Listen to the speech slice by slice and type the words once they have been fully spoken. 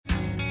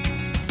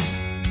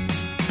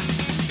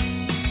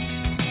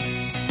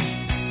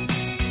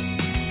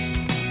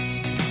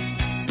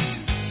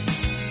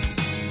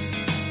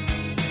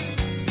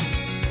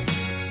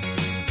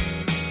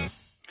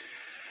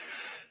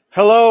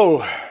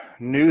Hello,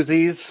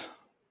 newsies.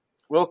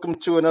 Welcome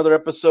to another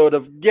episode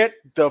of Get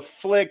the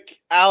Flick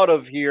Out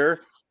of Here,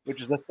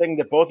 which is the thing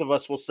that both of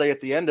us will say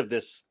at the end of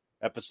this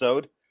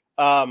episode.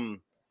 I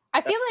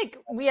feel like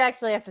we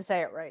actually have to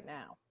say it right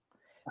now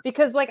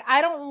because,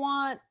 I don't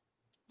want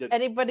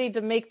anybody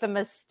to make the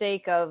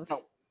mistake of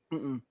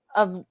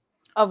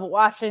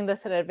watching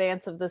this in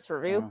advance of this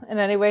review in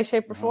any way,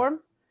 shape, or form.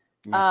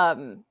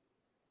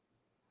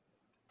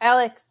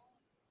 Alex,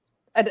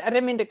 I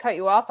didn't mean to cut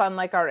you off on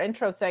our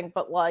intro thing,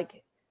 but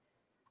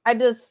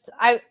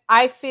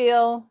I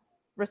feel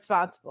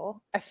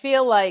responsible. I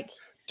feel like.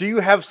 Do you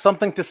have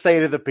something to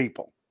say to the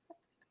people?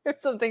 There's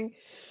something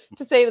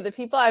to say to the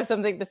people. I have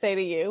something to say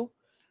to you.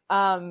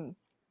 When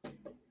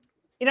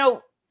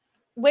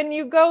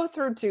you go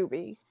through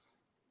Tubi,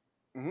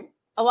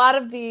 a lot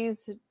of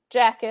these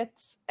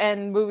jackets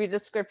and movie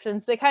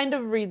descriptions, they kind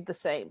of read the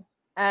same.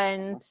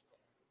 And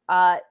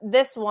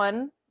this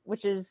one,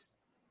 which is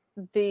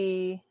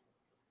the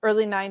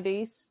early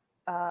 90s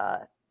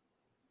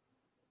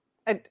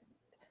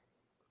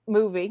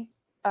movie,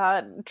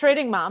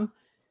 Trading Mom,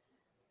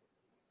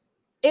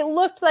 it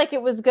looked like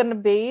it was going to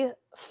be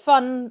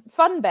fun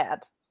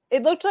bad.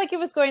 It looked like it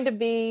was going to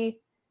be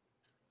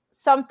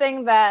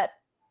something that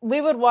we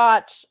would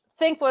watch,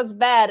 think was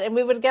bad, and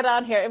we would get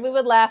on here and we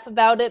would laugh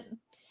about it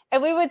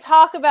and we would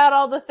talk about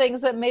all the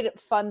things that made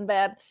it fun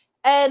bad.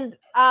 And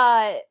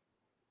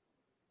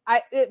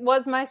it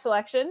was my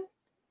selection,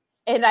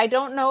 and I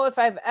don't know if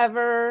I've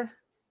ever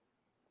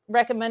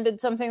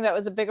recommended something that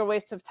was a bigger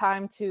waste of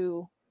time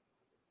to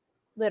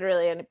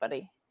literally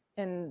anybody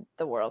in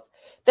the world.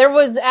 There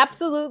was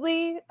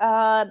absolutely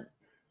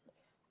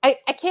I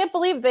can't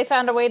believe they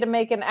found a way to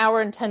make an hour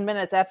and 10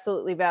 minutes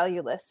absolutely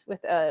valueless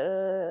with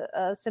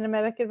a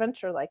cinematic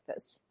adventure like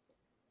this.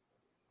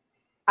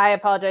 I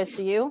apologize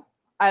to you.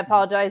 I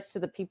apologize to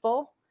the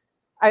people.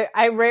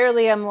 I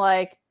rarely am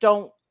like,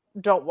 don't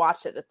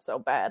watch it, it's so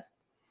bad.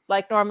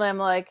 Normally I'm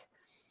like,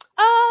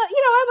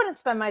 I wouldn't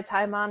spend my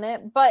time on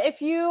it. But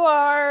if you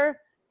are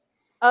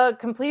a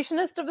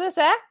completionist of this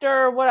act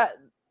or what,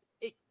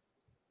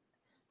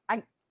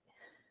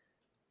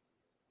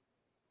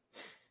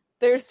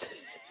 there's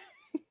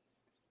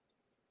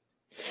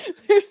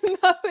there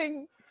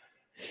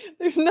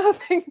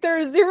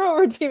are zero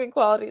redeeming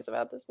qualities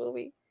about this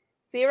movie.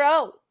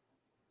 Zero.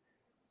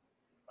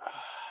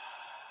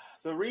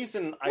 The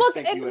reason I looked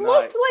think like it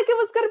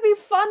was going to be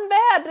fun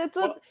bad.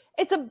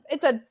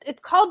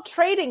 It's called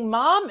Trading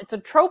Mom. It's a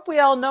trope we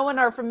all know and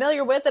are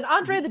familiar with, and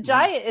Andre the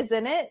Giant is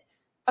in it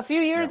a few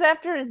years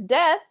after his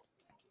death.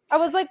 I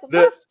was like, what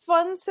a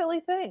fun, silly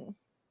thing.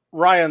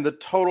 Ryan, the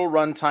total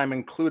runtime,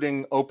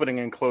 including opening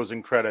and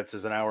closing credits,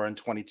 is an hour and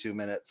 22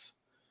 minutes.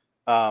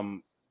 It's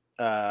an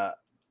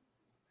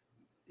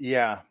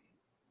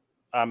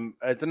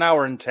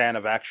hour and 10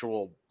 of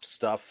actual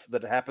stuff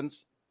that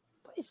happens.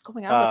 What is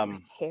going on with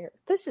my hair?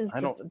 This is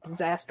just a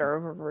disaster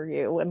of a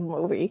review and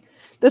movie.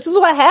 This is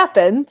what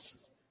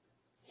happens.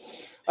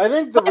 I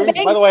think the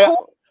reason,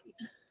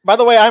 by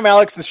the way, I'm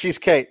Alex and she's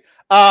Kate.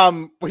 Our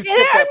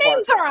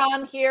names are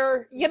on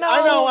here, I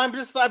know.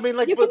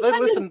 you can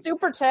send in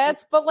super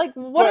chats, but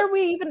what are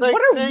we going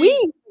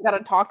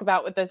to talk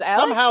about with this,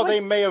 Alex? Somehow they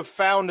may have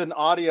found an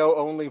audio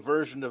only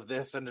version of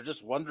this, and they're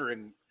just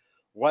wondering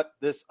what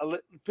this. The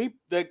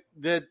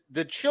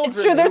children.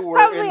 It's true. There's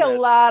probably a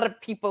lot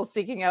of people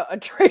seeking out a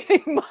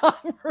Trading Mom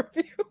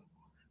review.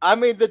 I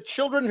mean, the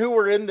children who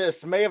were in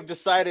this may have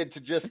decided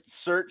to just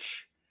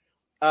search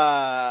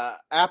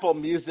Apple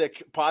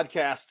Music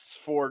podcasts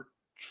for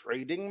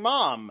Trading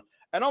Mom,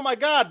 and oh my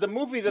god, the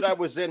movie that I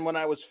was in when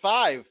I was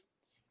 5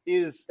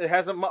 has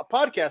a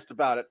podcast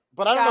about it,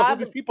 but I don't know who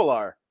these people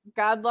are.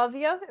 God love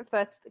you. If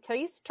that's the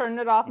case, turn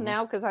it off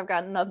now, because I've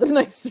got nothing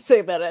nice to say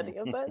about any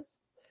of this.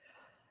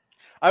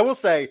 I will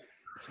say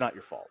it's not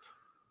your fault.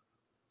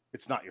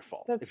 It's not your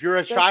fault. If you're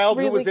a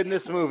child who was in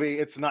this movie,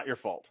 it's not your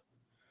fault.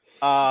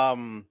 I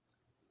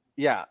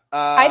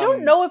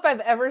don't know if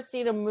I've ever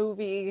seen a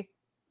movie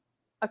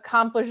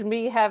accomplish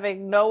me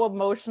having no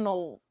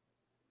emotional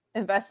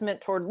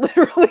investment toward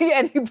literally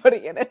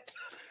anybody in it.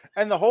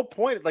 And the whole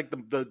point,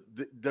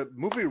 the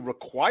movie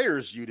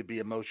requires you to be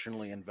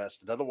emotionally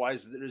invested.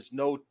 Otherwise, there's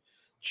no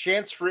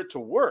chance for it to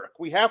work.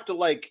 We have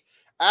to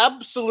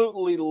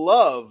absolutely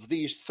love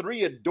these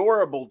 3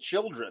 adorable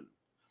children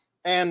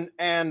and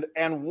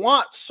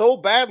want so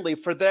badly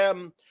for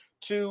them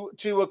to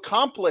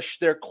accomplish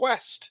their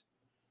quest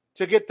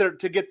to get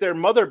their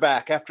mother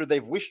back after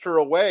they've wished her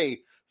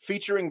away,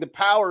 featuring the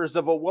powers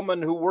of a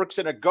woman who works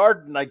in a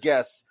garden, I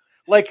guess.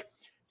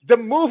 The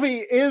movie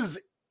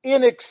is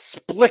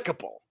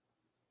inexplicable.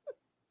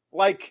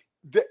 The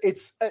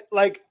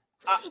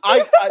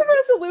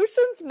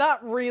resolution's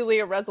not really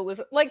a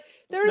resolution.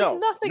 There is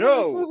nothing in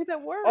this movie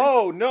that works.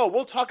 Oh no,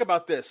 we'll talk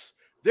about this.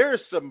 There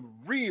is some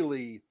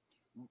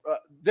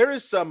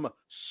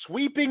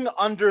sweeping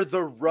under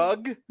the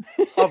rug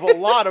of a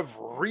lot of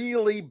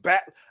really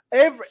bad.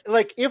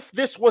 If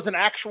this was an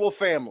actual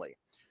family,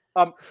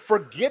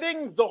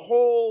 forgetting the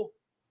whole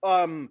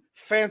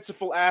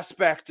fanciful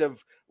aspect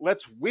of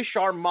let's wish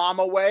our mom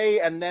away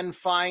and then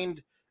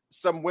find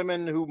some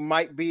women who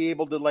might be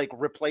able to like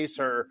replace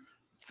her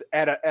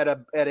at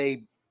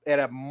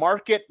a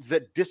market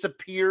that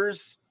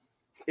disappears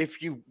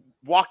if you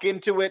walk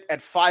into it at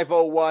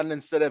 5:01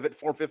 instead of at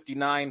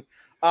 4:59.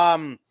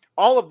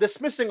 All of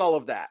dismissing all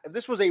of that. If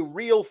this was a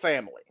real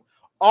family,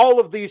 all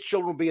of these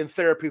children will be in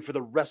therapy for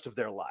the rest of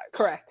their lives.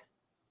 Correct.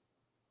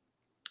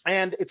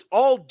 And it's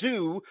all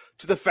due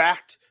to the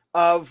fact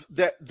of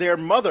that their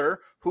mother,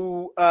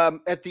 who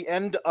at the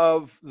end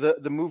of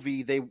the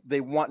movie,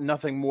 they want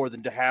nothing more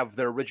than to have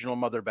their original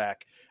mother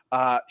back.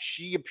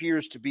 She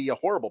appears to be a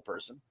horrible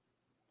person.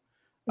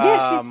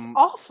 Yeah, she's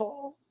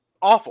awful.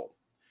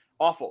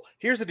 Awful.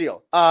 Here's the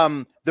deal.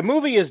 The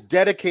movie is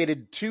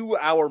dedicated to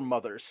our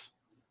mothers.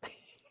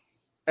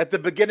 At the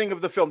beginning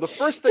of the film, the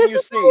first thing you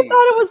see. I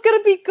thought it was going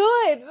to be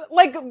good,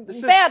 like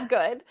bad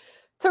good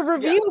to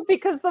review,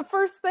 because the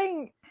first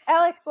thing,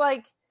 Alex,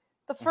 like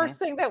the first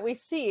thing that we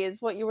see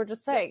is what you were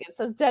just saying. It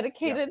says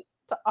dedicated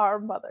to our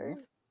mothers.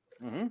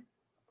 Mm-hmm.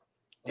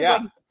 Yeah,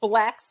 like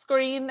black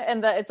screen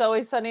and the "It's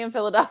Always Sunny in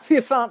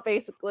Philadelphia" font,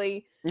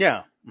 basically.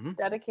 Yeah,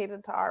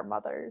 dedicated to our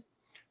mothers.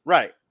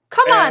 Right.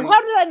 Come on,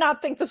 how did I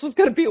not think this was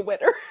going to be a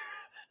winner?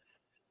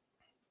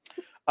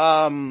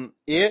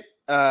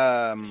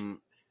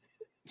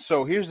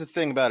 So here's the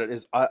thing about it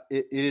is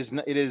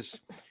it is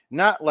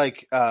not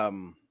like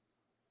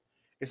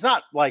it's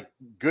not like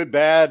good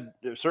bad,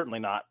 certainly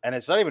not, and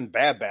it's not even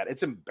bad.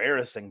 It's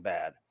embarrassing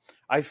bad.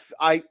 I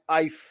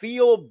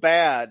feel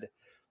bad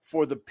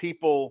for the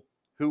people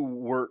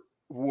who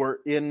were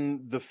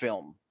in the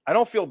film. I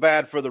don't feel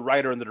bad for the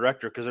writer and the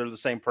director because they're the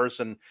same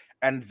person,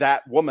 and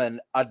that woman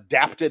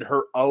adapted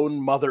her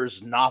own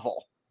mother's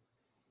novel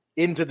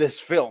into this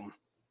film.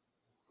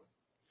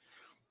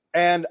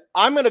 And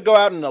I'm going to go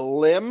out on a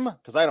limb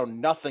because I know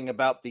nothing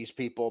about these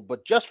people,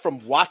 but just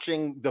from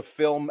watching the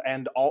film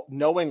and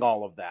knowing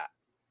all of that,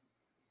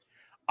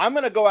 I'm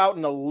going to go out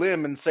on a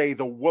limb and say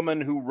the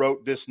woman who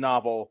wrote this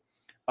novel,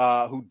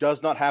 who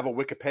does not have a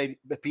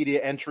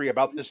Wikipedia entry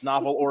about this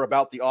novel or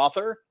about the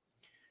author,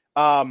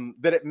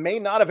 that it may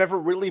not have ever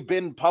really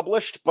been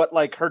published, but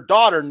like her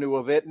daughter knew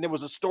of it, and it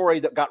was a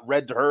story that got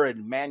read to her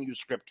in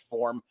manuscript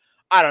form.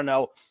 I don't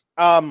know.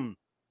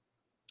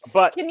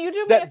 But can you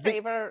do me a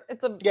favor?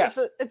 It's a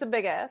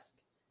big ask.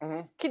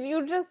 Mm-hmm. Can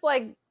you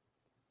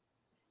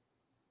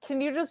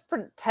just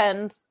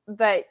pretend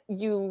that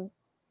you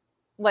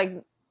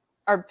like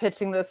are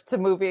pitching this to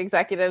movie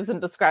executives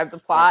and describe the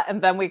plot,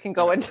 and then we can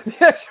go into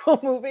the actual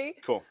movie?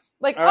 Cool.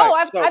 Like,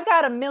 I've got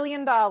 $1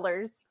 million.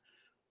 How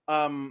do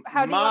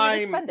you want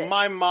me to spend it?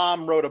 My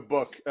mom wrote a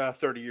book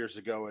 30 years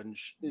ago, and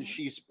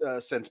she's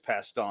since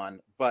passed on.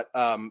 But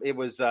I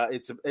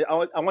wanted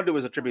to do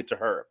as a tribute to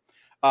her.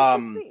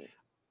 That's so sweet.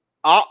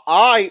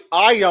 I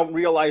don't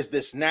realize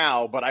this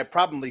now, but I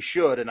probably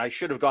should, and I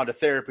should have gone to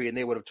therapy, and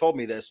they would have told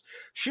me this.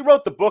 She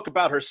wrote the book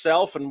about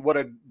herself and what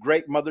a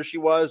great mother she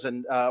was,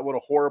 and what a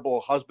horrible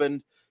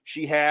husband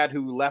she had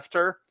who left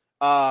her,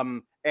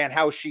 and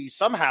how she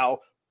somehow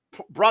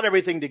brought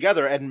everything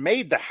together and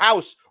made the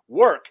house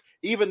work,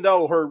 even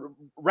though her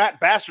rat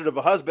bastard of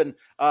a husband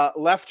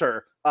left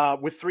her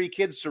with 3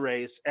 kids to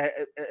raise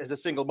as a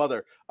single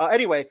mother.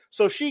 Anyway,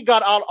 so she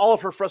got out all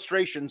of her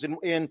frustrations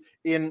in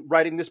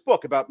writing this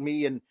book about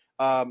me and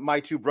my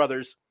 2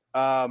 brothers.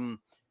 So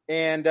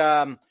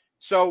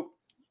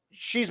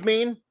she's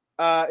mean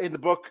in the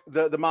book.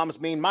 The mom is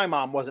mean. My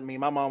mom wasn't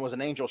mean. My mom was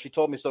an angel. She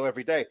told me so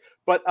every day.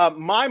 But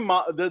my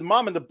mom, the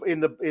mom in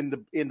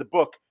the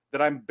book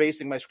that I'm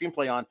basing my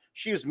screenplay on,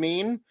 she was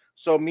mean.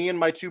 So me and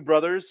my 2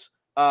 brothers,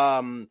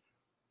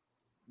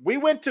 we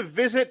went to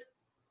visit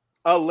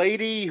a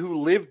lady who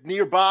lived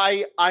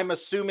nearby. I'm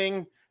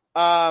assuming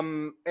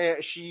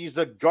she's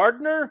a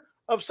gardener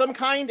of some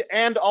kind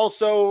and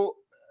also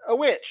a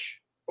witch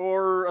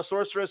or a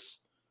sorceress.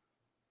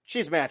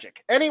 She's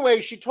magic. Anyway,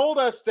 she told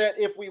us that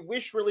if we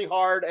wish really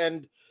hard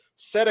and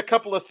said a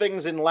couple of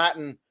things in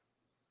Latin,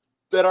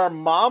 that our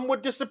mom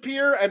would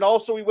disappear, and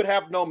also we would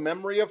have no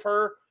memory of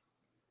her.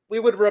 We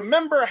would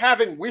remember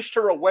having wished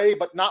her away,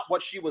 but not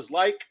what she was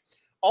like.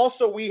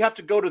 Also, we have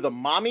to go to the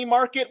mommy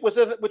market,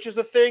 which is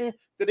a thing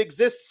that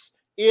exists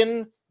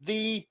in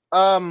the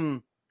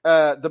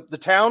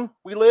town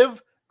we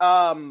live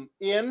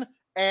in,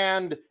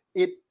 and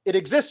it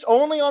exists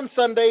only on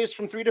Sundays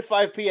from 3 to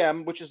 5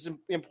 p.m., which is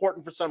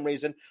important for some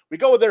reason. We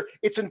go there.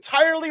 It's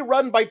entirely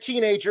run by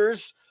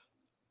teenagers.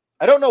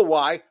 I don't know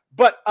why,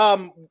 but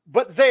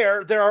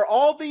there are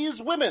all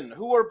these women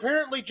who are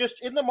apparently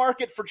just in the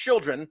market for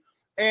children,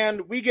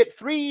 and we get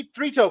three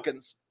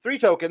tokens,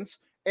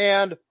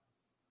 and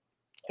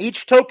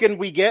each token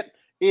we get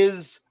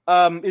is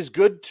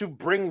good to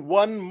bring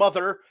one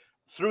mother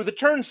through the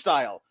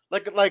turnstile,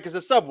 like as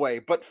a subway,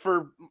 but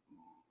for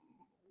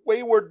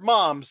wayward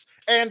moms,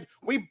 and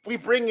we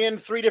bring in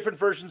 3 different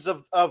versions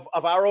of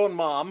our own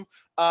mom.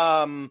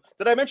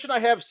 Did I mention I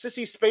have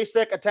Sissy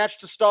Spacek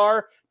attached to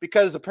Star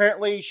because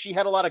apparently she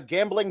had a lot of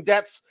gambling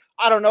debts?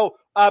 I don't know.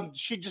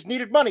 She just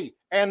needed money,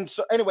 and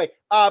so anyway,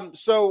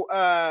 so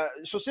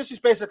Sissy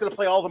Spacek going to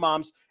play all the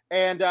moms,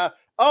 and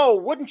oh,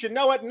 wouldn't you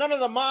know it? None of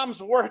the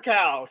moms work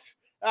out.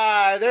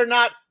 They're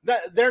not.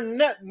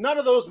 None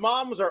of those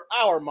moms are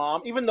our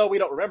mom, even though we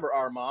don't remember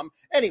our mom.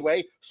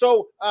 Anyway,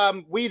 so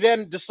we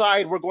then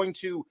decide we're going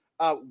to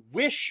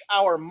wish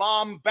our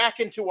mom back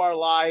into our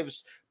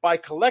lives by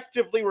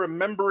collectively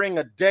remembering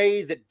a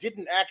day that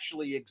didn't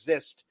actually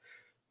exist,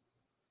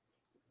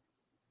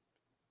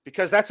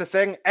 because that's a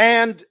thing.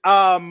 And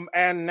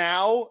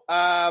now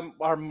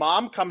our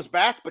mom comes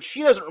back, but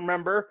she doesn't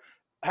remember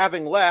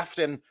having left,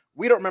 and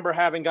we don't remember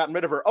having gotten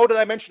rid of her. Oh, did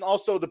I mention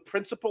also the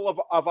principal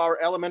of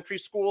our elementary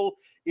school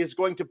is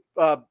going to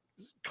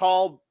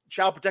call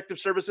Child Protective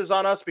Services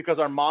on us because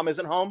our mom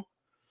isn't home?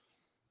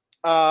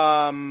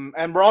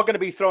 And we're all going to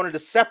be thrown into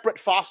separate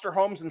foster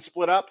homes and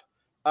split up,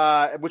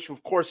 which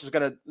of course is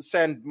going to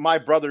send my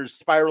brothers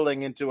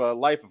spiraling into a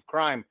life of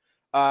crime.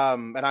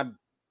 And I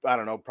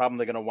don't know,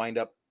 probably going to wind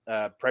up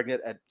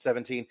pregnant at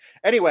 17.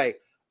 Anyway,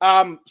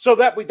 so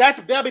that'll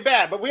be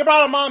bad. But we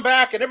brought our mom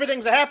back, and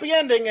everything's a happy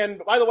ending.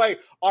 And by the way,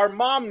 our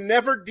mom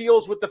never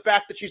deals with the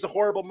fact that she's a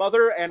horrible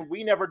mother, and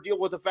we never deal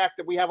with the fact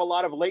that we have a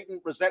lot of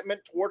latent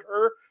resentment toward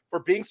her for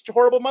being such a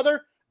horrible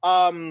mother.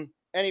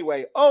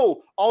 Anyway,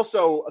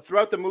 also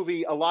throughout the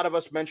movie, a lot of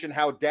us mentioned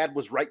how Dad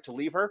was right to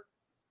leave her.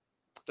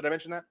 Did I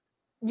mention that?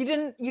 You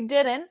didn't.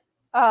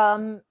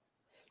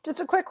 Just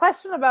a quick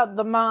question about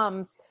the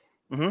moms.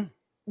 Mm-hmm.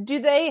 Do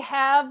they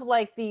have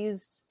like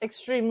these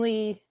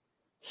extremely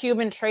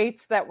human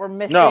traits that were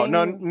missing? No.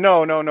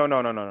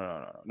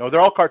 They're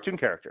all cartoon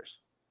characters.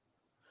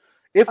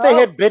 If they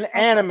had been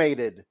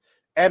animated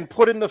and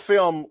put in the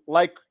film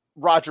like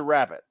Roger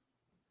Rabbit,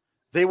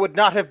 they would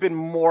not have been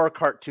more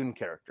cartoon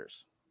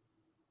characters.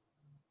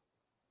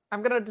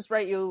 I'm going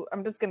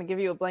to give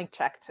you a blank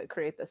check to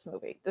create this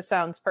movie. This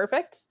sounds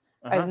perfect.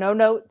 I have no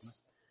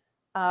notes.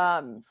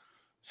 I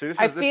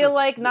feel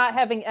like not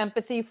having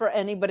empathy for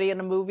anybody in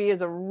a movie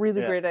is a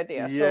really great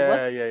idea.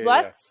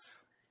 Let's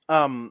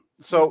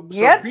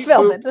Beep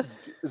filming.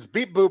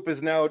 Beep Boop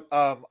is now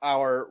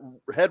our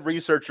head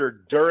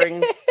researcher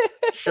during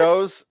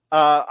shows.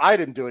 I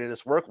didn't do any of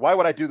this work. Why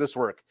would I do this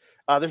work?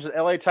 There's an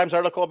LA Times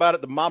article about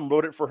it. The mom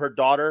wrote it for her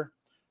daughter,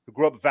 who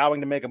grew up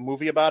vowing to make a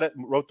movie about it,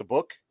 and wrote the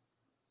book.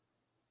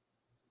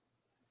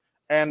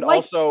 And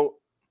also,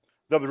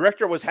 the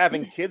director was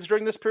having kids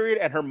during this period,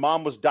 and her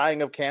mom was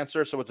dying of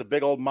cancer, so it's a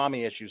big old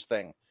mommy issues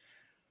thing.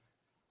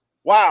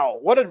 Wow,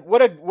 what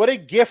a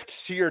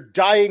gift to your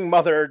dying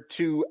mother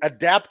to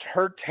adapt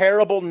her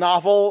terrible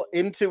novel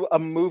into a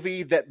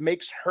movie that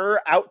makes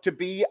her out to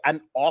be an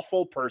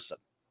awful person.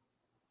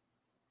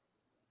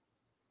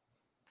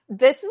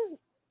 This is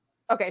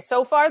okay.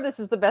 So far, this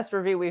is the best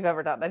review we've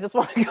ever done. I just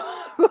want to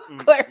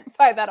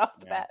clarify that off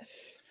the bat.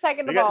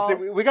 Second of all,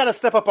 we got to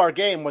step up our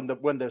game when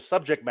the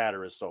subject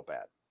matter is so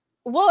bad.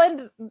 Well,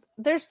 and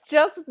there's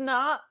just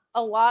not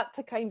a lot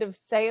to kind of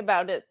say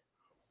about it.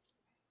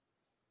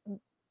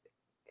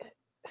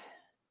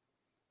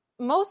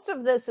 Most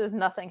of this is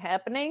nothing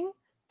happening,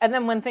 and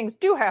then when things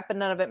do happen,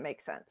 none of it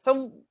makes sense.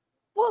 So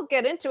we'll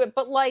get into it.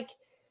 But wait,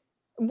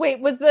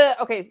 the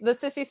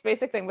Sissy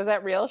Spacek thing, was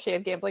that real? She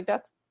had gambling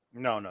debts?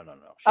 No.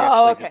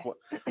 Okay.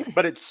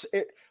 But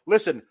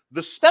listen.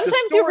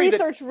 Sometimes you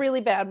research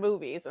really bad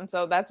movies, and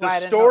so that's why I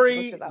didn't know if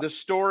you looked it up. The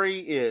story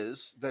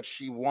is that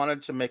she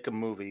wanted to make a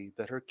movie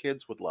that her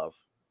kids would love.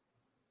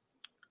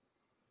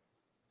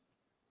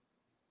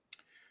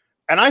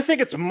 And I think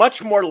it's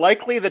much more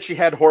likely that she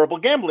had horrible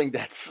gambling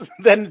debts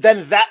than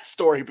that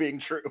story being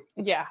true.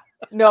 Yeah.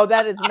 No,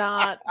 that is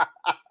not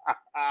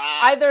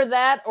either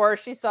that or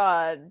she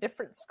saw a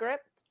different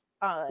script.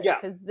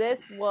 Because this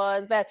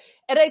was bad.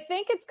 And I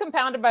think it's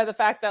compounded by the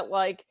fact that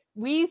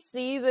we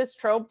see this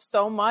trope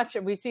so much,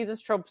 and we see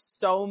this trope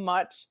so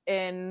much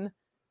in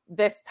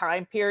this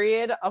time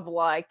period of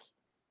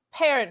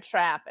Parent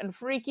Trap and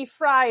Freaky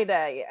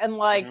Friday. And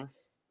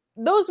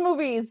those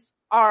movies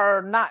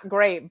are not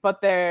great,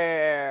 but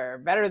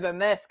they're better than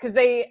this because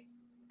they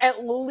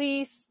at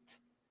least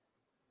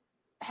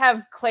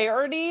have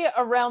clarity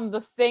around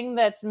the thing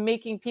that's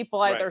making people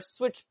either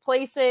switch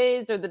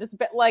places or this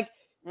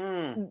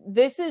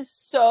is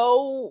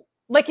so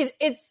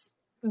it's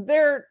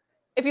they're,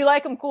 if you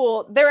like them,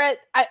 cool.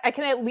 I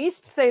can at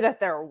least say that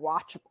they're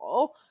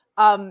watchable.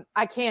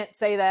 I can't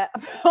say that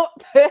about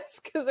this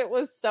because it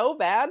was so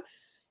bad.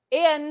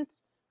 And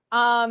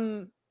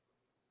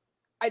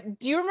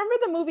do you remember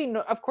the movie?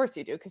 Of course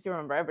you do, because you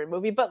remember every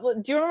movie. But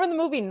do you remember the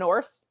movie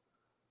North?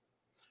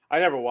 I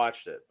never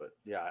watched it, but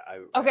yeah,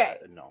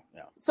 no.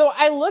 So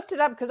I looked it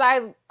up because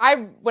I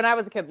when I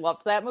was a kid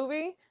loved that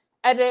movie,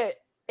 and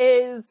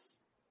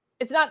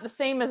it's not the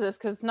same as this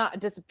because it's not a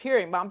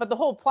disappearing mom, but the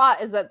whole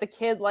plot is that the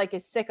kid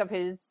is sick of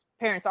his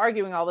parents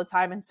arguing all the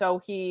time, and so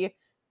he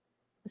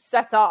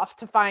sets off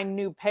to find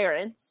new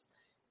parents.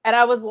 And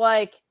I was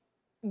like,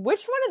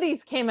 which one of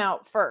these came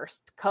out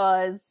first?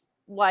 Because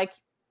like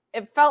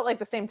it felt like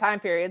the same time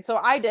period. So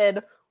I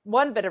did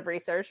one bit of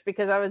research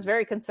because I was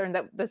very concerned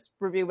that this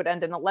review would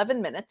end in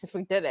 11 minutes if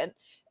we didn't.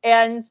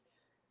 And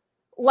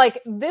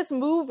like this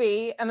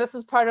movie, and this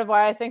is part of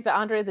why I think the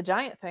Andre the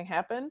Giant thing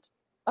happened,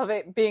 of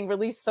it being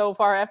released so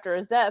far after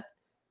his death.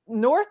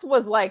 North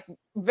was like,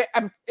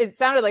 it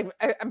sounded like,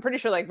 I'm pretty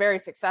sure like very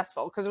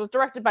successful because it was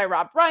directed by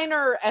Rob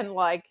Reiner and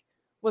like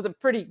was a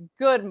pretty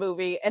good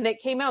movie. And it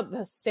came out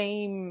the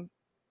same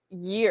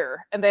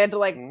year and they had to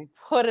like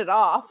put it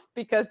off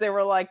because they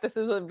were like, this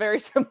is a very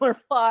similar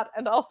plot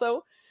and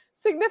also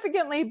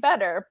significantly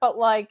better. But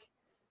like,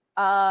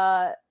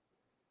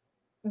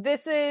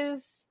 this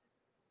is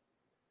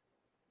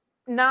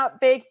not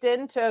baked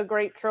into a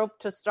great trope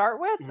to start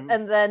with.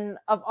 And then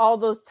of all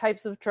those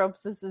types of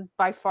tropes, this is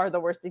by far the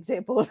worst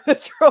example of the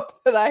trope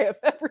that I have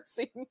ever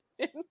seen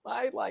in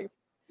my life.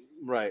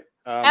 Right.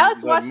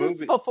 Alex watched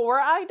this before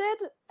I did,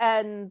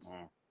 and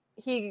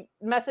he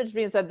messaged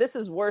me and said, this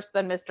is worse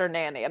than Mr.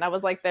 Nanny. And I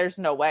was like, there's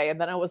no way.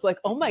 And then I was like,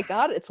 oh my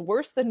God, it's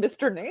worse than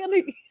Mr.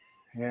 Nanny.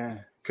 Yeah.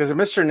 Because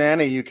Mr.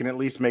 Nanny, you can at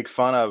least make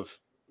fun of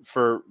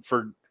for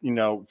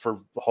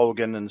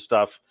Hogan and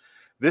stuff.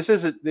 This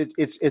is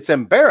it's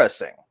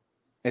embarrassing,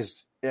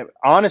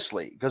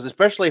 honestly, because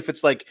especially if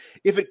it's like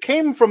if it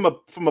came from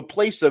a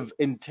place of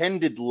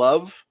intended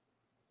love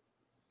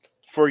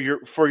for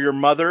your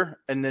mother,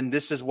 and then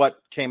this is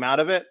what came out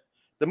of it.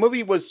 The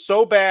movie was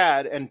so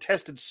bad and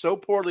tested so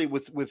poorly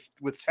with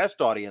test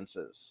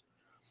audiences,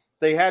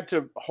 they had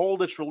to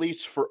hold its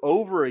release for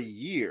over a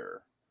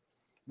year,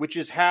 which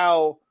is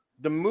how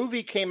the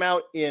movie came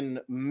out in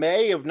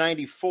May of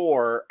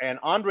 94 and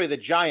Andre the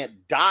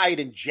Giant died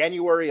in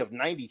January of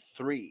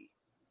 93.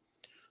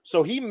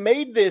 So he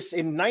made this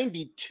in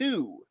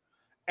 92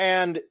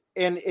 and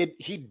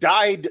he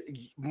died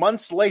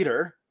months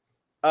later.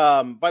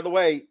 By the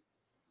way,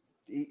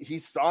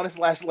 he's on his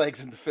last legs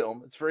in the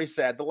film. It's very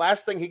sad. The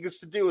last thing he gets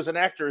to do as an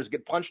actor is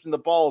get punched in the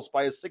balls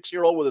by a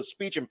 6-year-old with a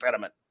speech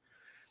impediment.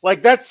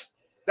 Like that's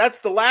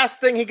the last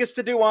thing he gets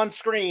to do on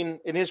screen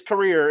in his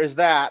career is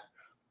that.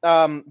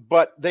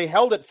 But they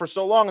held it for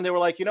so long and they were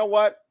like, you know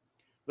what?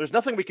 There's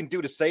nothing we can do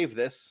to save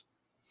this.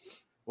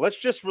 Let's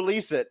just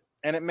release it.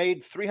 And it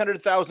made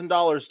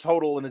 $300,000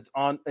 total and it's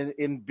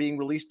in being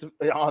released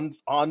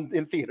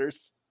in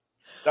theaters.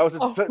 That was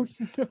its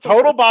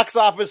total box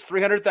office,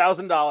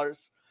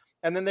 $300,000.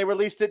 And then they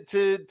released it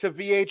to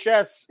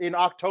VHS in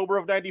October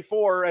of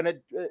 94 and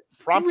it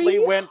promptly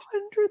went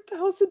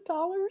 $300,000.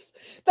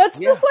 That's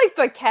just like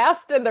the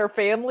cast and their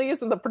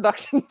families and the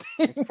production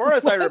team. As far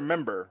as I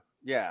remember.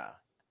 Yeah.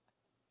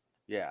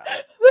 Yeah.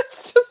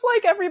 That's just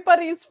like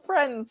everybody's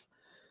friends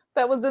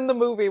that was in the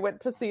movie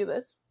went to see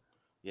this.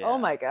 Yeah. Oh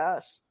my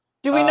gosh.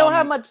 Do we know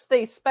how much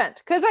they spent?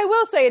 Because I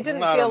will say it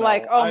didn't feel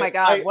like, oh my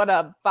God, what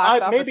a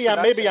box office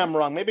production. Maybe I'm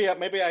wrong. Maybe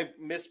I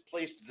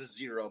misplaced the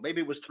zero. Maybe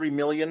it was $3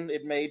 million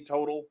it made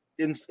total.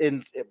 It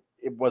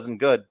wasn't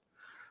good.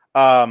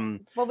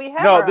 Well, we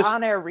have our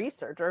on-air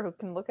researcher who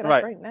can look it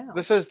up right now.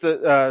 This is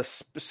the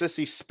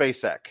Sissy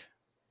Spacek.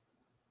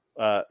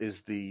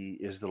 Is the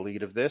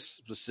lead of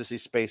this. The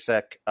Sissy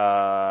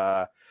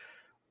Spacek,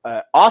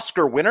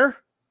 Oscar winner,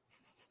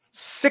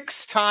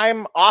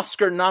 6-time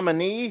Oscar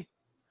nominee,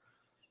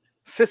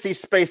 Sissy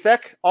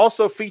Spacek,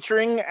 also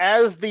featuring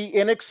as the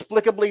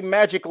inexplicably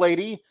magic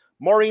lady,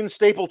 Maureen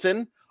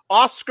Stapleton,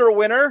 Oscar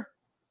winner,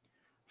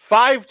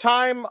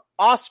 5-time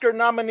Oscar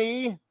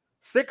nominee,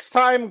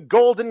 6-time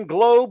Golden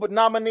Globe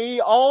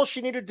nominee. All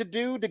she needed to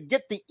do to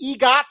get the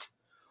EGOT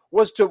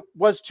was to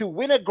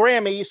win a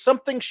Grammy,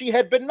 something she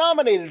had been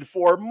nominated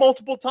for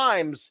multiple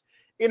times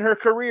in her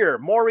career.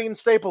 Maureen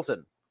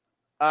Stapleton.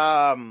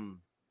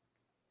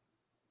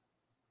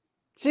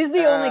 She's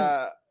the only,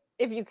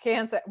 if you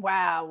can say,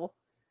 wow,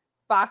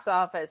 box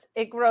office.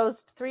 It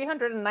grossed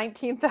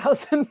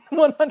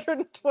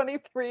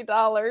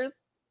 $319,123.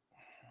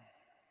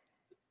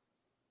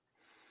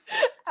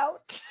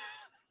 Ouch.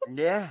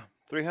 Yeah.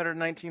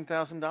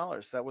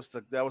 $319,000. That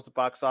was the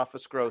box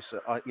office gross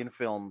in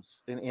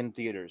films in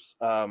theaters.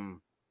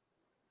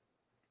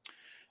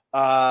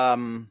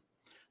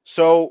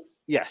 So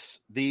yes,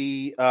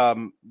 the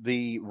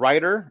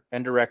writer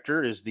and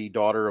director is the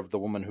daughter of the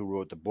woman who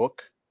wrote the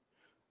book,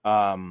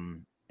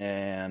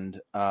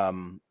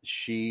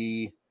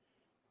 she.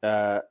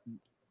 So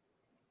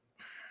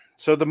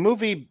the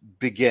movie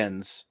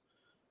begins,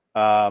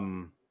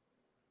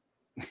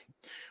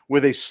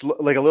 with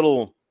a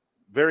little.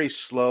 Very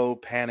slow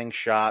panning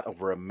shot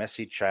over a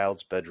messy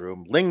child's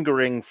bedroom,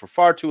 lingering for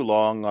far too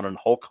long on an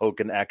Hulk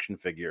Hogan action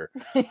figure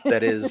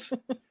that is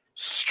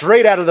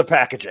straight out of the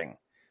packaging.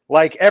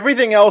 Like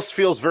everything else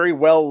feels very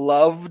well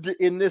loved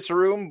in this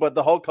room, but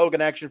the Hulk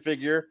Hogan action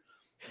figure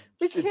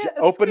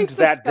opened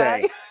that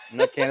day.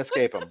 And I can't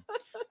escape him.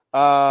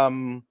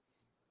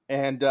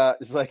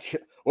 It's like,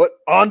 what?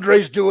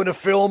 Andre's doing a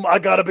film. I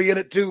got to be in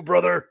it too,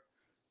 brother.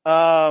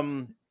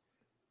 So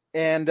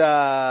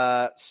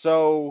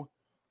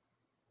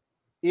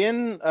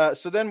then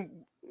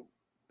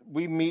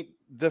we meet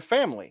the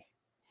family.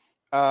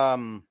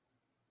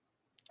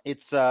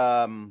 it's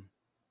mom,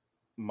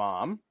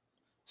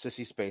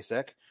 Sissy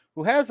Spacek,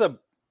 who has a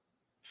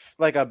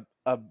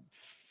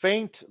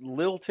faint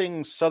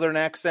lilting southern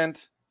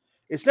accent.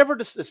 It's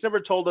never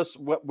told us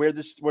where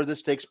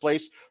this takes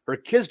place. Her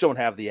kids don't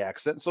have the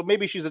accent, so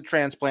maybe she's a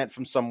transplant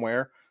from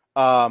somewhere.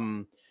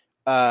 Um,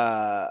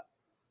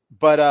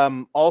 but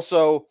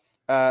also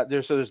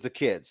there's the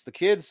kids. The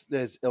kids,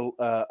 there's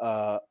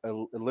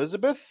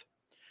Elizabeth,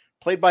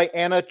 played by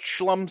Anna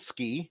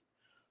Chlumsky,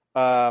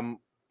 um,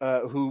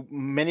 who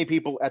many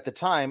people at the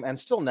time and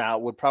still now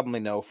would probably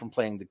know from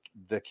playing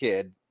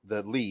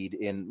the lead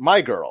in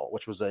My Girl,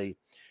 which was a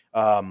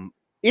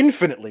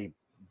infinitely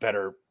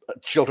better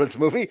children's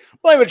movie.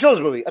 Well, even a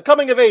children's movie, a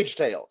coming of age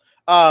tale.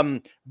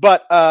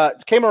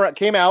 But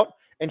came out,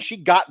 and she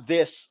got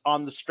this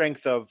on the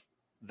strength of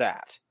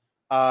that.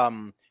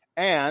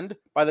 And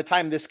by the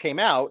time this came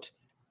out,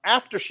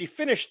 after she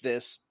finished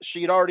this, she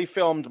had already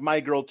filmed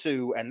My Girl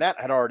 2, and that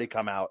had already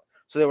come out.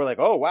 So they were like,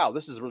 oh, wow,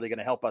 this is really going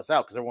to help us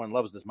out because everyone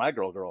loves this My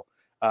Girl girl.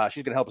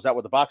 She's going to help us out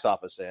with the box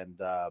office. And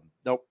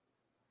nope.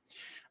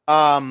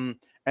 And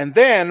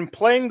then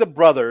playing the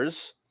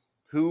brothers,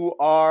 who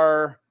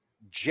are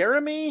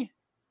Jeremy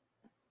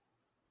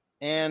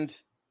and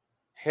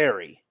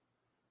Harry,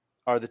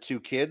 are the two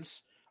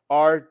kids,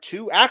 are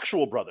two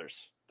actual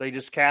brothers. They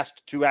just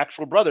cast two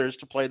actual brothers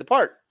to play the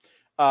part.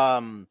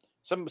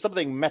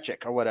 Something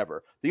Mechik or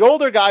whatever. The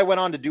older guy went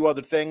on to do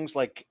other things,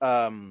 like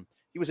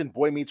he was in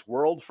Boy Meets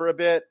World for a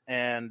bit,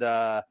 and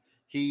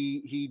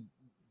he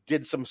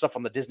did some stuff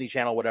on the Disney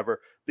Channel,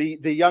 whatever. The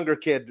younger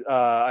kid,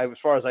 as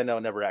far as I know,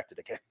 never acted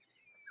again.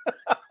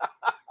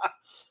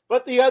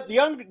 But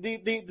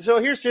so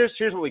here's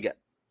what we get.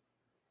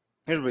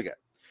 Here's what we get.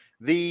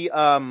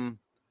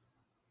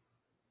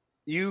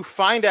 You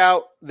find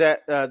out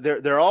that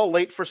they're all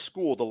late for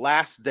school, the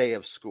last day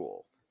of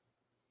school.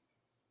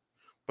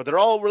 But they're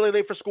all really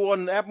late for school,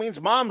 and that means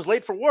mom's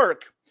late for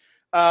work.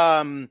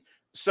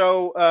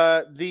 So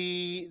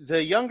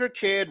the younger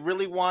kid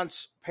really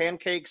wants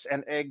pancakes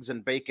and eggs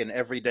and bacon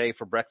every day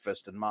for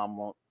breakfast, and mom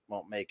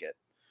won't make it.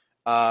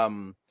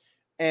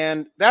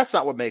 And that's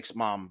not what makes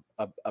mom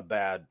a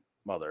bad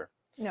mother.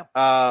 No.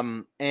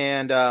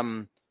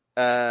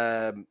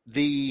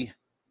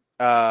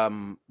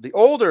 The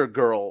older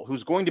girl,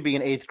 who's going to be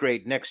in 8th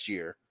grade next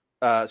year,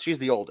 she's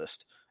the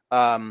oldest.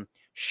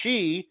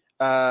 She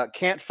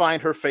can't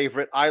find her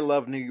favorite I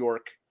Love New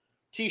York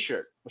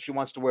t-shirt she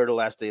wants to wear the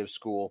last day of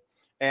school.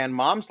 And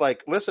mom's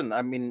like, listen,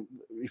 I mean,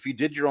 if you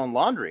did your own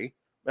laundry,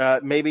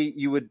 maybe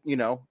you would,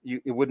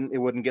 it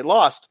wouldn't get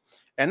lost.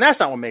 And that's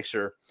not what makes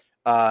her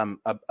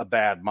a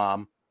bad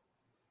mom.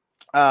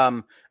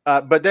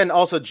 But then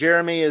also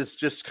Jeremy is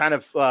just kind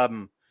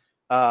of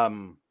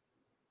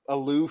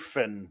aloof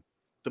and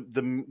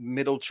the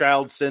middle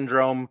child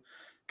syndrome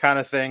kind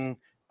of thing.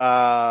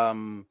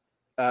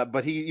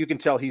 But you can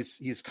tell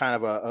he's kind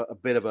of a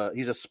bit of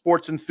he's a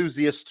sports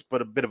enthusiast,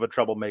 but a bit of a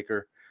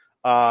troublemaker.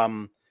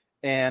 And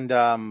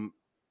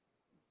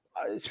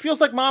it feels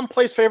like mom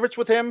plays favorites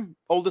with him,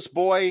 oldest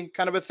boy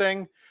kind of a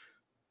thing.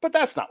 But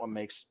that's not what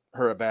makes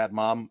her a bad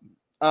mom.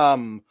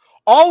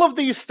 All of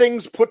these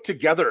things put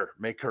together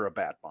make her a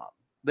bad mom.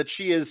 That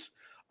she is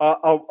a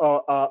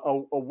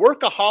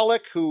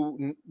workaholic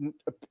who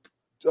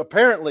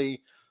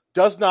apparently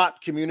does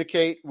not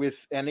communicate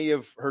with any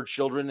of her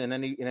children in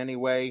any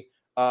way.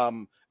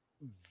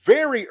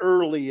 Very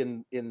early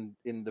in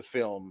the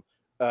film,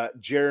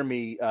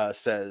 Jeremy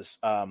says,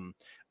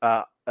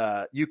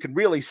 you can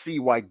really see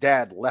why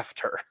Dad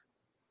left her.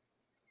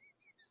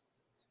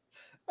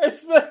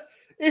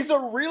 It's a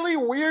really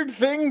weird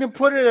thing to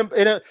put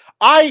in a.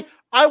 I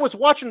was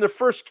watching the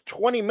first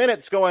 20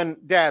 minutes, going,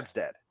 Dad's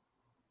dead.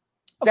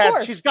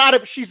 Dad, she's got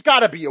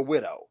to be a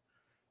widow.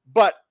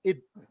 But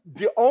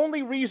the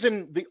only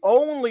reason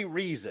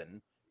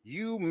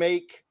you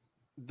make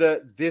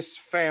this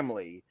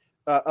family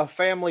a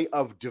family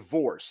of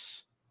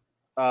divorce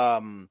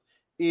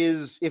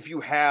is if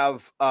you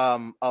have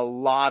a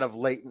lot of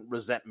latent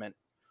resentment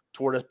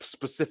toward a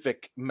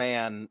specific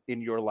man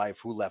in your life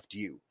who left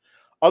you.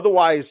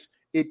 Otherwise,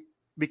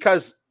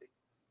 because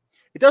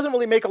it doesn't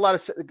really make a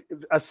lot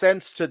of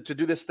sense to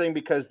do this thing,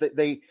 because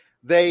they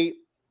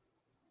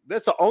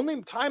that's the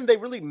only time they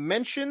really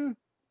mention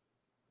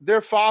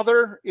their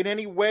father in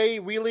any way,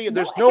 really. I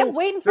kept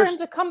waiting for him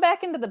to come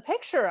back into the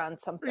picture on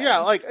something. Yeah,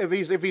 like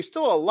if he's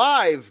still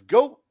alive,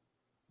 go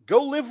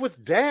live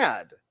with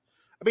Dad.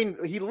 I mean,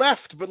 he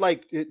left, but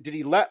like, did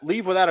he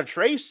leave without a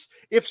trace?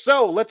 If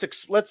so, let's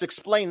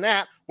explain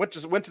that. Went to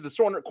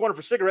the corner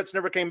for cigarettes,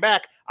 never came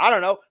back. I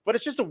don't know, but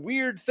it's just a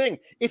weird thing.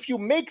 If you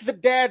make the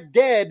dad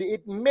dead,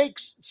 it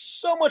makes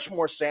so much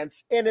more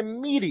sense, and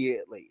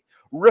immediately,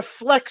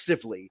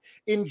 reflexively,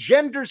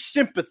 engenders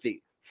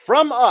sympathy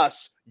from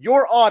us,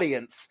 your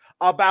audience,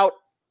 about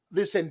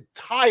this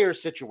entire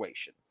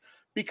situation.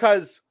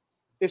 Because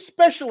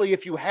especially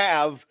if you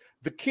have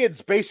the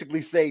kids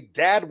basically say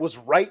Dad was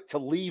right to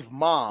leave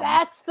Mom.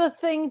 That's the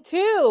thing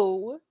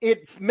too.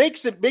 It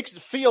makes it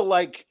feel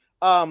like,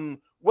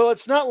 well,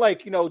 it's not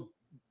like,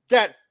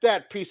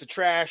 that piece of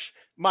trash,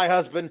 my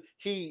husband,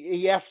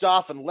 he effed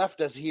off and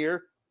left us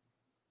here.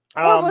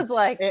 Or was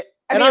like, and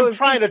it I'm would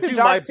trying be to too do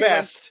dark my to, like,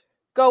 best.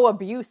 go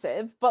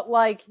abusive, but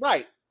like,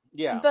 Right.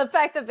 Yeah. the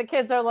fact that the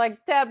kids are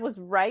like, Dad was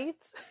right.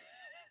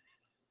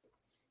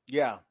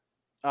 Yeah.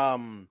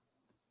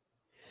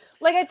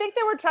 Like, I think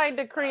they were trying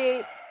to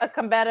create a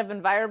combative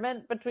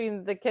environment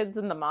between the kids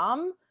and the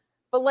mom.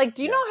 But like,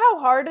 do you know how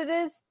hard it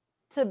is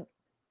to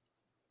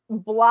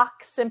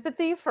block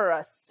sympathy for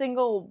a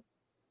single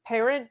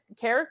parent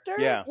character?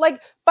 Yeah.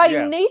 Like, by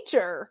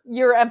nature,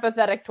 you're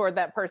empathetic toward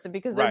that person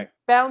because they're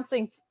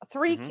bouncing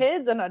 3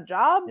 kids and a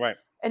job. Right.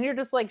 And you're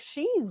just like,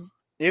 she's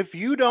If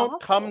you don't awful.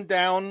 come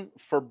down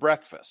for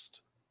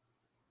breakfast,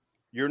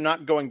 you're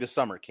not going to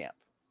summer camp.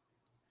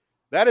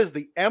 That is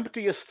the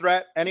emptiest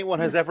threat anyone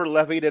has ever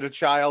levied at a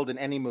child in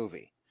any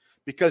movie.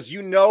 Because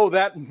you know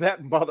that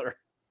mother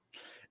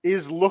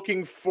is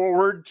looking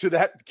forward to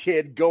that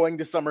kid going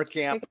to summer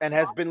camp and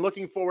has been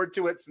looking forward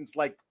to it since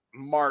like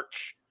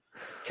March,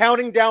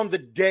 counting down the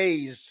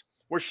days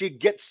where she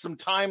gets some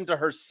time to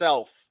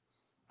herself.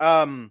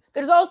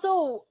 There's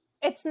also,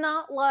 it's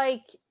not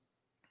like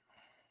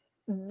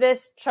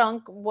this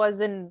chunk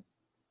was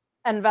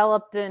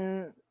enveloped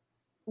in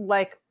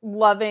like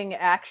loving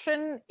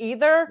action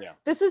either.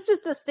 This is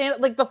just a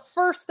stand, like the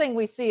first thing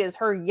we see is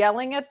her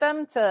yelling at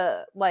them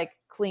to like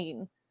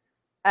clean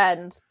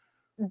and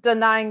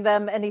denying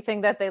them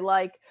anything that they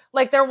like.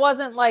 Like there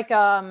wasn't like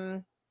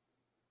there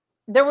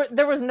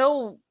was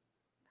no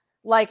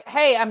like,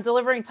 hey, I'm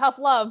delivering tough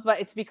love, but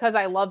it's because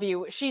I love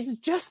you. She's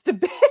just a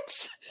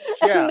bitch.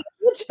 Yeah.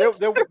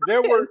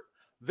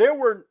 there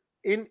were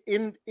in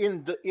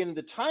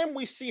the time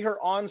we see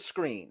her on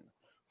screen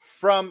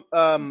from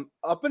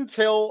up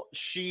until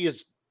she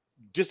is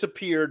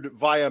disappeared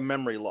via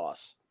memory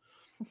loss.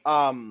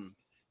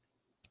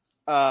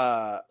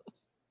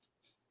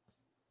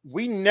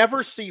 We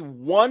never see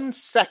 1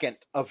 second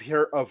of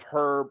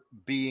her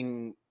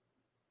being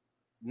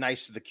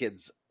nice to the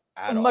kids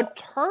at all.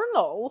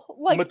 Maternal,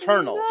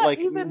 like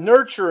even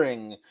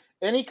nurturing,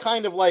 any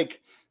kind of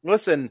like,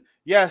 listen,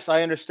 yes,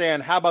 I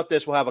understand. How about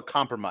this? We'll have a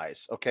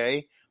compromise,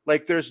 okay?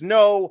 Like, there's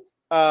no,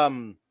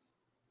 hey,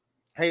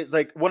 it's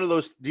like one of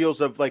those deals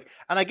of like,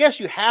 and I guess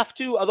you have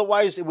to,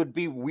 otherwise it would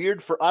be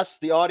weird for us,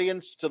 the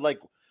audience, to like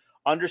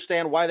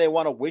understand why they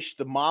want to wish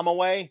the mom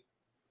away.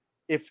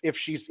 If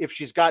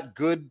she's got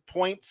good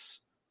points,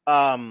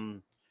 but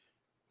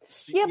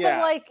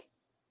like,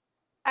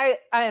 I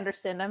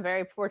understand. I'm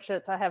very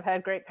fortunate to have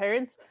had great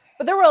parents,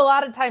 but there were a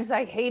lot of times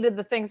I hated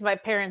the things my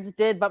parents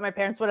did, but my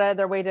parents would have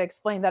their way to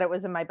explain that it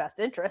was in my best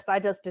interest. I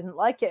just didn't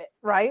like it,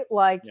 right?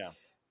 Like,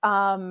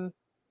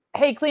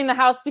 hey, clean the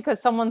house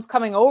because someone's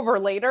coming over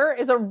later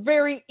is a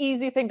very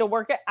easy thing to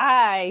work at.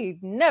 I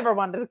never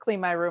wanted to clean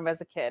my room as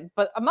a kid,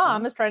 but a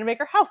mom is trying to make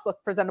her house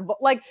look presentable.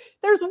 Like,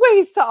 there's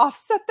ways to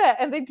offset that,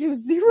 and they do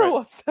zero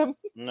of them.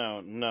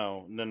 No,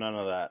 none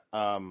of that.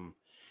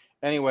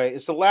 Anyway,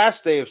 it's the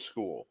last day of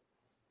school.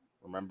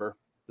 Remember,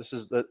 this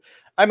is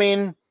I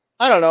mean,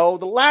 I don't know.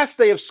 The last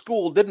day of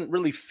school didn't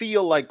really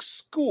feel like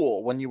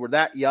school when you were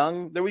that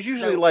young. There was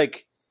usually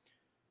like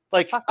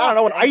I don't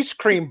know, an ice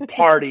cream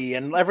party,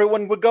 and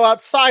everyone would go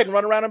outside and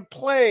run around and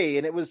play.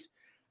 And it was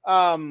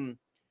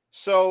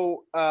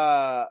so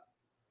at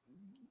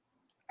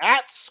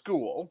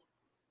school,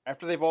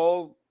 after they've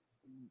all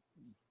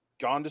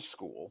gone to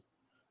school,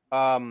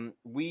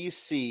 we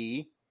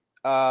see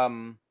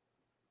young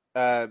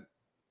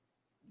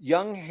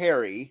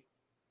Harry,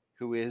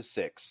 who is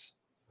 6,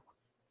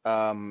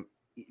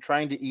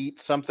 trying to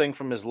eat something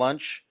from his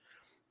lunch,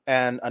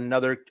 and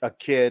a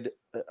kid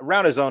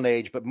around his own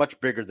age but much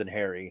bigger than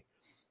Harry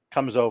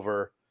comes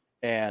over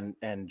and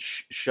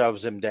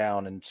shoves him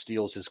down and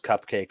steals his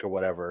cupcake or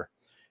whatever.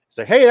 He's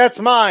like, "Hey, that's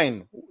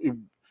mine." It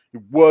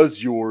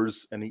was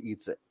yours, and he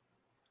eats it.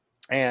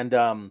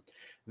 And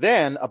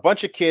then a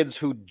bunch of kids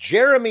who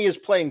Jeremy is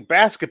playing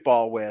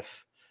basketball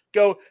with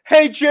go,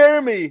 "Hey,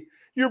 Jeremy,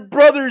 your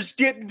brother's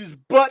getting his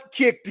butt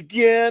kicked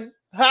again.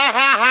 Ha,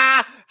 ha,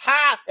 ha,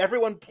 ha."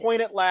 Everyone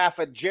point and laugh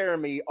at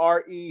Jeremy,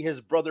 R.E., his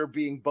brother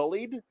being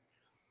bullied,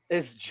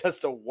 is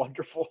just a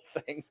wonderful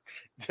thing.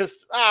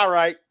 Just, all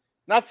right.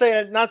 Not saying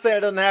it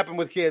doesn't happen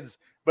with kids,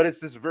 but it's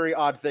this very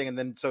odd thing. And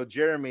then so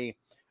Jeremy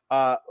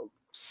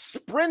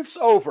sprints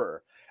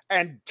over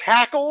and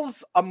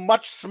tackles a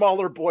much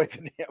smaller boy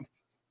than him.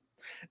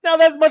 Now,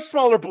 that much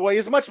smaller boy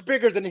is much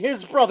bigger than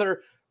his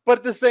brother, but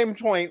at the same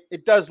point,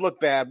 it does look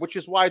bad, which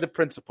is why the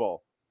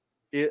principal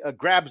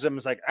grabs him and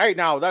is like, "Hey,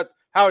 now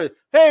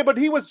hey, but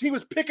he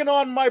was picking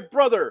on my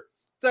brother."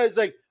 So it's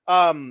like,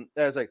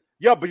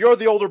 yeah, but you're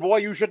the older boy,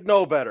 you should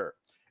know better.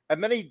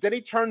 And then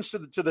he turns to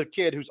the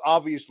kid who's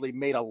obviously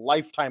made a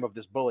lifetime of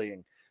this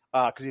bullying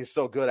because he's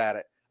so good at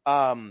it.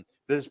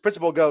 This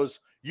principal goes,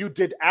 "You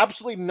did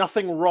absolutely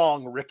nothing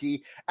wrong,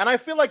 Ricky." And I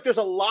feel like there's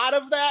a lot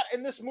of that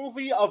in this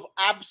movie, of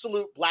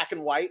absolute black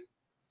and white.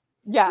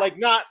 Yeah, like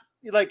not.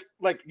 Like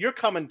you're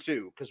coming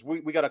too, because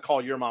we got to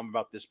call your mom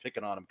about this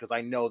picking on him, because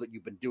I know that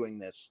you've been doing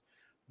this,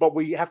 but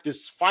we have to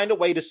find a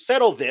way to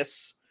settle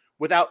this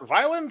without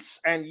violence,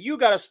 and you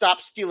got to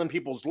stop stealing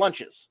people's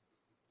lunches.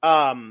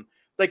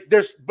 Like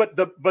there's, but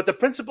the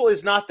principle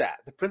is not that.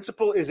 The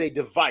principle is a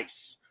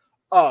device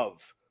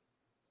of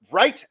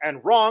right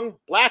and wrong,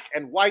 black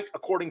and white,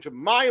 according to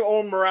my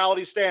own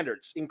morality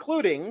standards,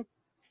 including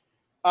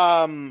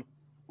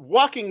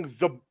walking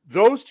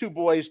those two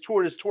boys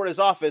toward his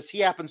office. He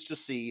happens to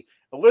see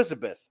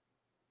Elizabeth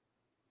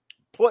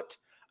put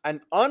an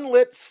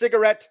unlit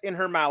cigarette in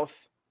her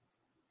mouth.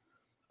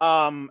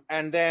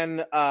 And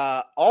then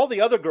all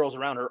the other girls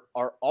around her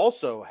are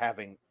also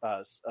having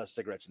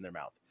cigarettes in their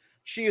mouth.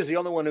 She is the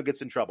only one who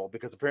gets in trouble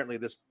because apparently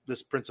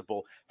this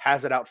principal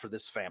has it out for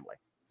this family.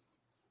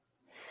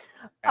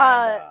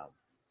 And,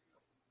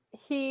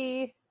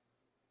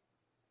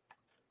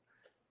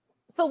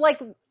 so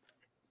like,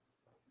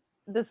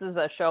 this is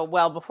a show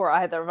well before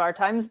either of our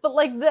times, but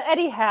like the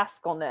Eddie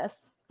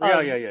Haskellness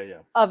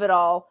of it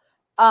all.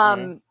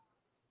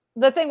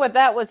 The thing with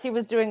that was he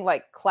was doing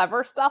like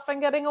clever stuff and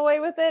getting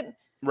away with it.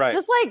 Right.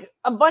 Just like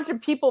a bunch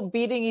of people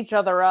beating each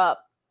other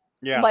up.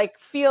 Yeah. Like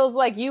feels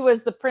like you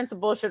as the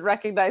principal should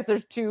recognize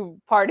there's two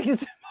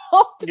parties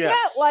involved.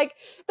 Yes. Like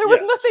there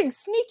was nothing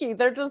sneaky.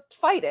 They're just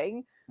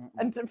fighting.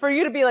 And for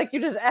you to be like,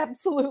 you did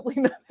absolutely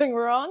nothing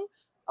wrong.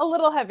 A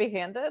little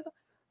heavy-handed.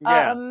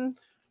 Yeah.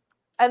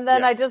 And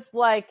then I just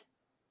like,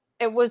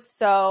 it was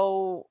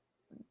so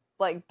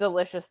like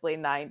deliciously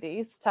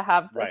 90s to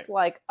have this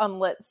like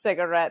unlit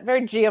cigarette.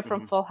 Very Gia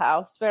from Full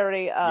House.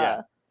 Very,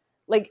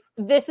 like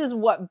this is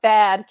what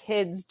bad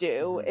kids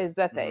do is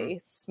that they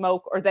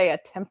smoke or they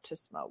attempt to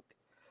smoke.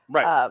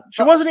 Right.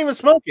 She wasn't even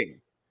smoking.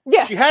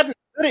 Yeah. She hadn't.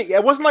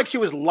 It wasn't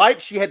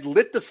like she had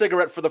lit the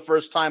cigarette for the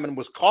first time and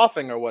was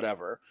coughing or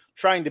whatever,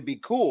 trying to be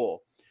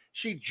cool.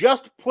 She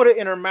just put it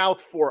in her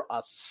mouth for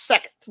a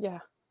second. Yeah.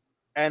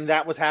 And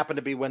that happened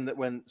to be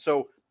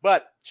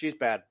but she's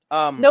bad.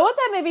 Know what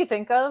that made me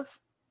think of?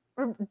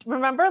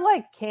 Remember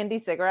like candy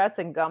cigarettes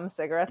and gum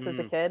cigarettes as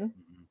a kid?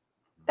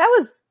 That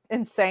was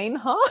insane,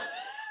 huh?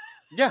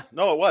 Yeah,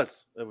 no, it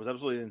was. It was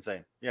absolutely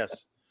insane. Yes.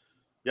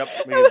 Yep.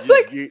 I mean, it was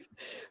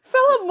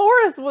Philip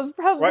Morris was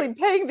probably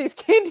paying these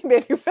candy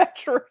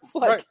manufacturers.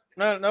 Like,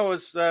 No, it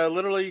was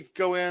literally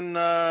go in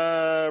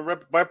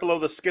right below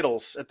the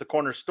Skittles at the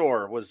corner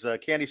store was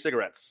candy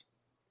cigarettes.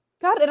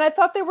 God, and I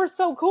thought they were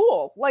so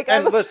cool. Like,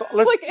 it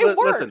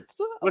worked.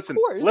 Listen,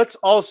 let's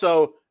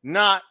also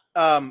not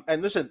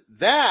and listen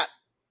that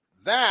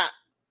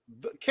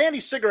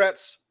candy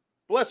cigarettes,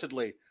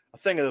 blessedly, a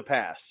thing of the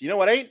past. You know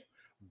what ain't?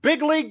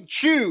 Big League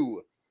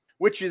Chew,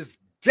 which is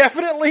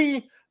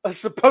definitely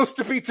supposed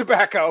to be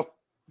tobacco,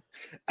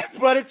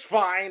 but it's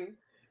fine.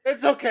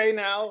 It's okay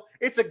now.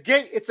 It's a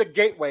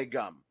gateway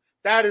gum.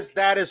 That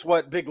is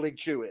what Big League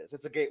Chew is.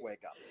 It's a gateway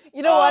gum.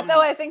 You know what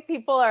though? I think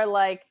people are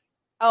like,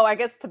 oh, I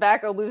guess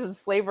tobacco loses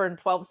flavor in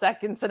 12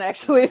 seconds and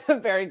actually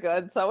isn't very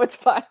good, so it's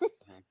fine.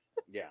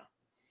 Yeah.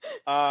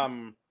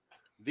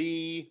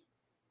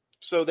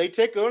 So they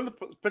go to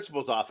the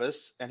principal's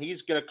office, and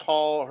he's gonna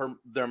call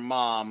their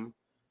mom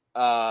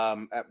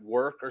at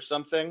work or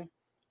something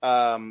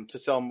to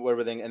tell them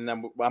everything, and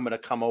then I'm gonna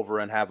come over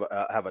and have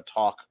a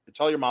talk.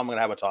 Tell your mom I'm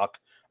gonna have a talk.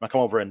 I'm gonna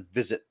come over and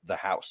visit the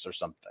house or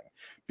something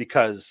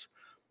because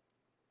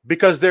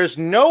there's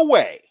no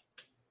way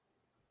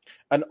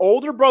an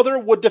older brother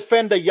would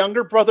defend a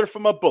younger brother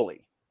from a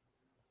bully.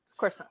 Of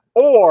course not.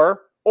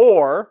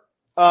 Or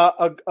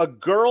a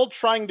girl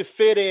trying to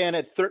fit in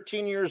at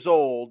 13 years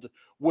old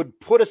would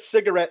put a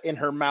cigarette in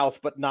her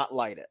mouth but not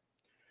light it.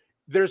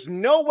 There's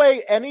no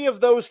way any of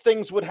those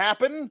things would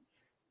happen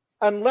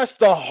unless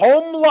the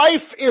home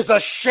life is a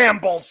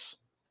shambles.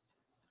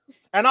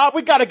 And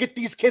we got to get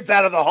these kids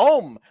out of the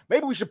home.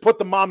 Maybe we should put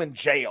the mom in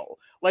jail.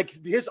 Like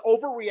his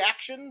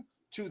overreaction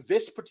to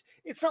this,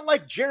 it's not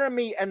like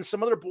Jeremy and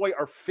some other boy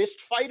are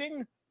fist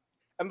fighting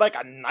and like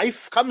a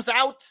knife comes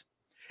out.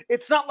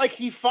 It's not like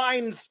he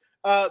finds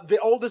the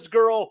oldest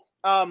girl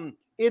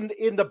in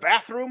the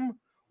bathroom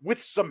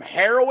with some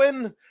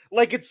heroin.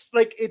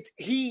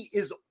 He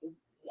is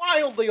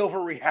wildly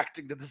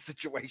overreacting to the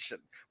situation.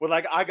 We're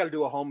like, I got to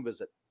do a home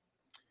visit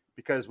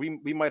because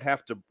we might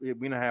have to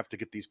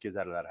get these kids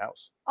out of that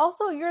house.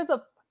 Also, you're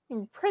the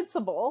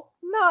principal,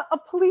 not a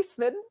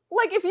policeman.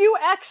 Like, if you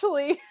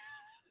actually,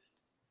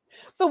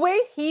 the way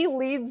he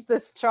leads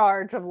this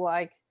charge of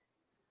like,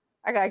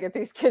 I gotta get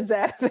these kids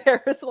out of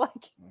there is like,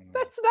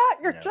 that's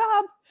not your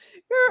job.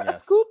 You're a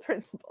school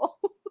principal.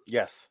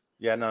 Yes.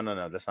 Yeah. No.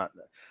 That's not.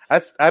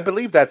 I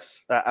believe that's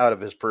out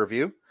of his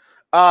purview.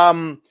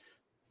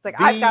 It's like,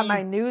 I've got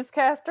my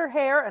newscaster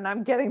hair and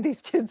I'm getting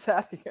these kids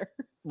out of here.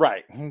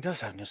 Right. He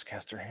does have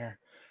newscaster hair.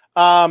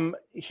 So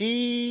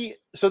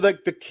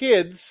the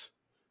kids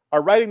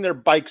are riding their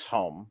bikes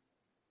home.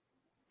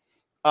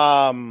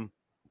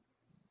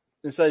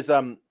 It says,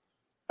 you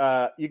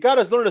got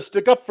to learn to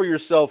stick up for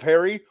yourself,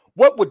 Harry.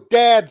 What would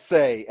Dad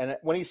say? And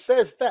when he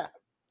says that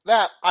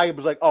I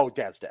was like, oh,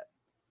 Dad's dead.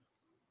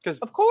 Because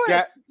of course,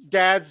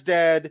 Dad's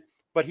dead,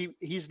 but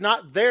he's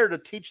not there to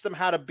teach them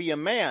how to be a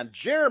man.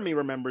 Jeremy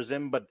remembers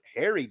him, but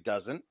Harry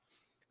doesn't.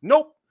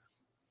 Nope.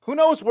 Who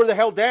knows where the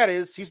hell Dad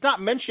is? He's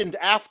not mentioned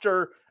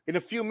after, in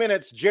a few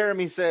minutes,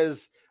 Jeremy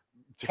says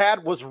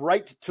Dad was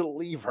right to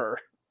leave her.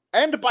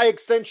 And by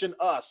extension,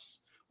 us,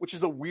 which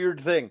is a weird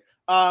thing.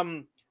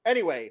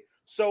 Anyway,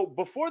 so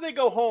before they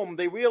go home,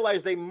 they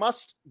realize they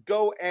must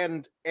go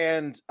and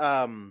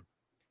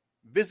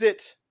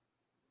visit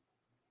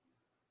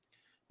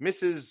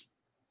Mrs.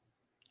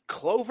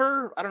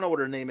 Clover. I don't know what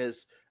her name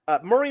is.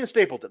 Maureen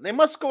Stapleton. They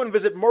must go and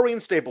visit Maureen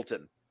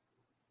Stapleton.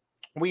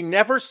 We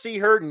never see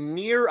her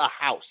near a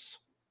house.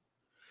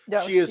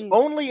 No, she is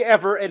only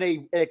ever in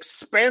an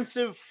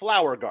expansive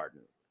flower garden.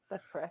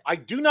 That's correct. I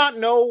do not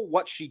know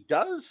what she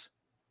does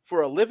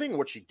for a living,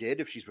 what she did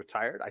if she's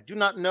retired. I do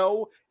not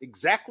know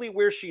exactly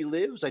where she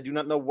lives. I do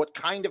not know what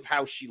kind of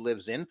house she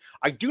lives in.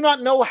 I do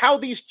not know how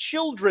these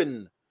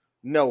children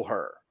know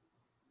her.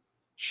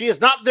 She is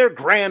not their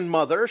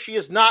grandmother. She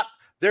is not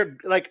their,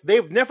 like,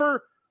 they've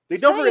never...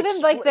 She's not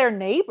even like their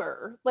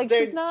neighbor. Like,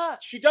 she's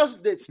not... She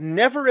doesn't... It's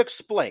never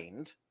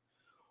explained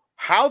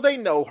how they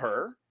know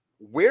her,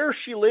 where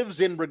she lives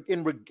in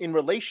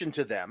relation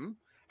to them,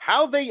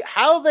 how they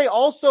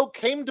also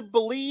came to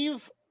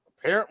believe,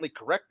 apparently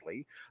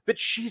correctly, that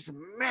she's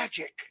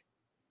magic.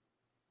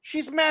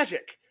 She's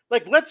magic.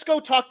 Like, let's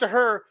go talk to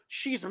her.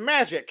 She's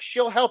magic.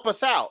 She'll help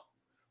us out.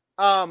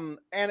 And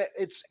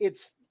it's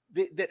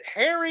that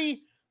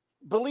Harry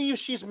believes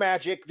she's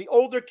magic. The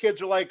older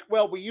kids are like,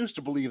 well, we used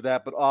to believe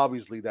that, but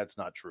obviously that's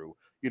not true,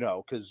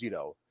 because,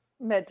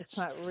 magic's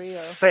not real.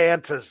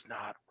 Santa's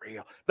not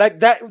real.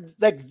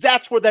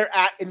 That's where they're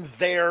at in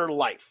their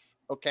life.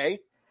 Okay.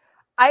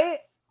 I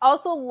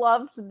also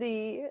loved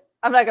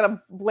I'm not going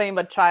to blame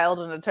a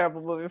child in a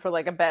terrible movie for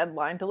like a bad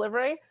line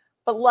delivery,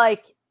 but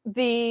like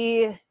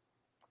it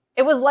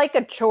was like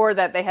a chore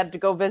that they had to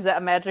go visit a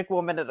magic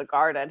woman in a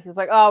garden. He's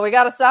like, oh, we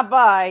got to stop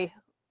by.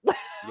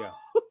 Yeah.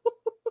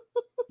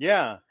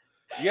 Yeah.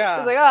 Yeah.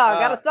 He's like, oh, I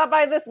gotta stop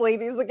by this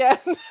lady's again.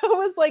 I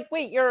was like,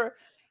 wait, your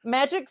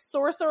magic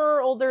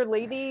sorcerer older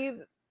lady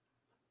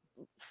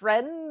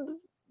friend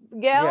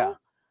gal?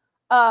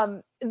 Yeah.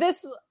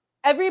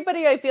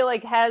 Everybody I feel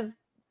like has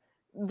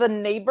the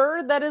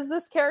neighbor that is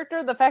this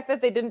character. The fact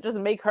that they didn't just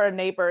make her a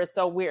neighbor is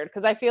so weird,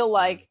 because I feel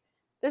like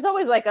there's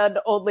always like an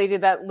old lady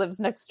that lives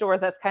next door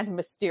that's kind of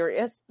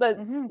mysterious, that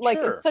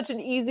is such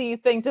an easy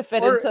thing to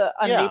fit into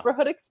a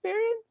neighborhood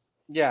experience.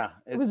 Yeah,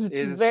 it was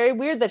very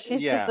weird that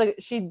she's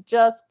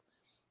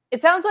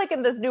it sounds like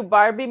in this new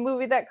Barbie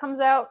movie that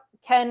comes out,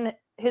 Ken,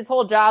 his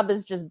whole job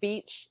is just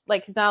beach.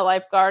 Like, he's not a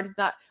lifeguard.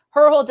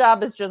 Her whole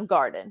job is just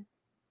garden,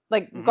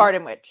 like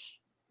garden witch.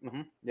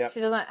 Mm-hmm. Yeah, she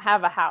doesn't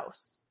have a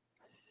house.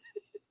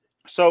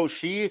 So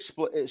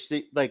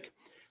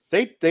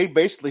they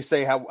basically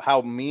say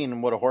how mean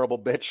and what a horrible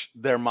bitch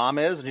their mom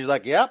is, and he's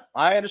like, "Yep,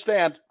 I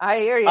understand. I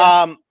hear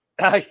you."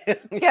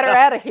 Get her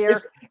out of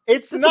here.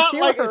 It's not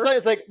like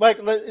it's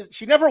like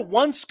she never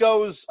once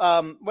goes,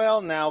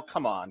 well, now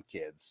come on,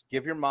 kids,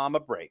 give your mom a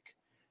break.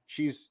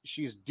 She's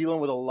dealing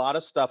with a lot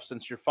of stuff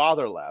since your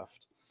father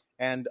left,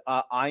 and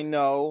I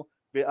know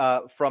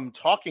from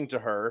talking to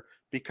her,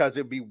 because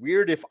it'd be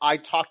weird if I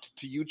talked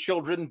to you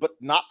children but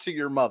not to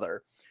your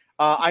mother.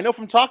 I know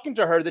from talking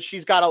to her that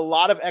she's got a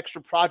lot of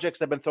extra projects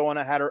that have been thrown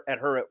at her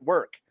at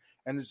work,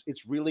 and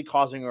it's really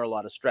causing her a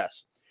lot of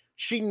stress.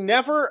 She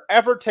never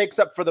ever takes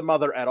up for the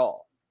mother at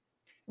all.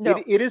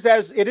 No. It is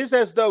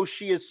as though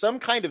she is some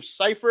kind of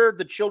cipher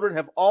the children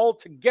have all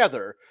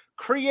together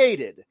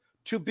created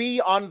to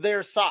be on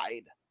their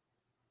side.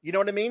 You know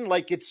what I mean?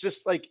 Like, it's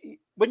just like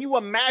when you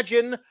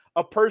imagine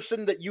a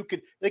person that you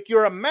could, like,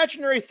 your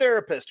imaginary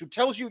therapist who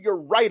tells you you're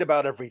right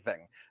about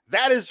everything.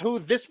 That is who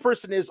this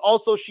person is.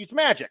 Also, she's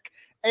magic.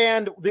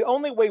 And the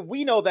only way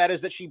we know that is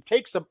that she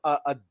takes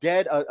a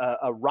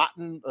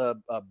rotten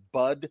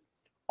bud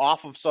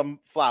off of some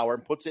flower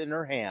and puts it in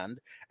her hand,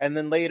 and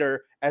then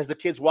later, as the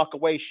kids walk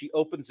away, she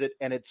opens it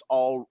and it's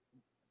all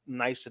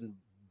nice and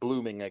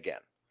blooming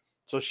again.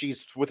 So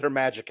she's, with her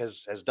magic,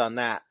 has done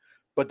that.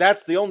 But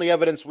that's the only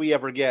evidence we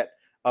ever get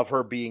of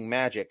her being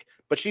magic.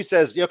 But she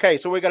says, okay,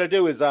 so what we got to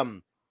do is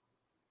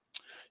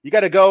you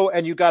got to go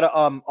and you got to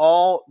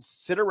all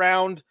sit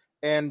around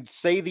and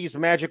say these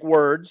magic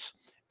words,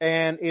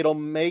 and it'll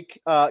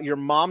make your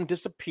mom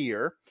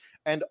disappear,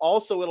 and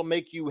also it'll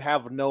make you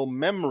have no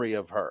memory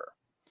of her.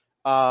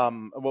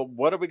 Well,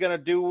 what are we going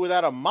to do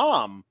without a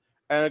mom?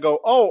 And I go,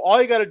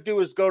 all you got to do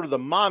is go to the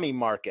mommy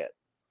market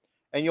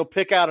and you'll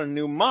pick out a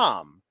new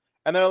mom.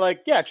 And they're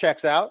like, yeah,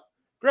 checks out.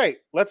 Great.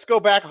 Let's go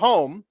back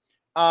home.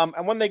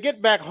 And when they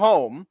get back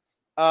home,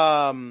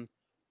 Sissy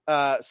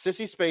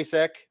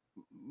Spacek,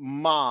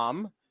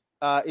 mom,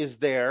 is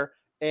there,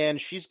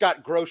 and she's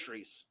got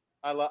groceries.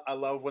 I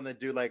love when they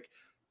do like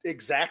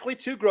exactly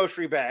 2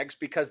 grocery bags,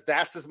 because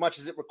that's as much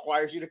as it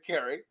requires you to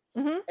carry.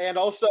 Mm-hmm. And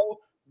also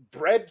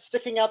bread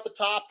sticking out the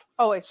top,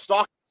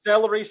 stalk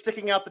celery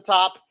sticking out the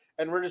top,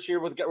 and we're just here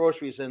with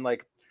groceries and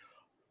like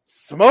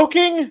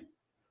smoking,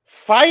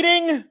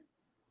 fighting.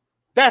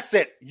 That's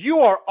it. You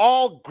are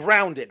all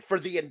grounded for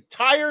the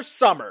entire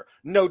summer.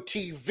 No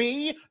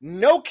TV,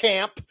 no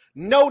camp,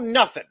 no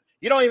nothing.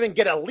 You don't even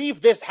get to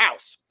leave this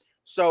house.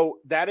 So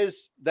that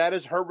is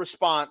her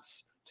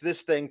response to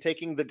this thing,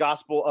 taking the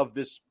gospel of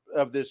this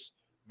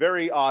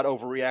very odd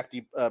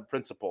overreactive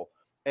principle.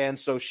 And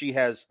so she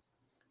has,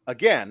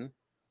 again,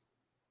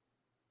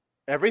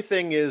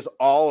 everything is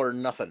all or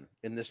nothing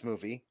in this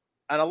movie.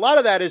 And a lot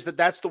of that is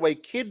that's the way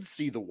kids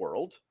see the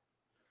world,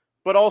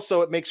 but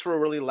also it makes for a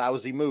really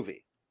lousy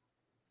movie.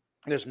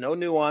 There's no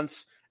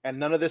nuance, and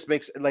none of this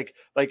makes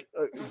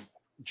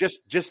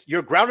just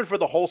you're grounded for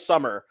the whole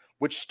summer,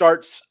 which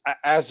starts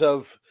as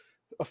of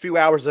a few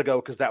hours ago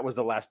because that was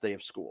the last day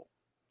of school.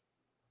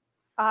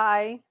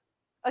 I,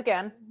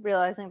 again,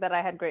 realizing that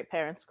I had great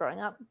parents growing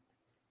up,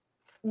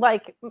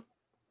 like,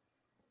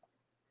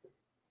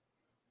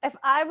 if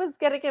I was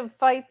getting in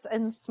fights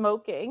and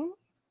smoking,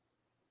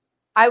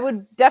 I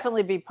would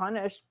definitely be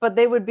punished, but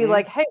they would be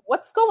like, hey,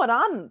 what's going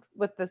on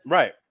with this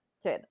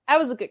kid? I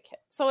was a good kid,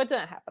 so it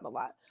didn't happen a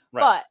lot.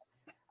 Right.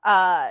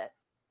 But,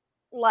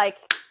 like,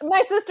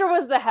 my sister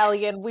was the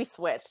hellion. We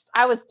switched.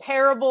 I was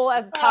terrible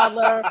as a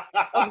toddler.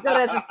 I was good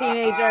as a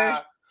teenager.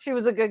 She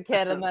was a good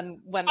kid, and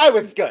then when I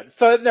was good,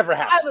 so it never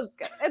happened. I was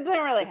good. It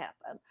didn't really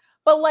happen.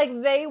 But,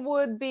 like, they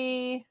would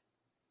be...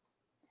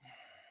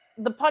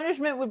 The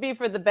punishment would be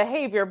for the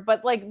behavior,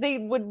 but, like, they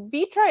would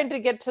be trying to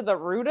get to the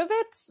root of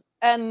it.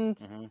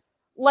 And,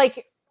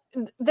 like,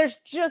 there's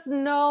just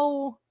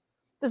no...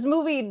 This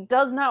movie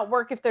does not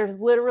work if there's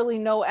literally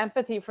no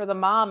empathy for the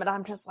mom. And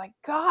I'm just like,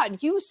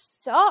 God, you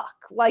suck.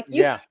 Like,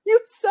 you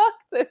suck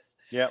this.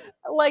 Yeah.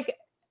 Like,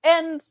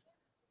 and,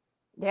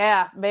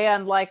 yeah,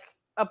 man, like,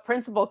 a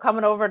principal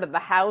coming over to the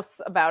house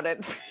about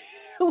it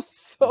feels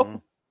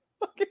so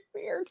fucking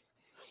weird.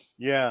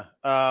 Yeah.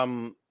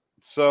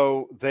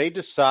 So they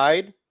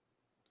decide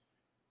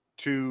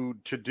to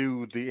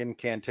do the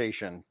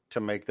incantation to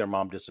make their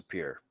mom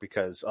disappear,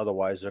 because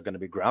otherwise they're going to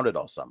be grounded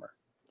all summer.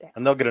 Yeah.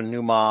 And they'll get a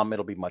new mom.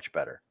 It'll be much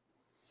better.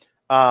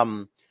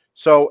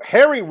 So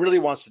Harry really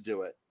wants to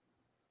do it.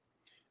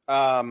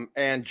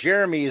 And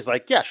Jeremy is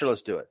like, yeah, sure,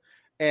 let's do it.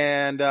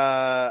 And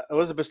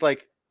Elizabeth's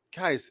like,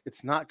 guys,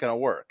 it's not going to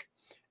work.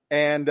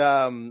 And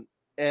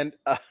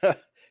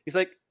he's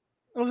like,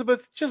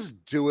 Elizabeth,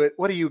 just do it.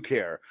 What do you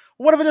care?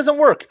 What if it doesn't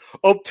work?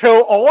 I'll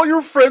tell all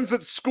your friends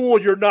at school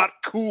you're not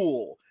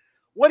cool.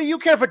 What do you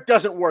care if it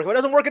doesn't work? If it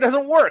doesn't work, it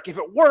doesn't work. If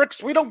it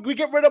works, we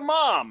get rid of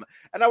mom.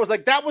 And I was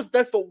like,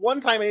 that's the one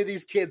time any of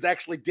these kids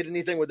actually did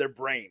anything with their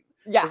brain.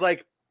 Yeah. I was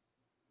like,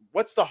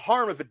 what's the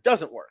harm if it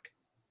doesn't work?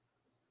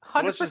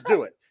 So let's just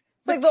do it.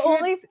 It's like the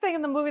only thing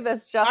in the movie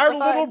that's justified. Our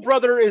little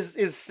brother is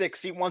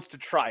 6. He wants to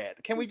try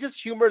it. Can we just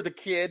humor the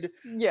kid?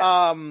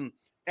 Yeah.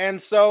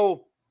 And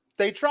so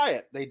they try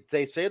it.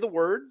 They say the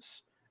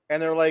words,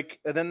 and they're like,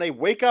 and then they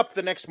wake up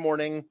the next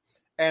morning,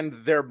 and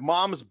their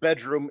mom's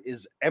bedroom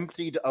is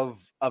emptied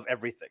of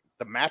everything.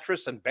 The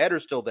mattress and bed are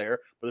still there,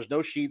 but there's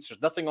no sheets.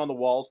 There's nothing on the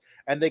walls,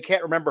 and they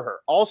can't remember her.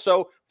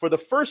 Also, for the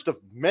first of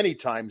many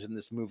times in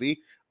this movie,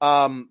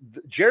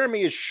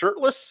 Jeremy is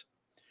shirtless.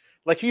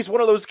 Like, he's one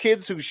of those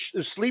kids who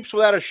sleeps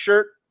without a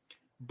shirt,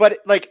 but,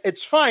 like,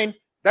 it's fine.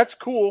 That's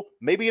cool.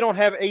 Maybe you don't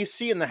have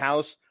AC in the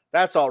house.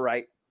 That's all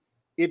right.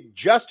 It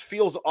just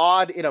feels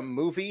odd in a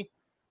movie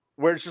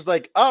where it's just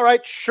like, all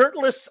right,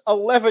 shirtless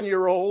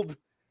 11-year-old.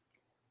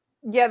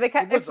 Yeah,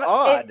 it was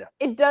odd.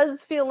 It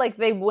does feel like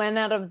they went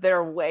out of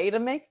their way to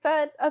make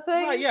that a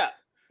thing. Yeah.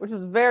 Which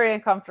was very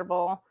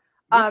uncomfortable.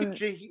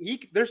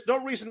 There's no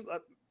reason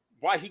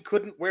why he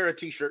couldn't wear a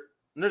t-shirt.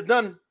 There's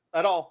none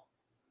at all.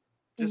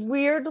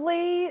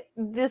 Weirdly,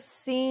 this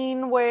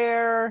scene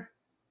where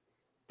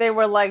they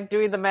were, like,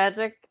 doing the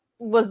magic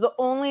was the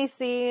only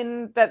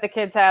scene that the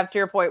kids have, to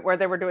your point, where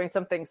they were doing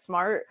something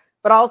smart.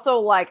 But also,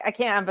 like, I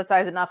can't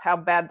emphasize enough how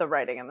bad the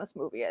writing in this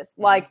movie is.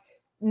 Mm-hmm. Like,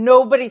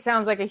 nobody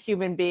sounds like a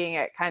human being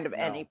at kind of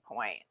any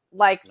point.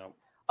 Like,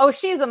 oh,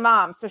 she's a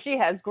mom, so she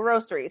has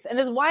groceries, and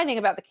is whining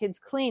about the kids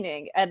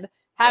cleaning and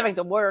having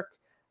to work.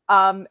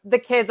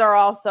 The kids are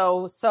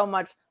also so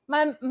much,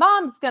 my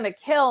mom's gonna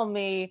kill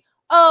me.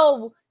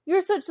 Oh,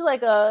 you're such,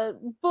 like, a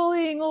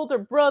bullying older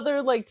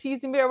brother, like,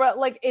 teasing me around.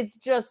 Like, it's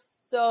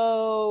just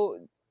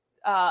so,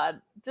 like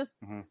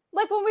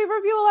when we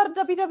review a lot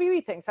of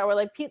WWE things, how we're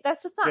like,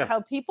 that's just not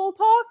how people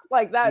talk.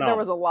 Like, that, there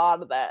was a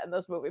lot of that in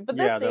this movie. But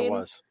this scene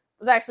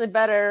was actually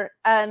better.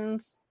 And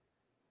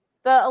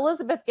the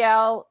Elizabeth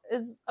gal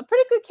is a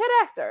pretty good kid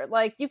actor.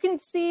 Like, you can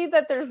see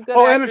that there's good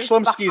actors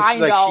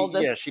behind all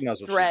this she knows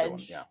what dredge.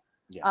 she's doing.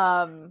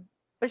 Yeah.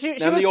 But she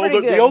was pretty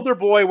good. The older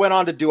boy went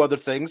on to do other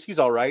things. He's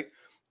all right.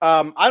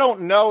 I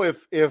don't know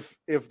if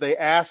they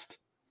asked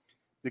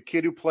the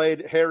kid who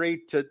played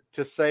Harry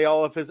to say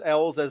all of his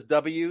L's as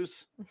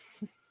W's.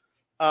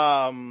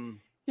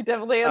 He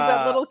definitely has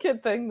that little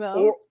kid thing,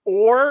 though.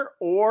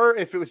 Or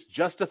if it was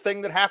just a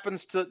thing that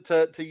happens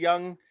to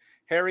young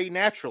Harry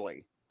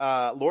naturally.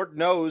 Lord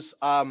knows,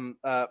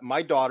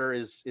 my daughter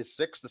is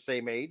 6, the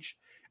same age,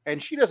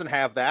 and she doesn't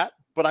have that.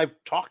 But I've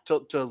talked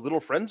to little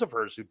friends of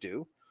hers who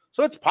do,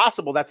 so it's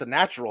possible that's a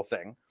natural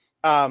thing.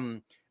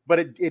 But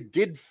it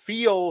did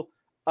feel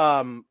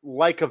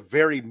like a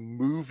very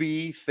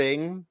movie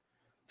thing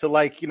to,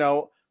 like,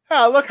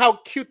 Oh, look how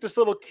cute this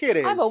little kid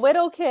is. I'm a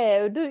widow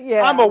kid.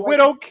 Yeah, I'm a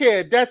widow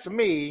kid. That's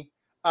me.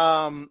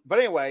 But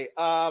anyway,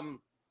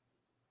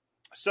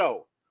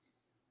 so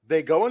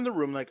they go in the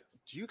room like,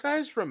 do you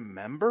guys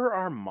remember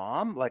our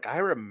mom? Like, I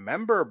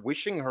remember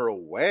wishing her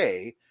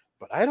away,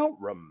 but I don't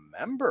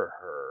remember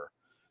her.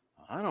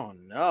 I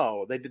don't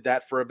know. They did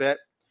that for a bit.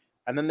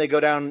 And then they go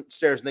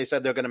downstairs and they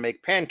said they're going to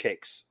make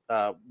pancakes,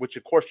 which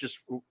of course just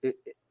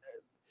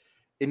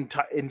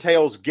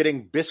entails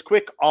getting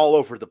Bisquick all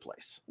over the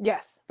place.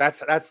 Yes.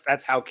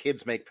 That's how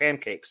kids make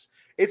pancakes.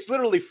 It's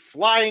literally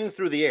flying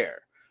through the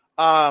air.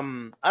 I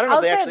don't know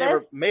if they actually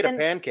ever made a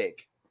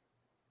pancake.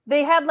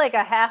 They had like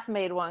a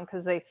half-made one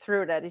because they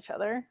threw it at each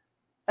other.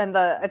 And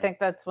I think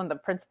that's when the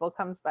principal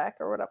comes back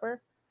or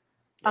whatever.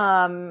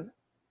 Yeah.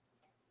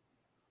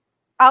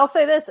 I'll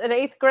say this, in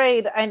 8th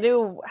grade, I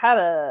knew how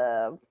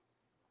to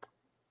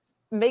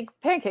make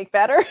pancake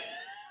batter.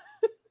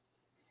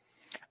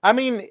 I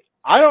mean,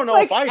 I don't know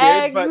if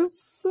I did, but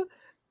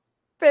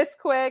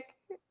Bisquick.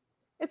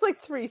 It's like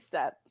 3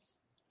 steps.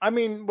 I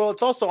mean, well,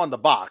 it's also on the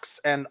box,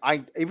 and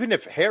even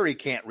if Harry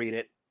can't read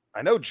it,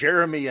 I know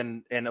Jeremy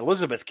and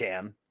Elizabeth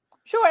can.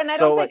 Sure, and I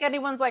don't think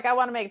anyone's like, I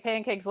want to make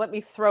pancakes, let me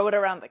throw it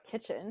around the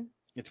kitchen.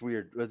 It's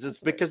weird. It's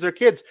because they're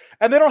kids,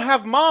 and they don't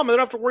have mom, and they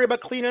don't have to worry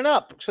about cleaning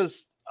up,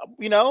 because,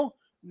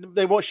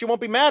 she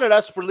won't be mad at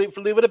us for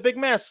leaving a big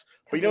mess.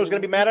 But you know who's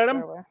going to be mad at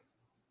him?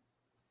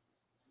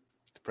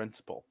 The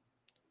principal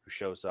who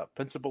shows up.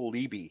 Principal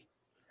Leby.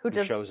 Who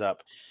just shows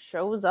up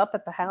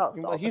at the house.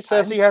 He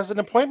says he has an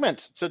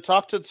appointment to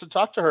talk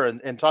to her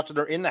and talk to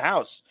her in the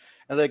house.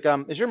 And like,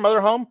 is your mother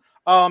home?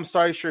 Oh, I'm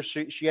sorry. Sure.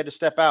 She had to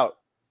step out.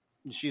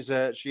 She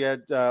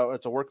had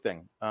it's a work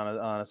thing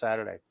on a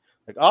Saturday.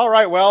 Like, all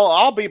right, well,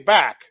 I'll be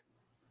back.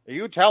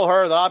 You tell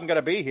her that I'm going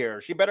to be here.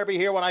 She better be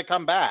here when I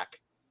come back.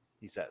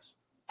 He says.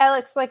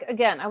 Alex, like,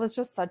 again, I was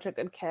just such a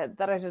good kid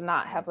that I did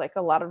not have like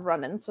a lot of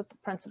run-ins with the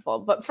principal.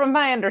 But from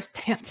my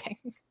understanding,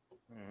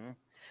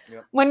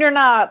 when you're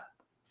not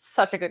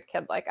such a good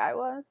kid like I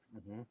was.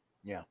 Mm-hmm.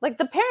 Yeah. Like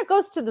the parent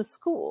goes to the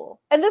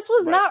school. And this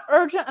was not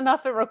urgent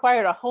enough. It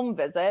required a home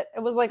visit.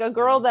 It was like a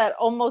girl that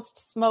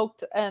almost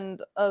smoked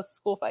and a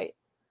school fight.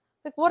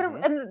 Like what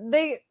and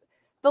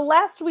the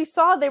last we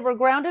saw, they were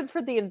grounded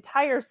for the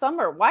entire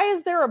summer. Why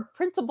is there a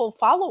principal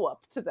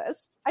follow-up to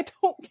this? I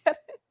don't get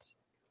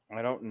it.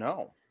 I don't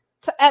know.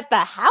 At the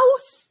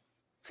house?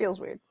 Feels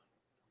weird.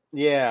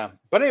 Yeah.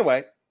 But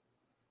anyway.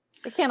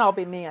 It can't all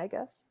be me, I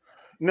guess.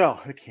 No,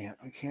 it can't.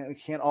 It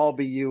can't all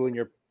be you and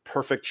your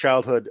perfect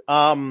childhood.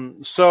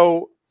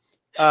 So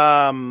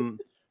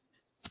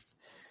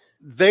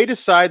they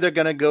decide they're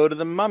going to go to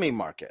the mummy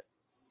market.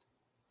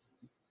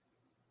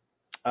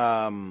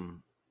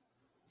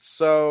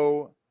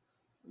 So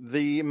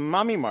the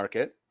mummy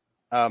market,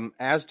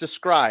 as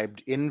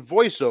described in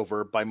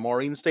voiceover by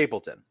Maureen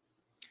Stapleton,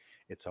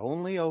 it's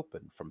only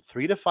open from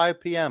 3 to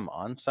 5 p.m.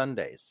 on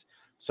Sundays.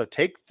 So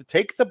take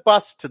the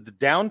bus to the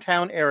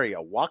downtown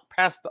area, walk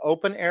past the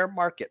open air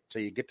market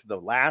till you get to the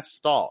last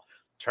stall.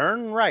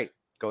 Turn right,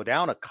 go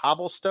down a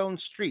cobblestone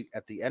street.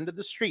 At the end of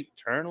the street,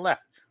 turn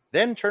left.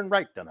 Then turn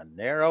right down a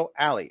narrow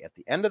alley. At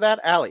the end of that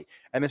alley,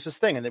 and this is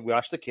thing, and then we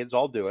watch the kids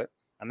all do it,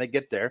 and they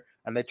get there,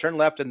 and they turn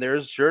left, and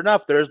there's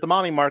the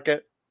mommy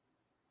market.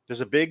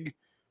 There's a big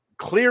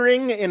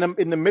clearing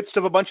in the midst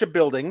of a bunch of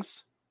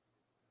buildings,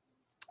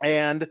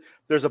 and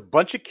there's a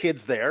bunch of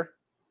kids there.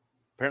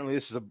 Apparently,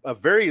 this is a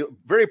very,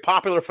 very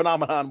popular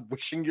phenomenon,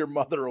 wishing your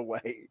mother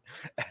away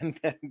and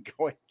then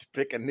going to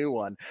pick a new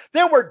one.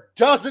 There were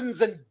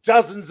dozens and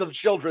dozens of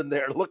children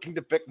there looking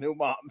to pick new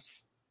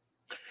moms.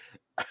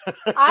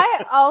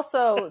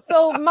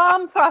 So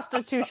mom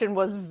prostitution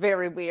was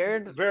very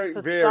weird. Very,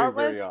 very,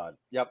 very odd.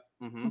 Yep.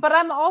 Mm-hmm. But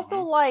I'm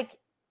also like,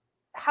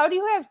 how do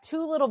you have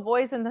 2 little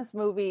boys in this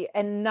movie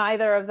and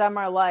neither of them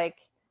are like,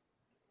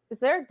 is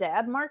there a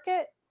dad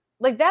market?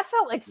 Like that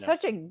felt like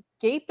such a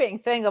gaping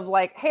thing of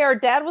like, hey, our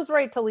dad was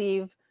right to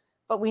leave,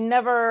 but we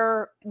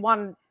never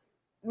want to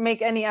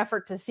make any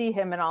effort to see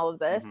him in all of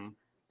this. Mm-hmm.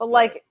 But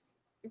like,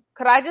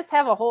 could I just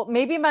have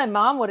maybe my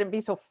mom wouldn't be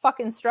so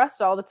fucking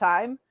stressed all the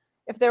time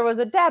if there was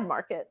a dad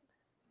market.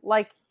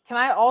 Like, can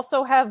I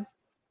also have,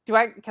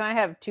 can I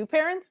have 2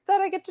 parents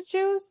that I get to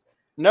choose?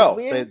 No,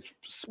 they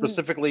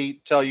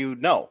specifically tell you,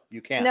 no,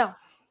 you can't. No,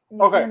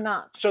 okay.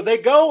 Not. So they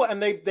go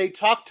and they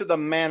talk to the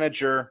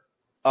manager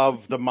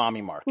of the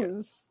mommy market.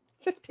 Who's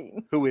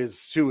 15. Who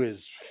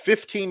is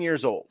 15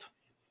 years old.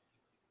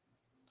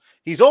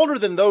 He's older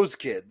than those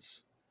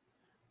kids,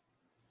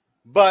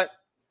 but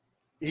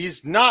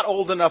he's not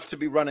old enough to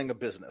be running a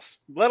business,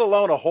 let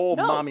alone a whole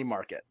mommy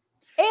market.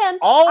 And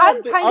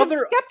I'm kind of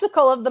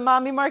skeptical of the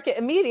mommy market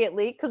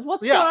immediately, because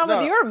what's going on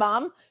with your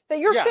mom that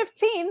you're 15 out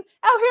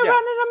here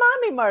running a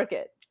mommy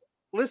market?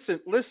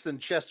 Listen,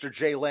 Chester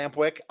J.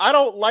 Lampwick, I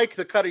don't like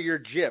the cut of your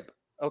jib.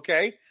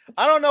 Okay,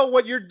 I don't know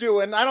what you're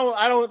doing.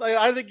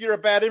 I think you're a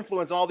bad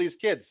influence on all these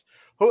kids.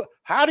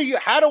 How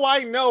do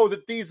I know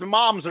that these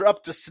moms are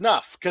up to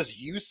snuff? Because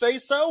you say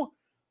so?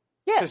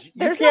 Yeah,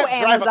 there's no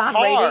Amazon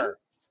ratings.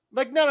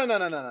 Like, no.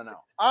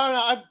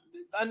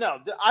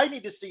 I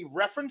need to see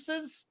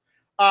references.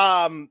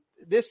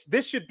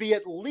 This should be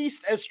at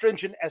least as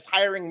stringent as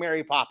hiring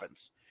Mary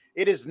Poppins.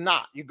 It is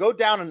not. You go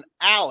down an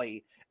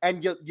alley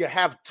and you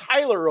have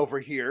Tyler over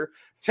here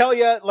tell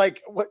you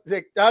like what?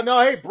 No,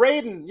 hey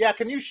Braden, yeah,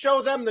 can you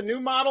show them the new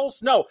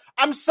models? No,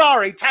 I'm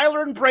sorry,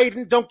 Tyler and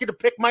Braden don't get to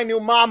pick my new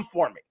mom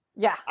for me.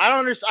 Yeah, I don't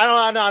understand.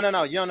 I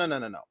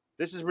don't. No.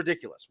 This is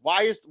ridiculous.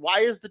 Why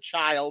is the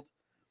child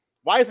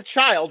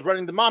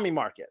running the mommy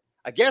market?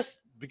 I guess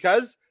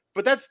because,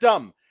 but that's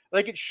dumb.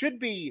 Like it should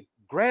be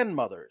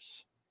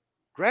grandmothers.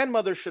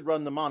 Grandmothers should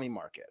run the mommy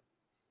market.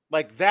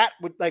 Like that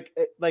would like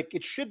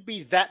it should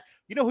be that.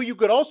 You know who you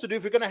could also do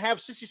if you're going to have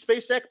Sissy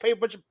Spacek play a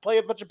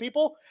bunch of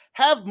people?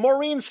 Have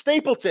Maureen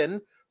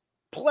Stapleton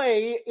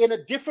play in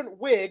a different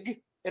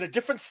wig, in a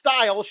different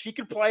style. She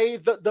could play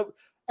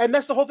and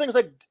that's the whole thing. Is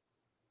like,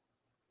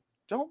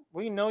 don't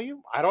we know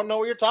you? I don't know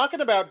what you're talking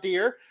about,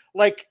 dear.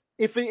 Like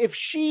if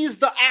she's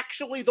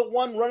actually the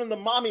one running the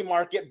mommy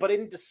market, but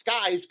in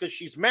disguise because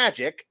she's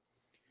magic,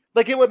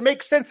 like it would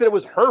make sense that it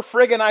was her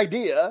friggin'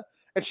 idea.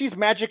 And she's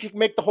magic, can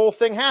make the whole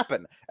thing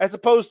happen, as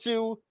opposed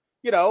to,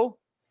 you know,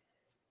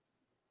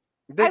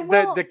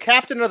 the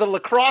captain of the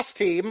lacrosse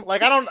team.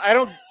 Like I don't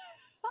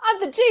on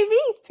the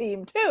JV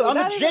team too. On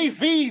the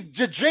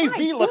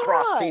JV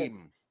lacrosse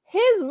team.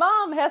 His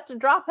mom has to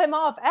drop him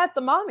off at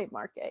the mommy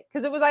market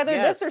because it was either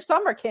this or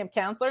summer camp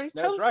counselor. He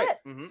chose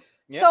this. Mm-hmm.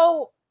 Yep.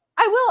 So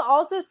I will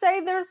also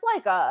say there's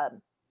like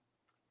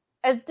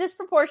as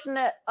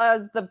disproportionate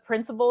as the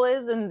principal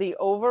is in the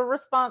over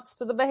response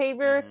to the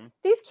behavior,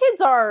 these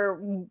kids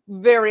are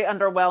very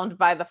underwhelmed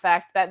by the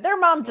fact that their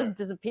mom just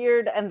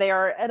disappeared and they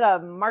are at a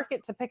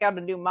market to pick out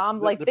a new mom.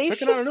 Like they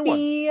should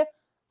be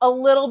a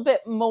little bit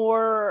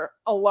more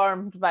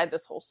alarmed by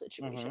this whole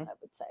situation, I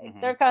would say.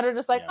 They're kind of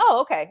just like,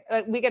 oh, okay,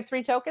 we get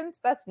 3 tokens?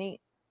 That's neat.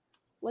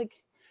 Like,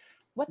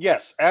 what?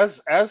 Yes,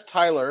 as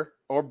Tyler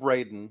or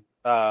Braden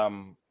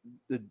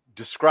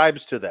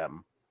describes to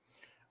them,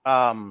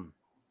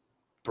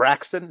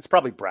 Braxton. It's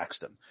probably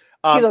Braxton.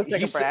 He looks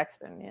like a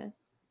Braxton,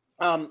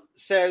 yeah.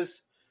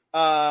 Says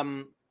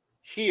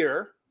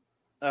here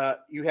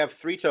you have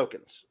 3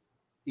 tokens.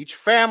 Each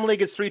family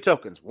gets 3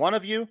 tokens. 1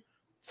 of you,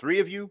 3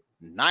 of you,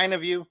 9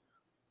 of you.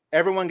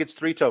 Everyone gets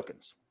 3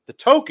 tokens. The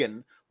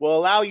token will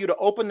allow you to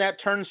open that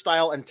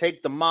turnstile and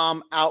take the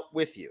mom out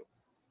with you.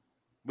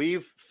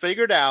 We've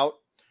figured out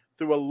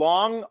through a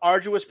long,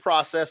 arduous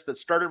process that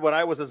started when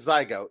I was a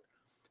zygote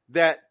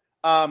that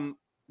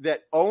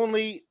that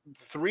only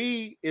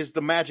 3 is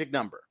the magic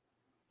number.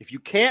 If you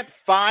can't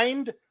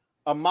find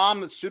a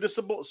mom that's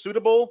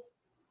suitable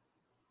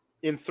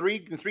in 3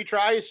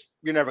 tries,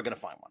 you're never going to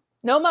find one.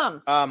 No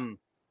mom.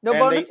 No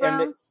bonus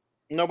rounds.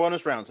 No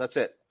bonus rounds. That's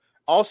it.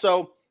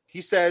 Also,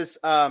 he says,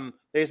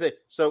 they say,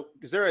 so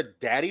is there a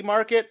daddy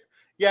market?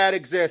 Yeah, it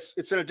exists.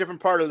 It's in a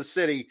different part of the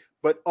city,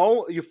 but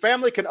your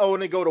family can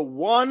only go to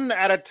 1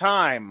 at a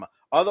time.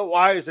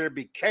 Otherwise, there'd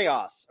be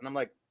chaos. And I'm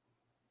like,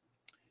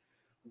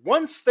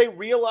 once they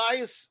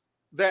realize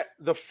that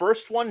the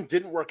first one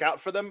didn't work out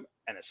for them,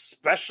 and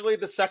especially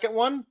the second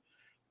one,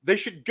 they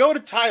should go to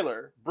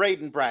Tyler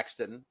Braden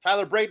Braxton,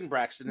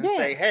 and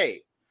say,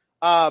 hey,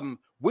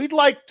 we'd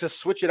like to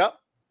switch it up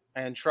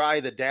and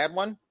try the dad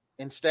one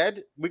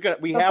instead. We have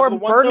the 1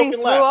 token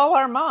left. Through all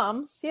our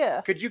moms,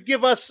 yeah. Could you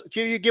give us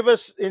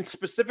in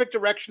specific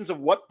directions of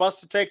what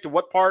bus to take to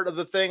what part of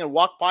the thing and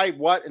walk by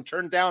what and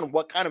turn down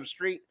what kind of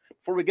street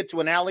before we get to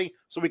an alley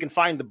so we can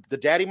find the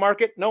daddy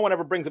market? No one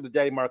ever brings up the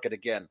daddy market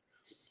again.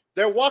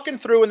 They're walking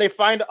through and they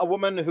find a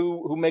woman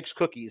who makes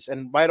cookies.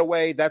 And right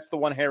away, that's the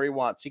one Harry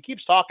wants. He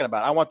keeps talking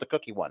about, I want the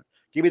cookie one.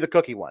 Give me the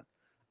cookie one.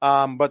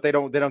 But they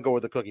don't go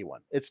with the cookie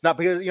one. It's not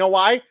because, you know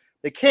why?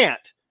 They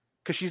can't,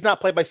 because she's not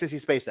played by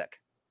Sissy Spacek.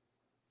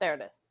 There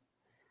it is.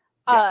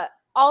 Yeah.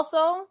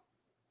 Also,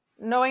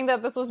 knowing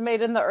that this was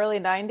made in the early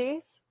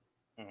 90s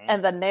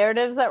and the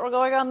narratives that were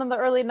going on in the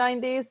early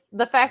 90s,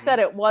 the fact that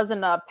it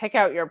wasn't a pick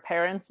out your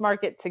parents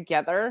market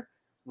together,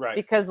 right?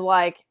 Because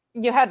like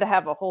you had to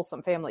have a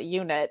wholesome family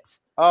unit.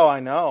 Oh, I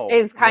know.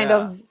 Is kind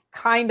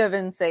of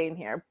insane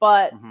here,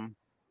 but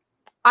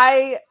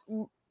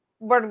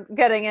we're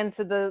getting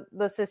into the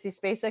Sissy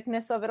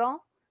Spacekness of it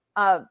all.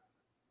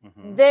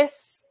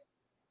 This.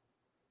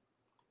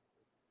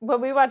 When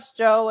we watched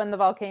Joe and the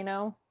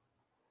Volcano,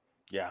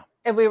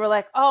 and we were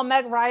like, "Oh,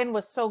 Meg Ryan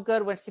was so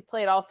good when she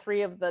played all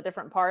 3 of the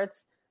different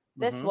parts."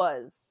 This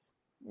was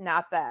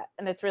not that,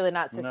 and it's really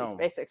not Sissy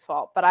Spacek's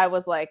fault. But I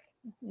was like,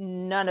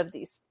 none of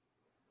these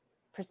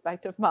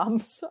prospective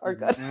moms are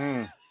good.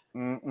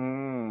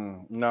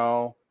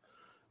 No,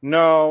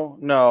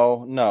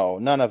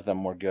 none of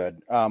them were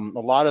good. A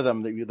lot of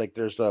them that you like.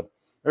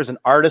 There's an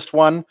artist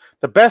one.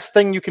 The best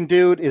thing you can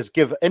do is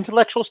give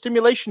intellectual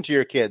stimulation to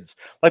your kids.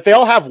 Like they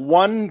all have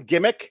one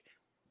gimmick.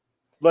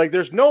 Like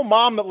there's no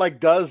mom that like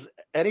does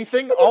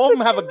anything. All of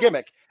them have a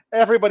gimmick.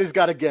 Everybody's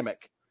got a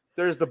gimmick.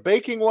 There's the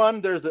baking one.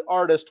 There's the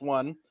artist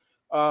one.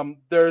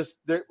 There's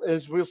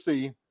as we'll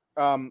see.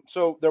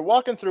 So they're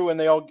walking through and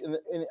and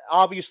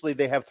obviously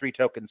they have 3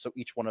 tokens. So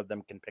each one of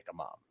them can pick a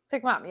mom.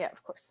 Pick mom. Yeah,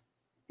 of course.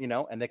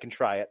 And they can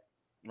try it.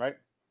 Right.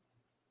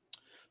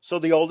 So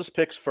the oldest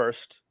picks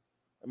first.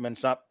 I mean,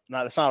 it's not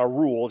a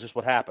rule, just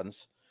what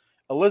happens.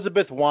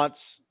 Elizabeth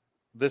wants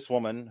this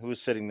woman who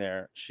is sitting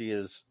there.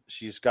 She's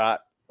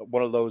got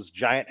one of those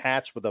giant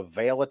hats with a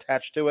veil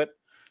attached to it.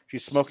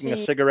 She's smoking a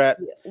She cigarette.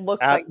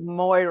 looks like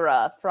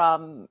Moira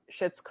from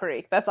Schitt's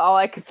Creek. That's all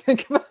I could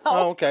think about.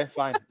 Oh, okay,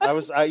 fine. I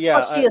was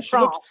she is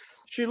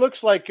France. She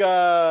looks like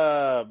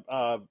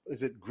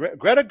is it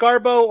Greta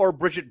Garbo or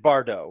Bridget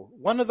Bardot?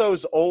 One of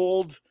those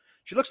old.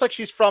 She looks like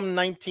she's from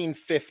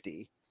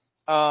 1950.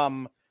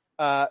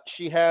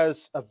 She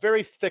has a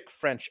very thick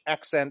French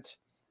accent.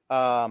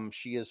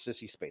 She is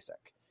Sissy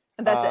Spacek.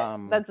 And that's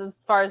it. That's as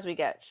far as we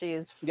get. She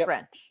is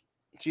French.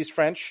 She's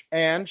French,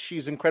 and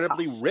she's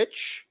incredibly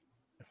rich,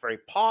 very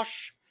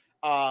posh.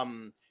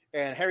 And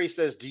Harry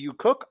says, "Do you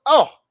cook?"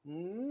 Oh,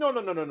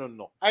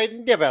 no. I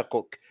never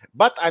cook,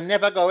 but I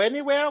never go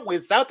anywhere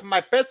without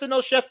my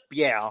personal chef,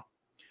 Pierre.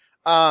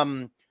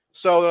 So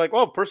they're like,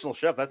 "Well, personal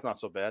chef, that's not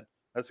so bad.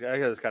 That's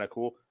kind of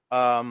cool."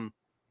 Like,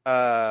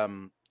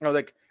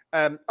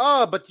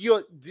 oh, but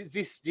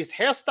this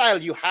hairstyle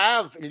you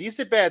have,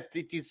 Elizabeth,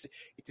 it is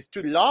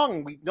too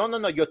long.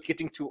 No, you're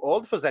getting too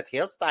old for that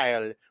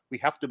hairstyle. We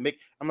have to make.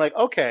 I'm like,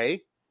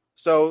 okay.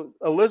 So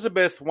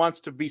Elizabeth wants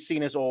to be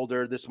seen as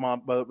older. This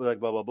mom, like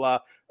blah blah blah.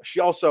 She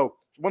also,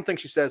 one thing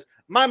she says,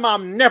 my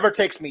mom never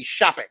takes me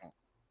shopping.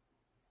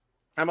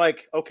 I'm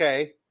like,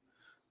 okay.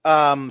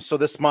 So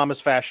this mom is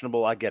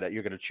fashionable. I get it.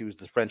 You're going to choose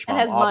the French mom.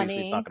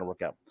 Obviously, it's not going to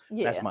work out.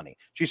 Yeah. That's money.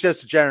 She says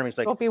to Jeremy, "It's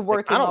like, don't be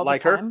working. I don't all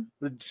like the her." time.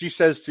 She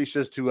says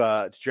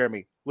to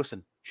Jeremy,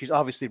 "Listen, she's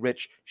obviously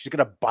rich. She's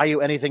going to buy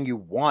you anything you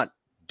want,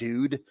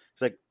 dude."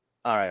 It's like,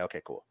 all right,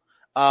 okay, cool.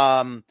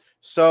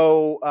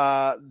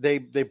 So they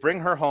bring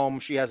her home.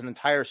 She has an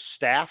entire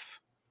staff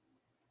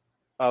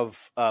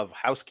of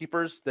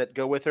housekeepers that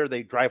go with her.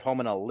 They drive home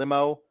in a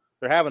limo.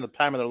 They're having the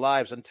time of their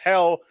lives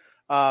until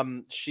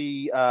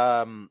she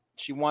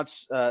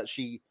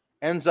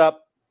ends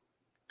up,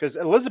 because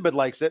Elizabeth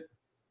likes it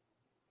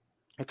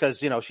because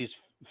she's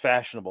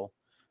fashionable,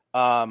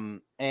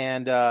 and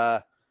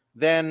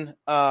then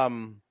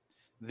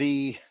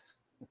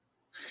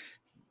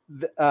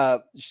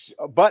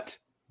but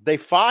they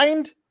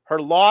find her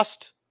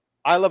lost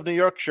I Love New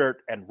York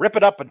shirt and rip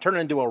it up and turn it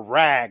into a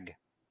rag.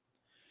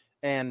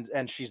 And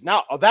she's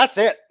now, oh, that's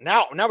it.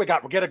 Now we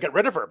got to get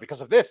rid of her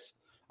because of this.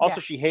 Also,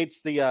 she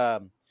hates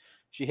the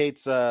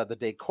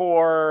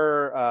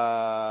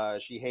decor.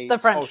 She hates the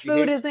French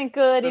food isn't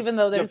good, even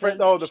though there's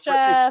a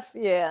chef.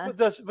 But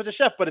the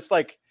chef, but it's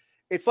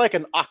like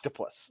an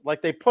octopus.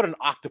 Like they put an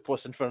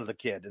octopus in front of the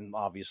kid, and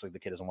obviously the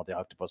kid doesn't want the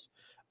octopus.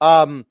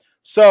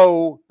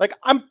 So like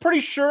I'm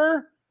pretty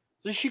sure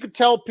she could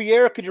tell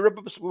Pierre, "Could you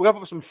whip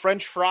up some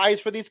French fries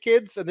for these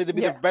kids?" And they'd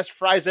be the best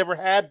fries ever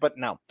had. But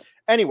no.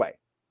 Anyway,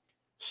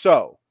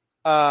 so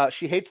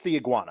she hates the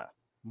iguana.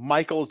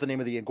 Michael is the name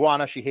of the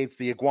iguana. She hates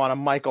the iguana,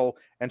 Michael,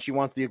 and she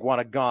wants the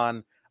iguana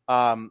gone.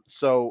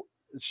 So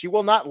she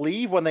will not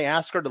leave when they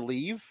ask her to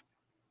leave.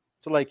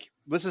 So like,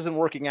 this isn't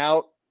working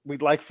out.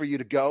 We'd like for you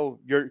to go.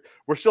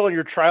 We're still in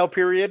your trial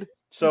period,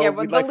 so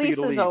we'd like for you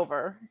to leave. The lease is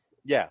over.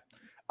 Yeah,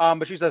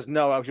 but she says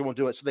no, she won't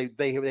do it. So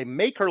they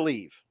make her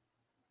leave.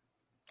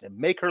 They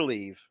make her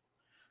leave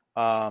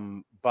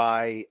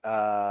by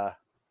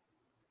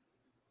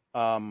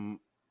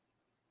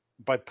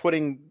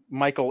putting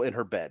Michael in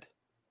her bed.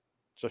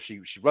 So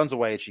she runs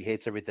away and she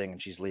hates everything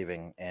and she's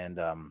leaving. And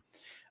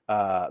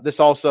this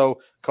also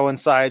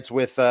coincides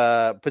with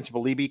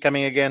Principal Levy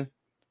coming again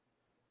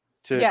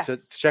to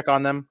check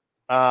on them.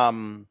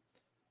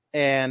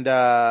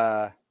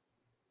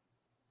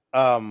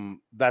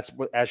 That's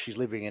what, as she's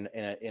leaving in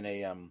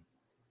a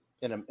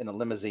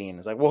limousine.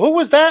 It's like, well, who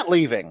was that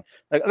leaving?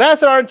 Like,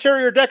 that's our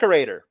interior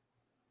decorator.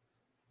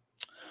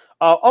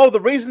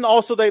 The reason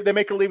also they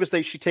make her leave is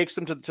she takes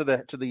them to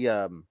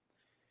the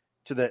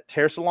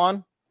hair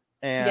salon.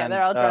 And,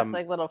 they're all dressed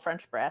like little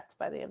French brats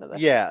by the end of the.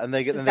 Yeah, and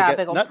they get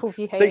big old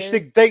poofy hair.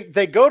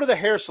 They go to the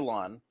hair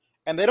salon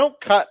and they don't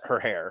cut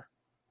her hair.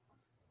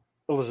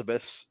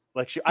 Elizabeth's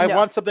I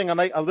want something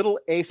like a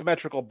little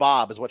asymmetrical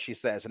bob is what she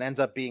says, and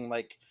ends up being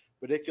like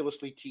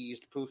ridiculously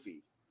teased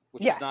poofy,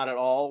 which is not at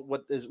all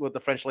what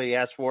the French lady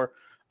asked for.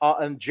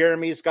 And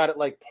Jeremy's got it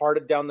like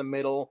parted down the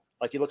middle,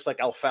 like he looks like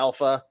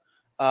alfalfa.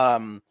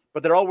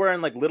 But they're all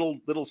wearing like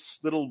little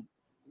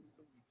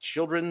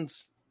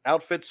children's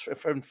outfits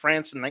from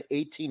France in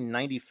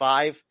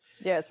 1895.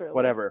 Yeah, it's really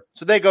whatever.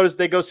 So they go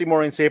see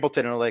Maureen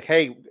Stapleton and are like,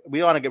 "Hey,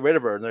 we want to get rid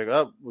of her." And they're like,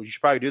 "Oh, well, you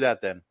should probably do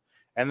that then."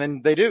 And then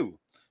they do,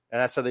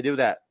 and that's how they do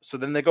that. So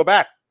then they go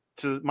back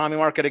to Mommy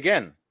Market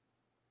again,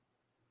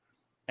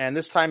 and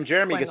this time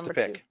Jeremy gets to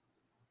pick.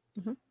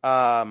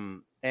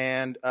 Mm-hmm.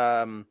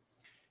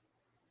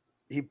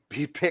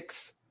 He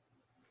picks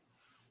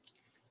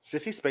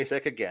Sissy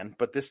Spacek again,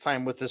 but this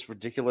time with this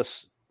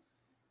ridiculous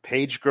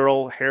page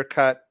girl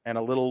haircut and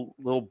a little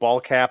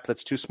ball cap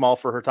that's too small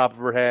for her top of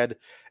her head,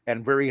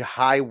 and very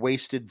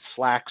high-waisted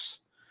slacks,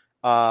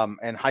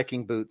 and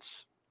hiking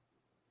boots,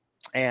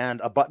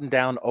 and a button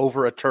down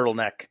over a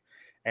turtleneck.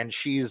 And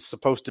she's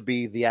supposed to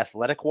be the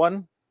athletic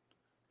one.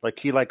 Like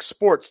he likes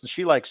sports and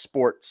she likes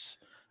sports.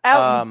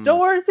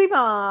 Outdoorsy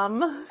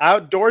mom.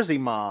 Outdoorsy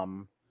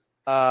mom.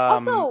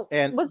 Also,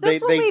 And was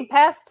this when we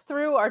passed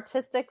through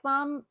artistic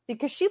mom?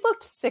 Because she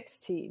looked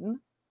 16.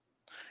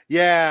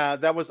 Yeah,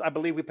 that was. I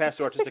believe we passed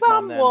through artistic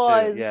mom then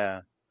was too.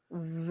 Yeah,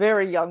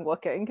 very young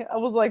looking. I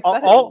was like,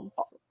 that is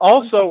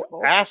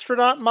also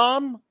astronaut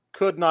mom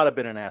could not have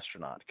been an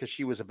astronaut because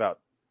she was about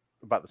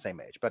the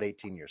same age, about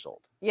 18 years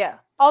old. Yeah.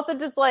 Also,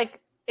 just like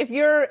if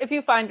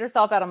you find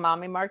yourself at a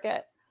mommy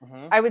market,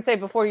 I would say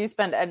before you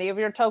spend any of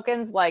your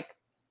tokens, like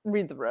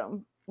read the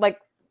room, like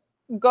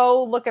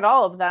go look at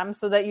all of them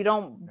so that you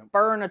don't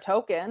burn a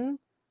token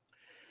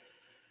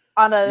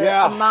on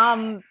a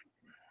mom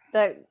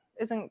that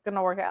isn't going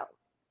to work out.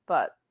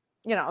 But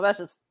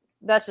that's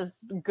just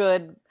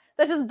good.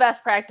 That's just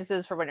best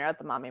practices for when you're at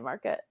the mommy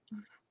market.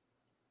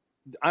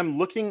 I'm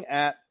looking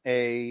at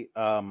a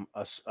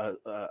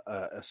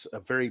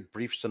very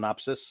brief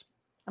synopsis.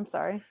 I'm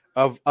sorry.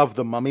 Of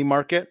the Mummy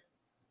Market,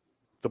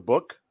 the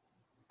book,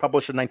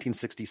 published in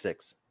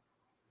 1966.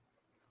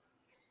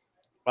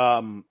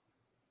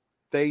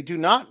 They do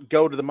not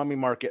go to the Mummy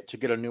Market to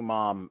get a new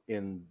mom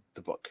in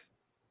the book.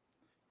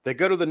 They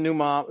go to the new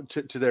mom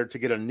to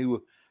get a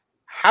new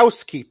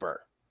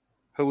housekeeper,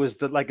 who is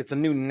it's a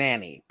new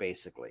nanny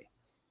basically,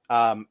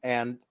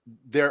 and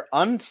their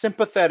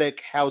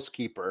unsympathetic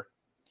housekeeper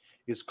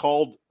is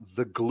called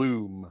the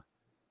Gloom.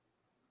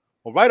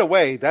 Well, right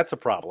away, that's a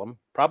problem.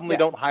 Probably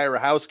don't hire a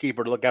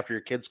housekeeper to look after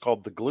your kids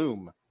called the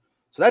Gloom.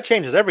 So that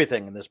changes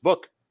everything in this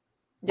book.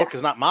 The book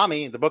is not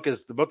mommy. The book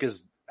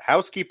is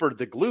housekeeper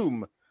the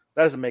Gloom.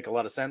 That doesn't make a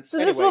lot of sense. So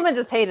this woman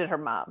just hated her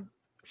mom.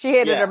 She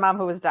hated her mom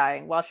who was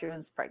dying while she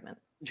was pregnant.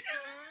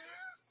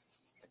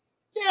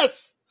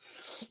 Yes.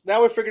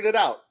 Now we figured it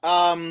out.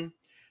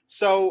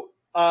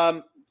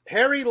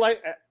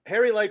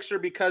 Harry likes her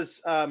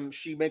because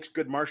she makes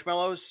good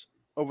marshmallows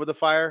over the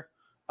fire.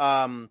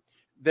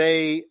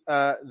 They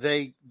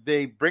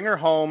bring her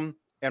home,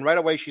 and right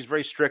away she's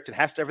very strict and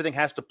everything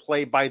has to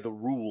play by the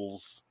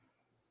rules.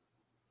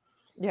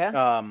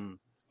 Yeah.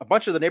 A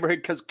bunch of the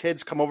neighborhood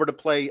kids come over to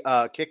play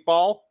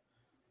kickball,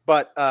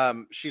 but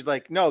she's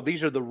like, no,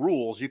 these are the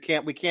rules. We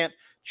can't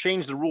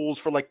change the rules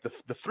for like the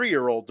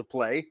 3-year-old to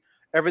play.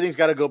 Everything's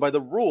got to go by the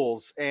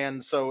rules,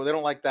 and so they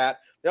don't like that.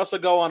 They also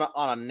go on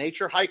a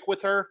nature hike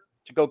with her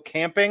to go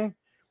camping,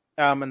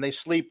 and they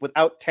sleep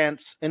without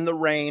tents in the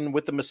rain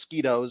with the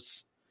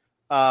mosquitoes.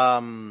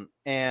 And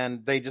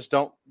they just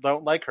don't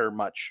like her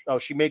much.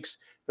 She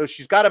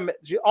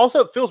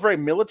also feels very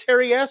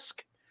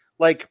military-esque,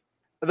 like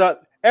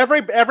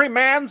every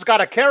man's got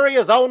to carry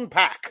his own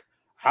pack.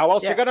 How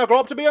else are you going to grow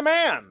up to be a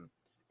man?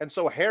 And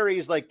so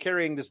Harry's like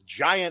carrying this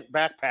giant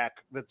backpack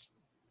that's,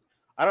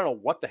 I don't know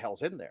what the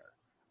hell's in there.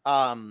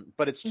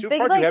 But it's too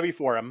heavy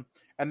for him,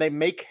 and they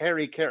make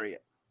Harry carry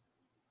it.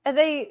 And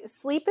they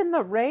sleep in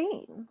the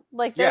rain.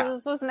 Like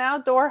this was an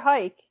outdoor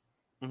hike.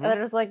 And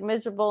they're just like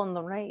miserable in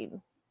the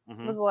rain.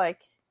 It was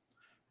like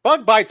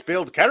bug bites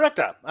build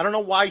character. I don't know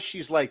why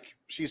she's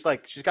sounds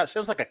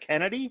like a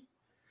Kennedy.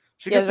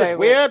 She gets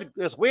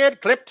this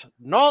weird clipped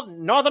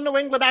northern New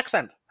England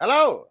accent.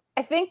 Hello.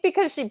 I think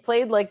because she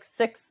played like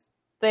 6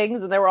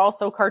 things and they were all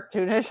so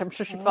cartoonish, I'm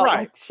sure she felt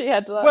like she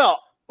had to.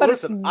 Well, but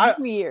listen, it's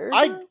weird.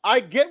 I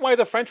get why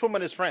the French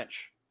woman is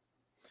French.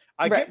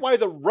 I get why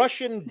the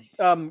Russian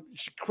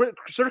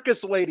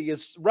circus lady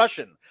is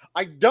Russian.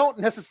 I don't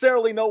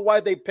necessarily know why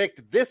they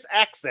picked this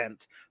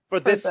accent for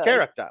this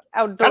character.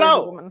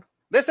 Outdoorsy woman.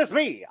 This is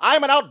me.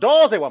 I'm an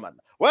outdoorsy woman.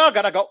 Well,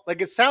 gotta go.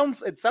 Like it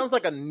sounds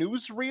like a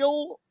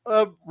newsreel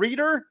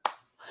reader.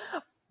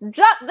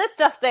 This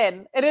just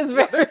in. It is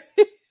very.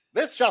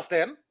 This just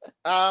in.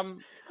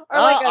 I'm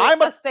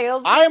a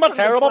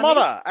terrible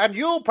mother, and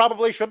you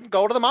probably shouldn't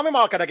go to the mommy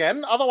market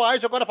again.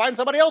 Otherwise, you're going to find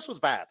somebody else who's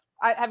bad.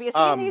 Have you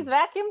seen these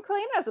vacuum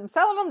cleaners? I'm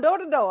selling them door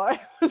to door.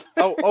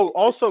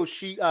 Also,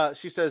 she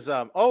says,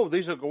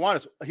 these are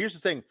iguanas. Here's the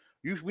thing: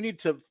 we need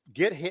to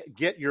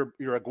get your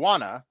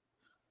iguana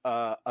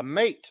a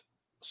mate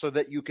so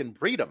that you can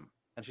breed them.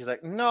 And she's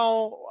like,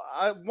 no,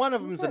 one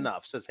of them's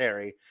enough, says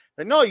Harry.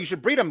 Like, no, you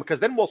should breed them because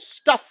then we'll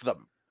stuff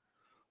them.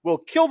 We'll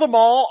kill them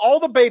all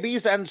the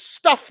babies, and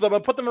stuff them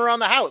and put them around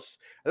the house.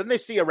 And then they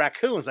see a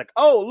raccoon. It's like,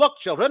 oh, look,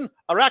 children,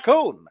 a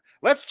raccoon.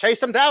 Let's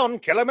chase him down,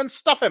 kill him, and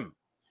stuff him.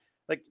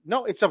 Like,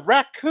 no, it's a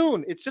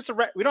raccoon. It's just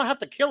we don't have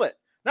to kill it.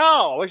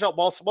 No,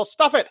 we'll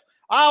stuff it.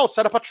 I'll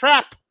set up a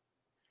trap.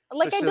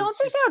 Like, I don't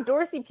think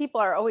outdoorsy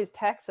people are always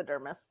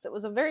taxidermists. It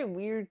was a very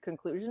weird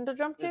conclusion to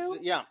jump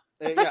to.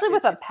 Especially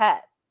with a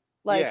pet.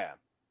 Like,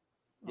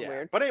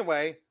 weird. But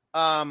anyway,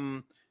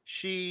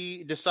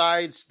 she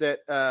decides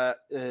that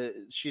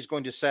she's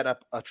going to set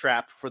up a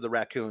trap for the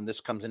raccoon.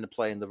 This comes into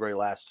play in the very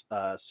last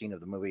scene of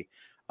the movie,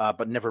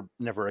 but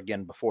never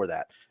again before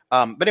that.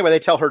 But anyway, they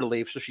tell her to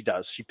leave, so she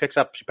does. She packs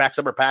up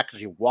her pack, and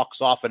she walks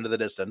off into the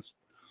distance.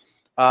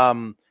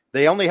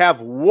 They only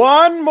have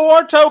one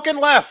more token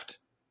left.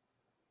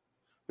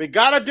 We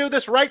got to do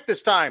this right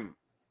this time.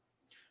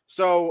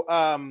 So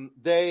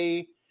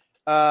they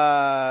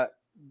go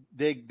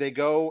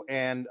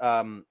and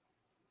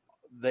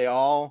they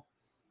all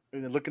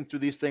looking through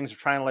these things are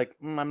trying to like,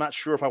 I'm not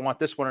sure if I want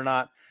this one or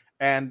not.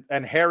 And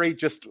Harry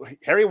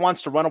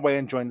wants to run away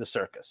and join the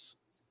circus.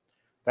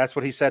 That's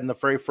what he said in the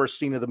very first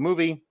scene of the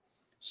movie.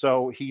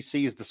 So he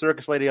sees the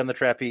circus lady on the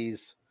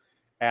trapeze,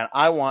 and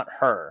I want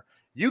her.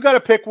 You got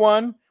to pick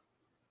one,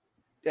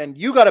 and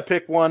you got to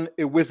pick one,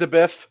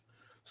 Elizabeth.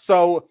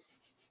 So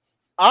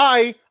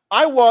I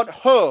want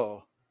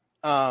her.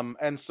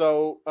 And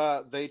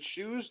so they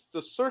choose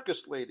the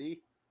circus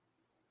lady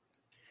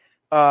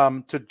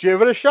to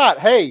give it a shot.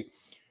 Hey,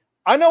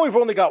 I know we've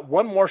only got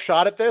one more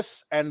shot at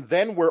this, and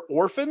then we're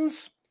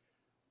orphans,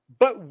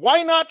 but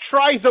why not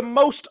try the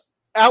most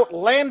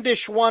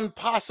outlandish one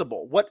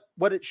possible?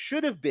 What it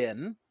should have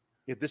been,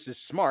 if this is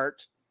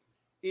smart,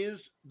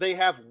 is they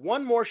have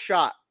one more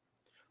shot.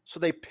 So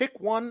they pick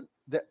one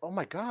that, oh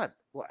my God,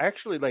 well,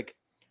 actually, like,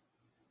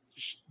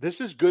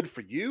 this is good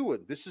for you,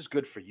 and this is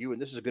good for you,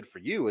 and this is good for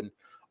you. And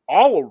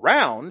all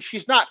around,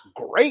 she's not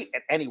great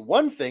at any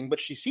one thing, but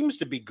she seems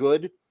to be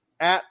good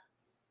at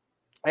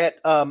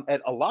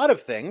a lot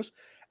of things.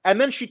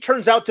 And then she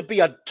turns out to be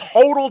a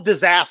total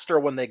disaster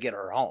when they get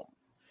her home,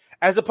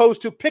 as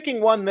opposed to picking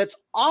one that's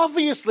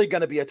obviously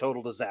going to be a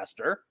total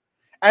disaster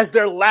as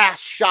their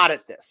last shot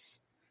at this.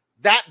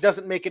 That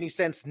doesn't make any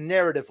sense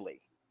narratively.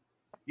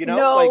 You know,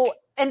 no,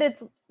 and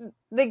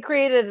they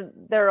created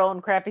their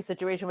own crappy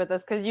situation with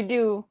this, because you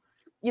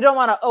don't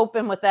want to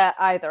open with that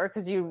either,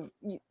 because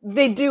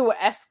they do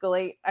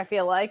escalate, I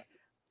feel like,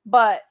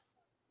 but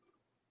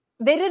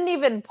they didn't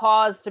even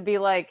pause to be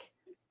like,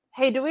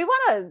 hey, do we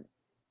want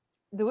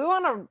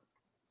to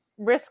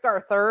risk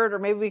our third, or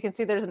maybe we can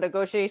see there's a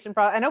negotiation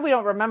process. I know we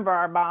don't remember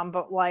our mom,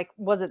 but like,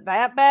 was it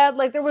that bad?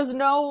 Like, there was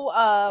no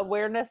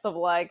awareness of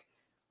like,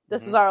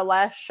 this is our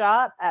last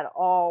shot at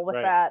all with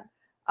that.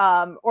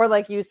 Or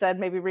like you said,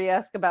 maybe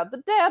re-ask about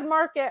the dad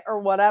market or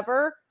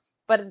whatever.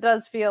 But it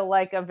does feel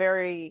like a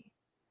very,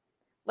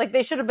 like,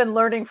 they should have been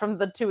learning from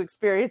the two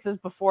experiences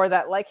before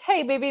that. Like,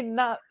 hey, maybe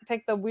not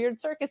pick the weird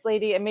circus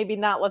lady, and maybe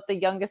not let the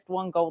youngest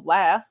one go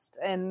last.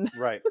 And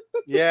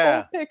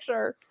yeah,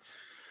 picture.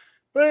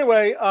 But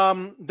anyway,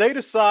 they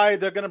decide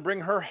they're going to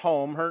bring her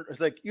home. It's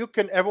like, you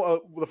can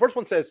the first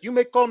one says, you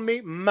may call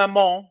me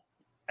maman.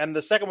 And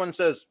the second one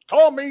says,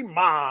 call me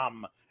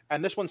mom.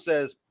 And this one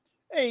says,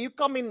 hey, you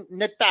call me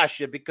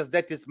Natasha because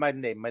that is my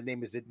name. My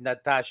name is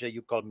Natasha.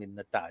 You call me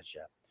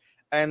Natasha.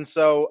 And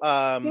so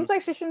seems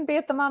like she shouldn't be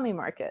at the mommy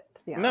market,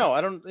 to be honest. No,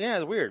 I don't. Yeah,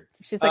 it's weird.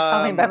 She's like,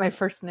 call me by my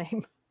first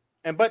name.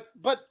 And but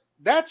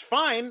that's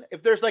fine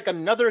if there's like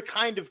another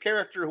kind of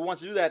character who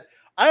wants to do that.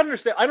 I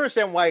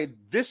understand why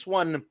this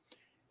one.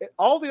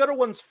 All the other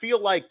ones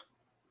feel like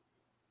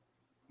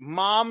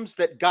moms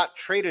that got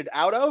traded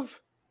out of.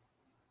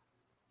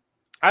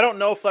 I don't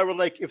know if they were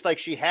like, if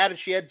she had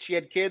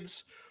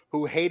kids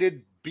who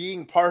hated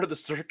being part of the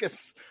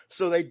circus,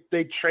 so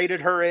they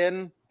traded her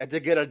in and to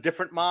get a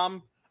different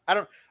mom.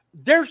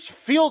 There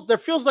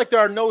feels like there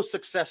are no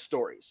success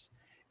stories.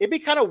 It'd be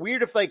kind of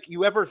weird if like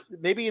you ever,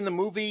 maybe in the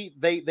movie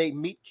they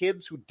meet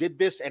kids who did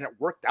this and it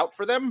worked out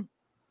for them.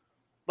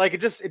 Like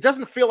it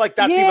doesn't feel like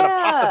that's even a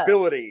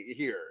possibility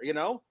here, you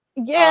know?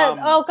 Yeah.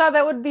 Oh God,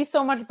 that would be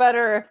so much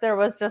better if there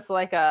was just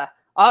like oh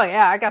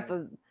yeah, I got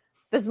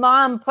this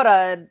mom put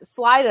a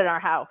slide in our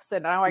house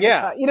and now I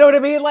can, you know what I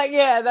mean? Like,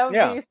 yeah, that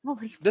would be so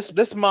much better.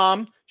 This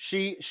mom,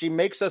 she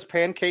makes us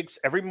pancakes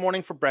every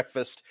morning for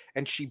breakfast,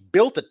 and she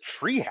built a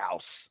tree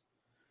house.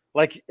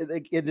 Like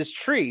in this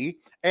tree,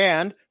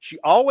 and she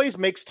always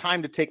makes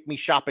time to take me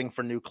shopping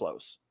for new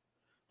clothes.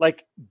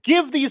 Like,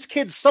 give these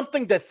kids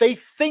something that they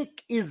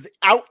think is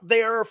out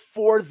there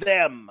for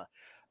them.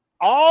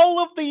 All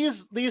of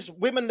these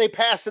women they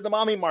pass in the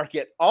mommy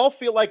market all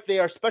feel like they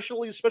are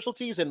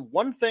specialties in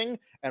one thing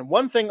and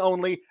one thing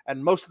only,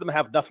 and most of them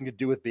have nothing to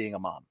do with being a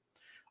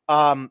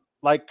mom.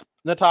 Like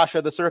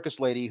Natasha, the circus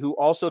lady, who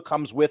also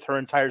comes with her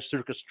entire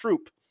circus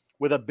troupe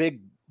with a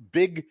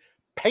big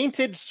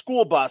painted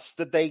school bus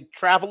that they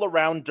travel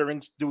around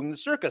during doing the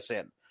circus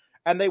in.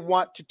 And they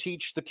want to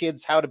teach the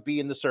kids how to be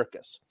in the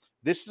circus.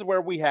 This is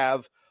where we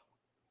have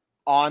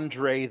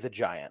Andre the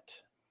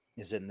Giant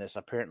is in this.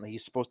 Apparently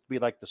he's supposed to be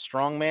like the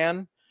strong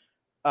man,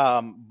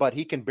 but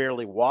he can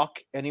barely walk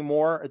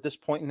anymore at this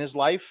point in his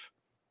life.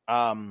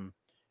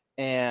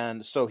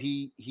 And so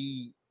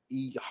he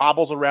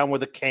hobbles around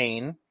with a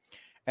cane.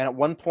 And at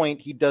one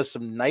point he does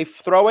some knife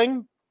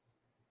throwing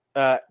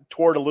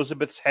toward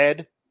Elizabeth's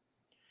head.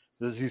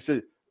 He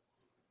said,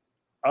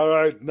 all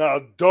right, now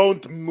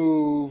don't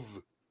move.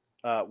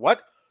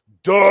 What?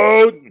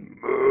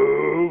 Don't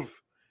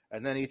move.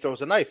 And then he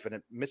throws a knife and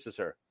it misses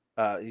her.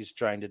 He's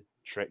trying to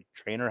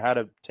train her how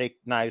to take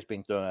knives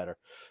being thrown at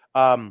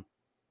her.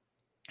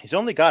 He's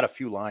only got a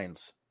few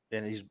lines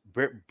and he's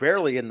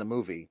barely in the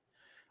movie.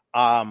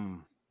 I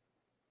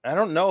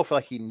don't know if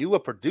like he knew a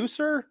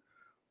producer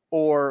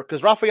or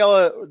because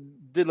Rafaela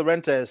de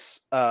Laurentiis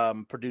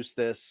produced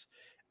this.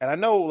 And I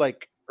know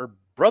like her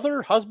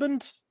brother,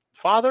 husband,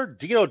 father,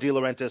 Dino De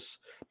Laurentiis,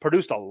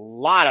 produced a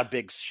lot of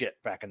big shit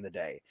back in the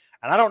day.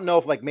 And I don't know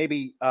if like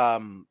maybe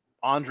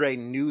Andre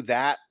knew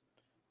that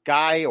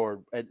guy,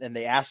 and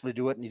they asked him to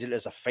do it and he did it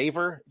as a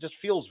favor. It just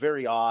feels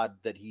very odd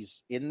that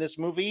he's in this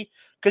movie,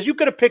 because you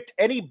could have picked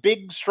any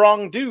big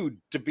strong dude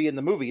to be in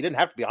the movie. You didn't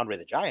have to be Andre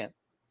the Giant.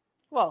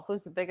 Well,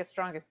 who's the biggest,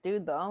 strongest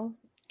dude though?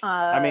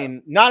 I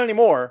mean, not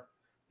anymore.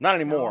 Not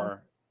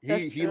anymore. No,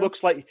 he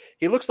looks like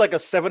a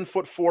 7'4",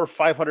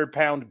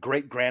 500-pound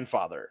great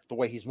grandfather. The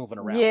way he's moving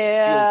around,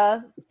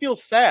 yeah, it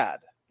feels sad.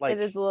 Like, it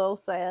is a little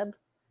sad,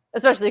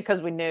 especially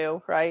because we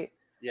knew, right?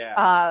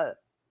 Yeah.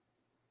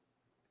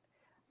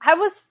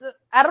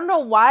 I don't know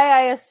why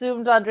I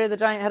assumed Andre the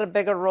Giant had a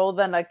bigger role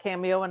than a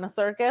cameo in a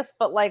circus,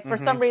 but like for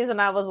some reason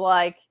I was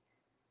like,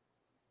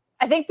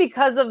 I think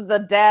because of the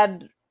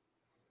dad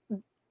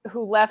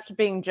who left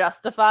being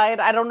justified.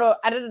 I don't know.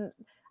 I didn't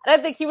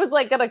think he was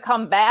like gonna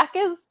come back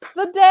as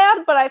the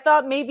dad, but I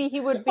thought maybe he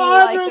would be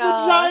Andre the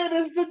Giant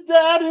is the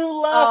dad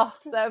who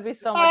left. Oh, that would be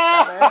so much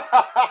better.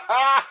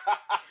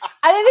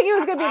 I didn't think he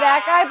was gonna be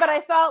that guy, but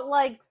I thought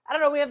like, I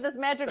don't know, we have this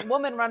magic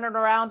woman running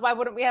around. Why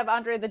wouldn't we have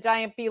Andre the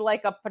Giant be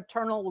like a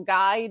paternal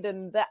guide?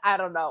 And I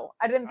don't know.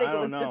 I didn't think it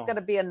was just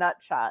gonna be a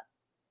nutshot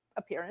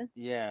appearance.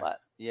 Yeah, but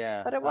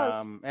but it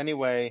was.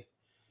 Anyway,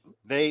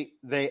 they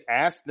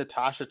asked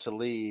Natasha to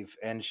leave,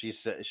 and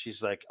she's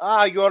like,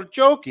 you're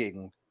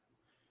joking.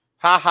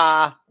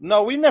 Haha.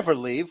 No, we never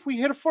leave. We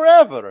here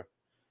forever.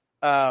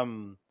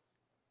 Now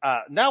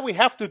we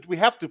have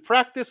to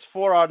practice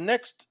for our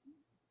next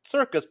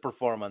circus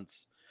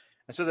performance.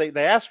 And so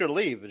they ask her to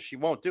leave, and she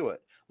won't do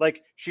it.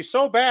 Like, she's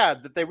so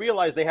bad that they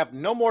realize they have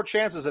no more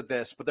chances at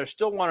this, but they're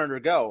still wanting her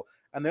to go.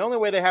 And the only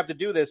way they have to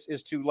do this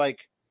is to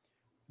like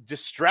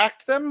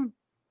distract them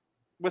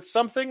with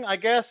something, I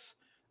guess.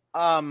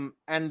 And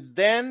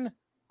then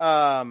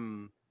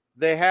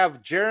they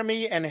have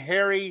Jeremy and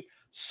Harry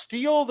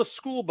steal the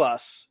school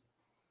bus,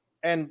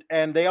 and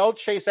they all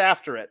chase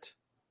after it.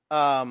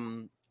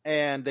 And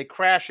they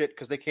crash it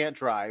because they can't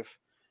drive.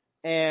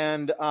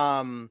 And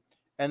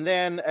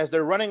then as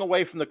they're running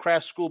away from the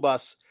crashed school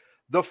bus,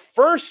 the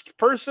first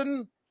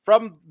person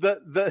from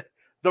the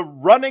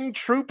running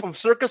troupe of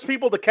circus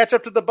people to catch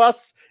up to the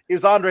bus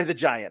is Andre the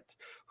Giant,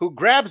 who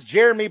grabs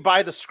Jeremy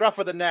by the scruff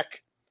of the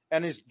neck,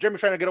 and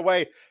Jeremy's trying to get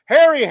away.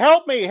 Harry,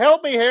 help me,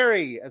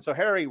 Harry. And so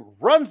Harry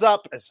runs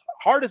up as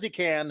hard as he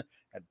can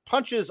and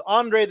punches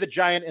Andre the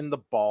Giant in the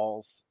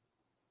balls.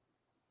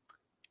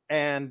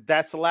 And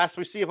that's the last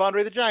we see of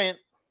Andre the Giant.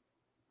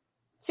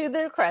 To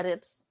their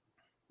credit,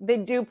 they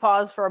do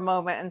pause for a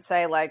moment and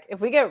say, like, if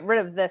we get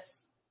rid of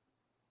this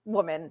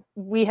woman,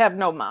 we have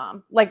no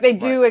mom. Like, they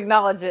do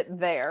acknowledge it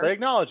there. They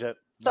acknowledge it.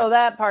 So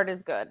that part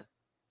is good.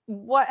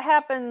 What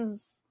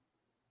happens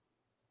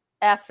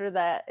after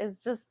that is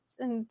just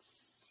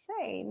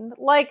insane.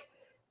 Like,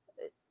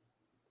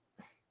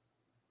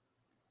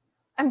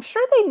 I'm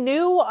sure they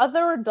knew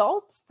other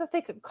adults that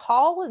they could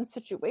call in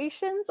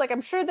situations. Like,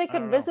 I'm sure they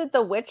could visit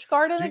the witch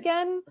garden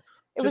again.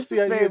 It was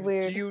just very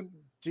weird.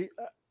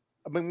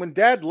 I mean, when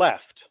Dad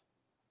left,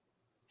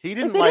 he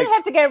didn't they didn't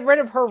have to get rid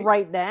of her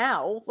right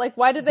now. Like,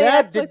 why did they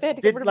act like they had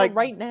to get rid of her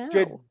right now?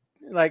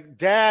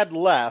 Dad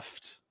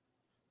left,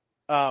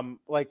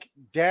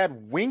 Dad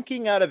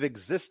winking out of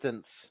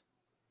existence.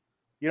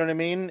 You know what I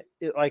mean?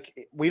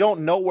 We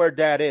don't know where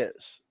Dad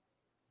is.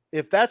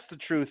 If that's the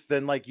truth,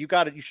 then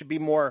you should be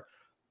more.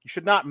 You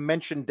should not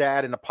mention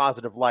Dad in a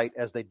positive light,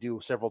 as they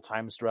do several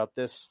times throughout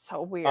this.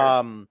 So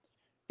weird.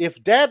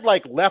 If Dad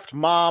left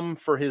Mom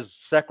for his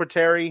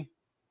secretary,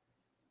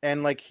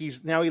 and he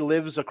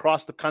lives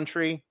across the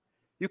country,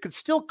 you could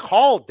still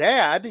call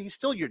Dad. He's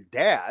still your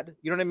dad.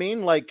 You know what I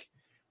mean?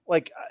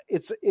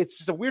 It's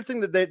just a weird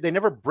thing that they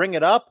never bring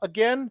it up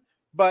again,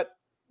 but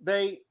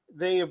they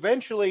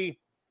eventually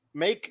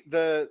make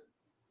the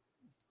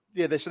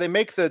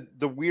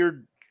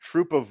weird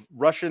troupe of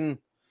Russian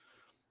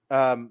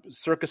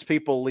circus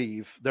people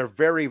leave. They're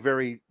very,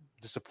 very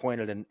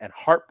disappointed and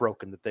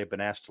heartbroken that they've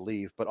been asked to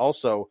leave, but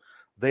also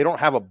they don't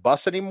have a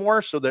bus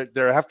anymore, so they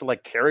have to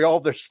carry all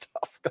their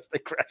stuff because they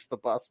crashed the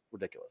bus.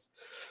 Ridiculous.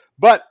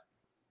 But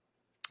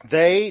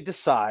they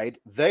decide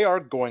they are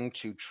going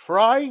to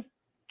try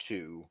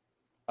to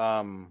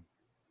they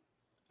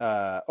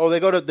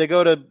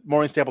go to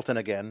Maureen Stapleton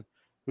again,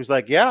 who's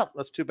like, yeah,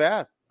 that's too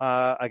bad.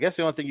 I guess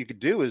the only thing you could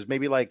do is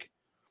maybe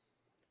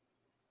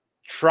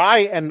try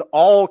and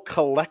all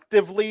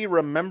collectively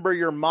remember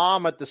your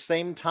mom at the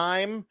same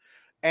time.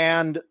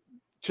 And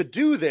to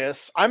do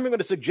this, I'm going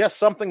to suggest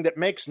something that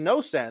makes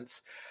no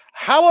sense.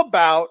 How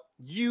about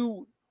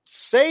you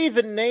say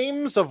the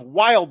names of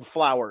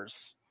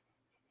wildflowers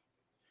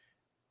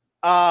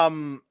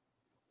all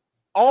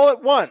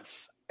at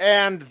once,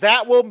 and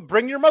that will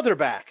bring your mother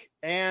back.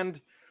 And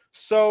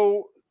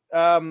so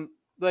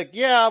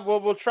yeah,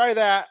 we'll try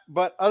that.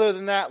 But other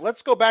than that,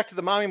 let's go back to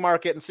the mommy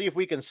market and see if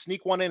we can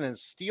sneak one in and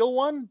steal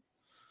one.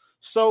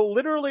 So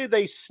literally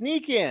they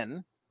sneak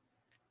in.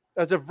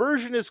 A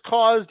diversion is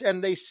caused,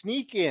 and they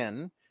sneak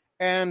in,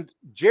 and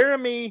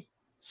Jeremy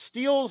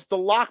steals the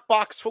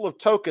lockbox full of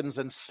tokens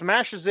and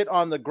smashes it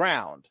on the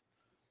ground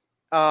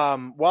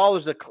while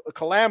there's a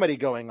calamity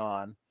going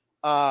on.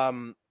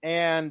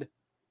 And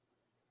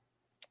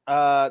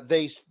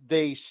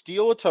they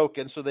steal a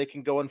token so they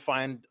can go and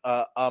find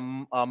a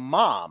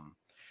mom,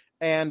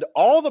 and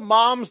all the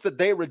moms that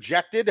they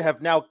rejected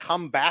have now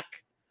come back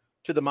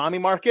to the mommy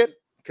market,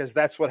 because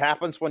that's what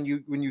happens when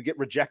you get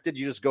rejected.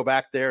 You just go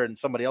back there and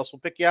somebody else will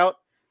pick you out.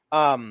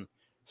 The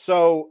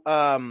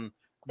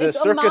It's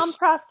circus, a mom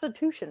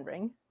prostitution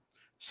ring.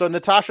 so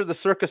Natasha, the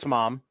circus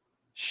mom,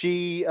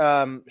 she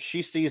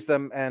sees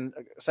them and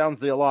sounds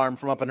the alarm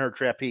from up in her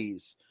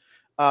trapeze.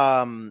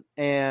 The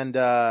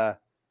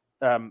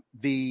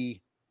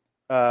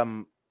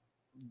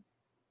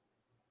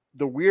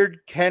weird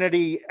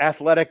Kennedy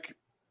athletic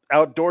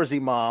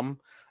outdoorsy mom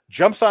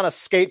jumps on a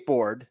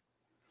skateboard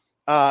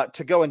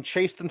to go and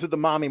chase them to the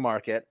mommy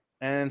market,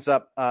 and ends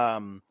up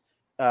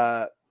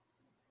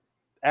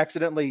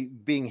accidentally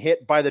being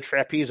hit by the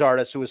trapeze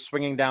artist who is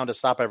swinging down to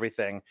stop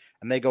everything,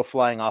 and they go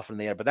flying off in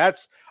the air. But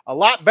that's a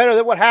lot better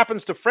than what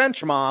happens to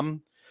French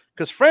mom,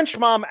 because French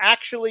mom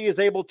actually is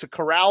able to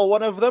corral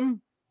one of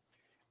them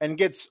and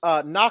gets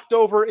knocked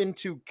over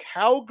into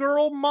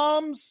cowgirl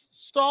mom's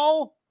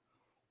stall,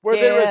 where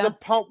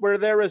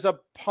there is a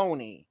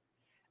pony,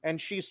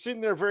 and she's sitting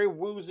there very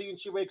woozy, and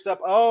she wakes up.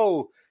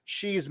 Oh,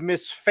 she's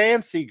Miss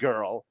Fancy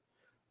Girl.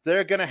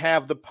 They're gonna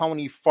have the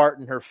pony fart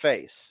in her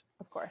face.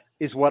 Of course,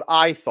 is what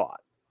I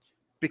thought,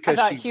 because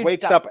she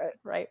wakes dump, up.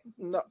 Right?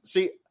 No,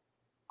 see,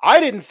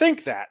 I didn't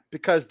think that,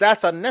 because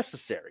that's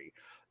unnecessary.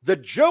 The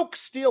joke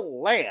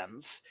still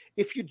lands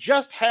if you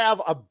just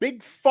have a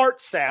big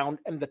fart sound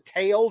and the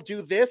tail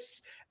do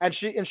this, and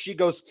she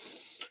goes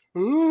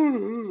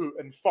ooh,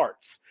 and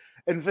farts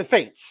and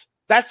faints.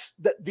 That's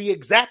the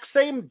exact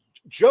same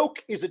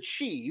joke is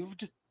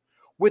achieved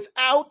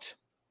without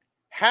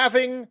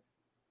having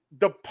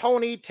the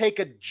pony take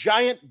a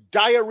giant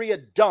diarrhea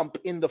dump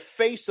in the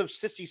face of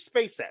Sissy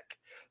Spacek.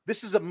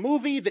 This is a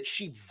movie that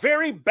she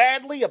very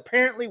badly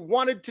apparently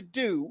wanted to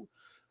do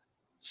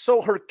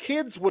so her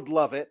kids would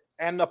love it,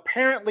 and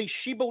apparently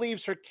she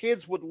believes her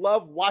kids would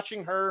love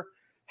watching her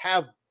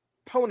have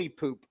pony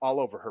poop all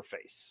over her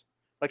face.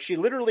 Like she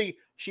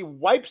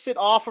wipes it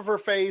off of her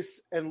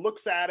face and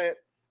looks at it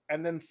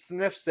and then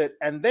sniffs it,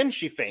 and then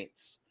she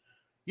faints.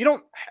 None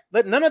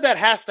of that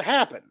has to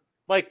happen.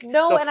 Like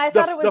no, and I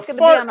thought it was going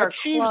to be on her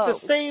achieves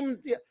clothes. the same,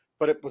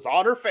 but it was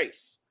on her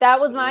face. That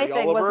was my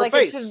thing. Was like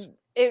face.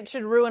 it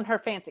should ruin her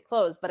fancy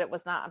clothes, but it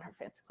was not on her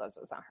fancy clothes.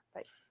 It was on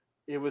her face.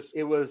 It was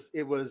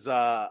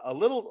a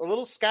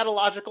little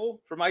scatological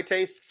for my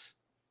tastes.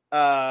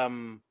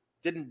 Didn't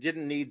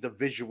need the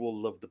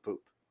visual of the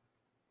poop,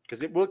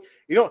 because it will.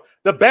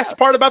 The best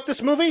part about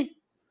this movie,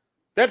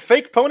 that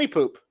fake pony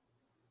poop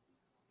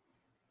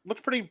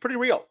looks pretty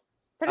real.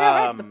 Pretty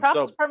all right. The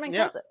props department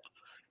kills it.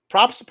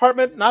 Props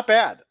department, not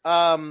bad.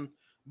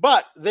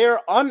 But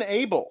they're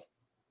unable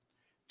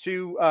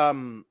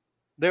to.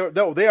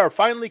 They are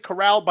finally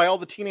corralled by all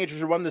the teenagers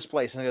who run this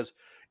place, and it goes,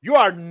 "You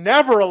are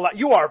never allowed.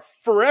 You are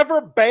forever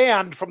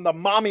banned from the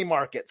mommy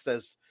market,"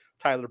 says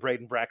Tyler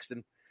Braden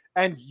Braxton,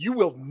 "and you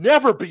will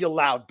never be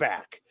allowed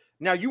back.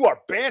 Now you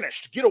are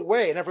banished. Get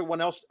away." And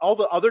everyone else, all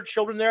the other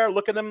children there,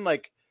 look at them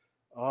like,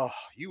 "Oh,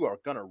 you are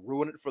gonna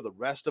ruin it for the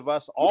rest of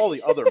us." All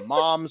the other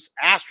moms,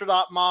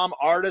 astronaut mom,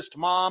 artist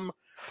mom,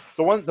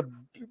 the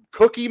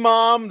cookie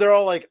mom, they're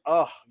all like,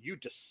 "Oh, you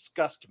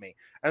disgust me,"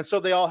 and so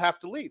they all have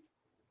to leave.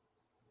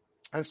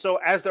 And so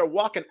as they're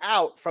walking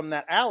out from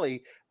that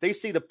alley, they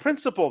see the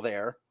principal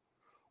there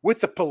with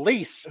the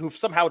police who've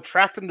somehow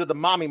tracked them to the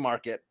mommy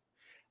market.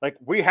 Like,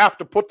 we have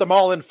to put them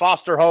all in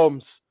foster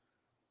homes,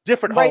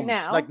 different right homes.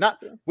 Now. Like,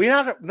 we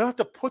don't have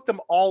to put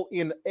them all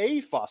in a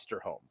foster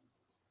home.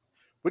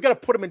 We got to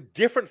put them in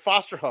different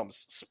foster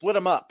homes, split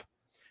them up.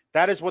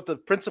 That is what the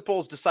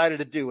principals decided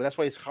to do. And that's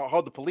why he's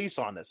called the police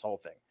on this whole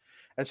thing.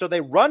 And so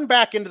they run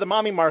back into the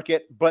mommy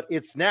market, but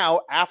it's now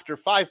after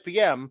 5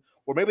 p.m.,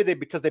 or maybe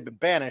because they've been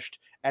banished,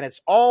 and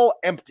it's all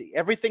empty.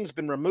 Everything's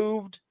been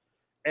removed,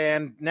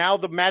 and now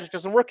the magic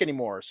doesn't work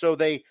anymore. So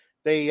they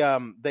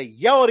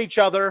yell at each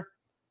other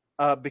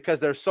because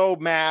they're so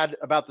mad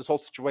about this whole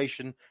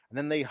situation, and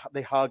then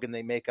they hug and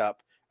they make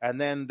up, and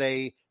then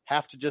they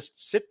have to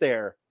just sit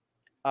there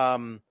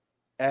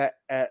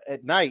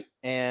at night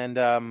and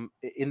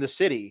in the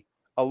city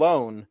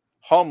alone,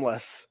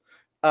 homeless.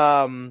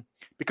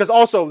 Because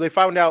also they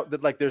found out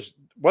that, like, there's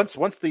once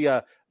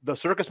the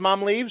circus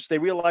mom leaves, they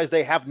realize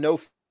they have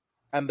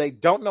and they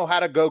don't know how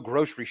to go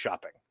grocery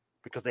shopping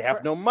because they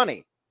have no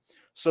money.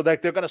 So they're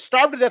going to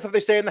starve to death if they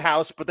stay in the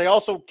house, but they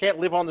also can't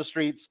live on the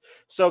streets.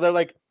 So they're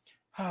like,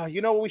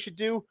 you know what we should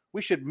do?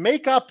 We should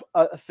make up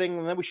a thing,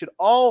 and then we should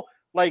all,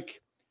 like,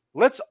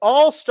 let's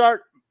all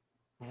start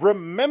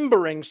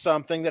remembering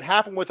something that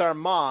happened with our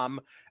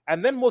mom,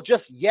 and then we'll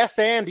just yes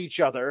and each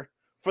other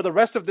for the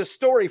rest of this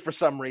story for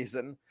some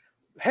reason.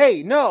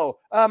 Hey, no,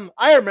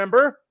 I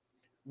remember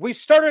we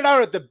started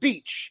out at the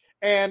beach,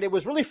 and it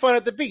was really fun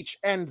at the beach.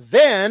 And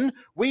then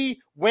we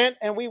went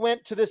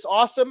to this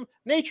awesome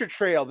nature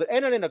trail that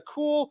ended in a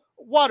cool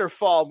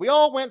waterfall. We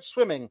all went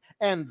swimming.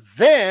 And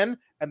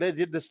they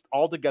did this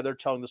all together,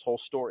 telling this whole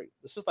story.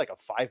 This is like a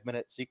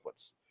 5-minute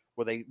sequence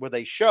where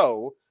they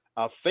show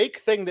a fake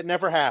thing that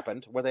never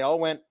happened, where they all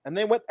went, and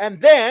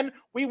then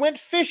we went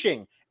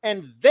fishing,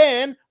 and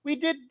then we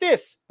did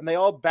this, and they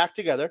all back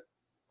together,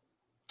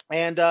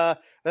 and they're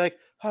like,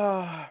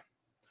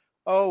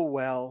 oh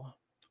well.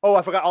 Oh,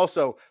 I forgot.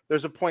 Also,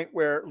 there's a point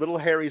where little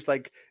Harry's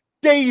like,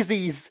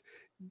 daisies,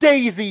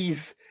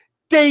 daisies,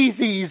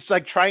 daisies,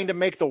 like trying to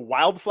make the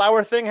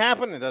wildflower thing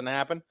happen. It doesn't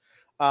happen.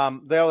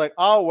 They're like,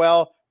 oh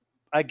well,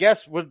 I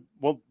guess we're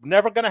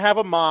never gonna have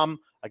a mom.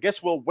 I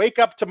guess we'll wake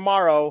up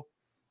tomorrow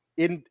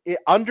in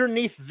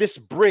underneath this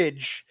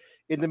bridge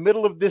in the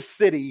middle of this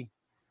city,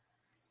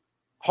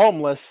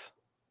 homeless.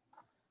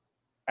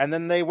 And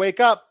then they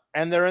wake up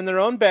and they're in their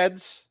own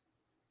beds,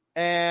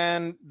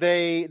 and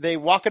they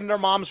walk into their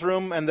mom's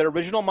room, and their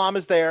original mom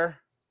is there.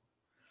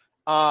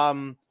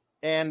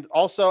 And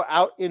also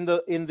out in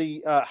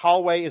the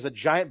hallway is a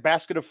giant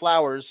basket of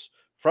flowers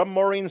from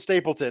Maureen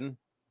Stapleton.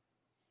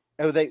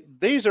 And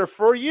these are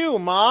for you,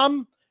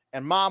 Mom.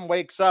 And Mom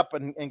wakes up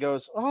and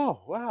goes,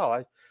 oh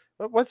wow,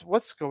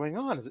 what's going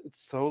on?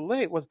 It's so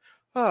late.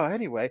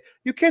 Anyway,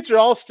 you kids are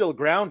all still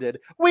grounded.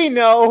 We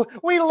know.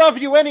 We love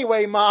you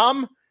anyway,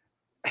 Mom.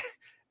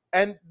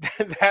 And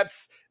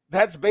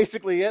that's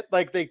basically it.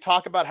 Like, they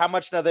talk about how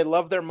much now they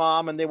love their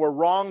mom, and they were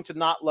wrong to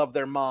not love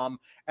their mom.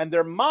 And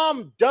their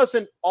mom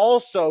doesn't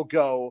also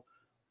go,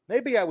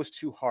 maybe I was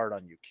too hard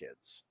on you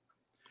kids.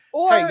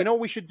 Or, hey, you know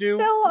what we should do?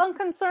 Still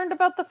unconcerned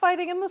about the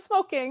fighting and the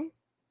smoking.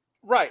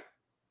 Right.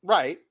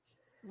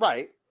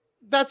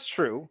 That's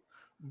true.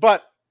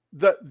 But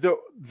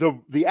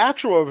the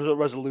actual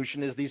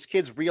resolution is these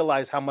kids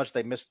realize how much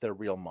they missed their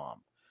real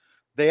mom.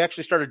 They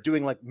actually started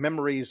doing like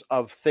memories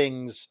of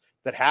things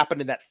that happened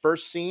in that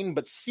first scene,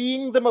 but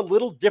seeing them a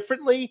little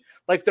differently.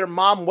 Like, their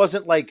mom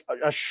wasn't like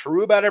a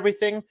shrew about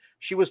everything.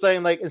 She was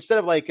saying, like, instead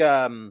of like,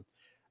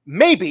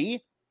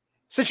 maybe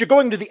since you're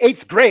going to the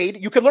 8th grade,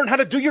 you can learn how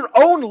to do your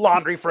own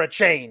laundry for a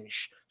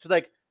change. She's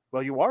like,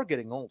 well, you are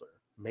getting older.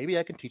 Maybe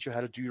I can teach you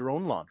how to do your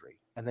own laundry,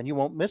 and then you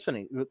won't miss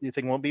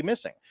anything won't be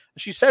missing.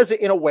 And she says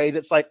it in a way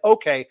that's like,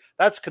 okay,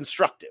 that's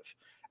constructive.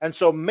 And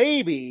so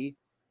maybe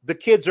the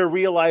kids are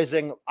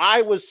realizing,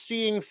 I was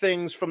seeing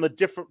things from a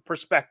different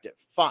perspective.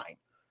 Fine.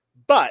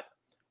 But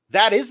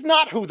that is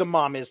not who the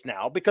mom is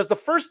now, because the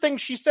first thing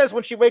she says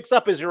when she wakes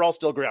up is, you're all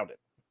still grounded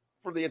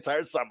for the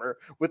entire summer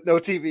with no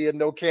TV and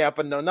no camp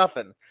and no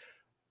nothing.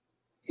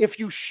 If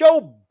you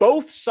show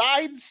both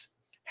sides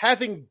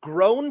having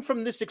grown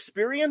from this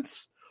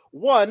experience,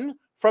 one,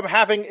 from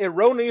having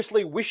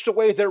erroneously wished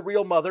away their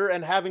real mother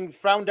and having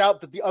found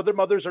out that the other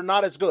mothers are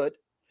not as good,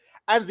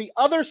 and the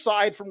other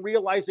side from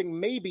realizing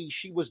maybe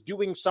she was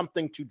doing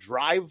something to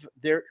drive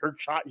her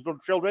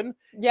children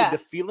into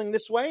feeling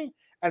this way,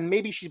 and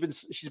maybe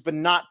she's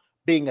been not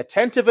being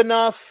attentive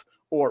enough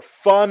or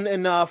fun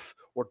enough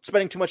or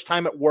spending too much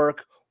time at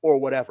work or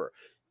whatever.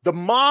 The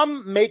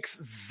mom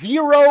makes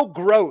zero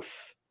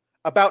growth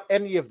about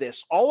any of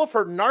this. All of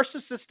her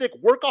narcissistic,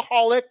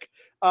 workaholic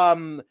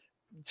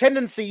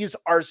tendencies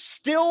are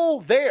still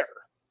there,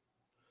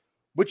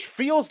 which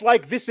feels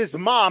like this is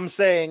mom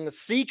saying,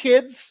 see,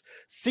 kids,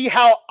 see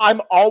how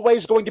I'm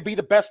always going to be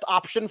the best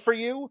option for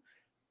you?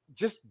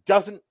 Just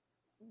doesn't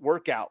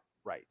work out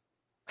right.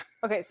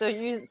 Okay, so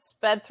you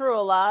sped through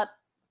a lot,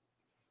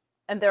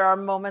 and there are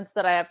moments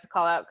that I have to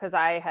call out because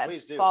I had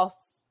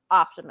false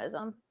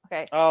optimism.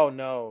 Okay. Oh,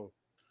 no.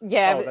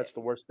 Yeah. Oh, that's the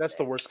worst. That's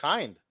the worst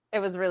kind. It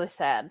was really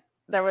sad.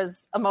 There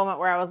was a moment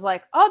where I was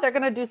like, oh, they're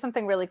going to do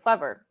something really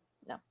clever.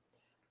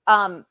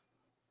 No.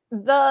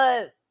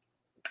 The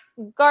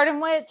Garden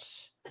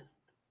Witch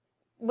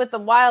with the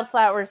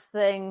wildflowers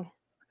thing.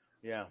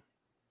 Yeah.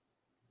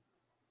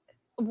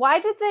 Why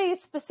did they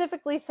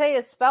specifically say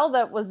a spell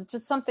that was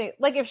just something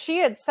like, if she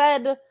had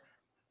said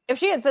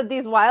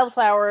these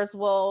wildflowers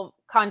will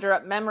conjure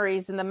up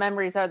memories, and the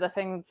memories are the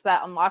things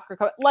that unlock her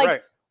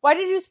right. Why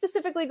did you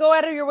specifically go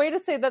out of your way to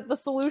say that the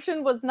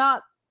solution was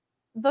not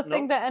the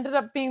thing that ended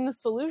up being the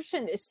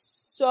solution? Is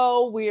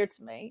so weird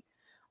to me.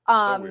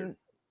 So weird.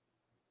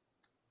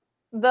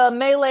 The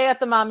melee at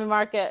the mommy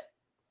market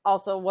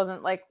also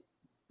wasn't like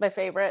my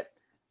favorite.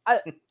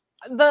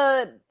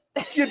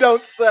 You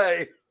don't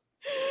say.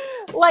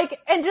 Like,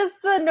 and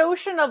just the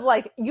notion of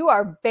like, you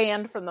are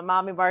banned from the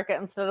mommy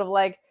market instead of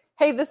like,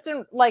 hey, this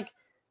didn't, like,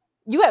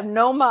 you have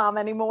no mom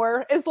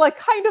anymore, is like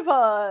kind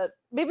of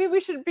maybe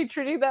we should be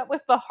treating that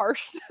with the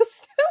harshness that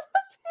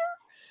was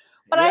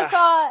here. But yeah. I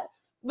thought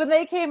when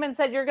they came and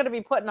said you're going to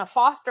be put in a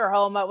foster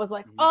home, I was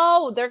like,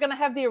 oh, they're going to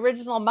have the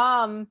original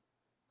mom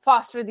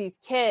foster these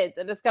kids,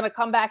 and it's going to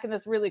come back in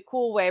this really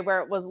cool way where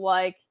it was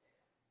like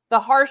the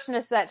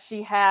harshness that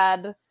she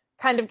had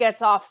kind of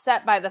gets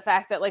offset by the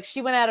fact that like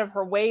she went out of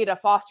her way to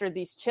foster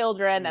these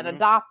children and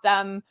adopt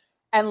them,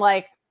 and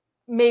like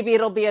maybe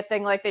it'll be a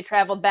thing like they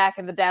traveled back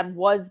and the dad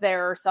was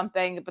there or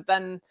something. But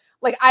then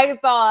like I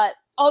thought,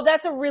 oh,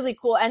 that's a really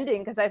cool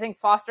ending, because I think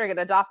fostering and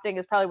adopting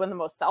is probably one of the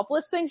most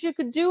selfless things you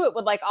could do. It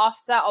would like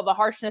offset all the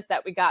harshness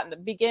that we got in the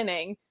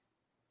beginning.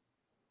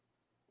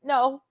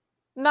 No,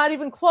 not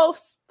even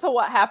close to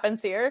what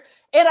happens here.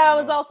 And I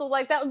was also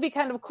like, that would be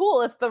kind of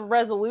cool if the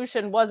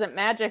resolution wasn't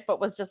magic,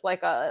 but was just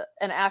like an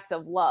act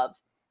of love.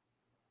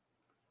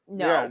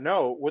 No. Yeah,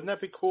 no. Wouldn't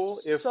that be cool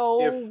if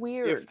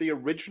weird. if the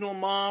original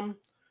mom,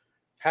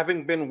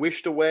 having been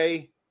wished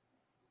away,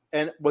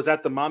 and was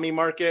at the mommy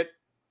market,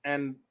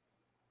 and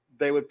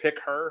they would pick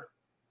her?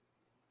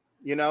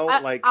 You know,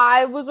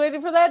 I was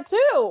waiting for that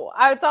too.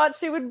 I thought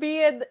she would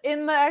be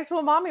in the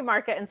actual mommy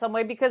market in some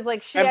way because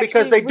like she because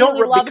actually they don't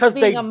really loves because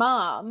being a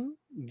mom.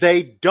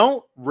 They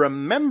don't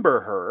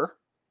remember her,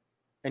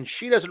 and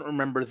she doesn't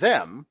remember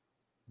them,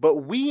 but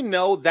we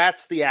know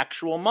that's the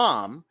actual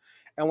mom.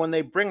 And when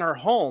they bring her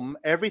home,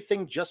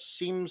 everything just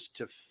seems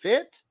to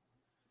fit.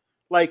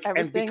 Like, and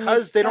Everything because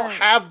makes they don't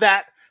sense. have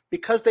that,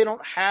 because they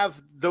don't have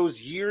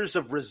those years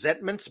of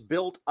resentments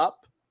built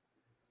up,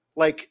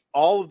 like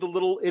all of the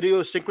little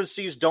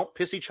idiosyncrasies don't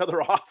piss each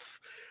other off.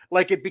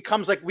 Like it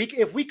becomes like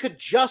if we could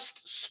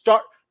just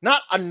start,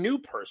 not a new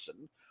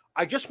person.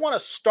 I just want to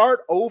start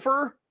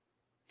over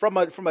from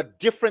a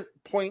different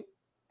point,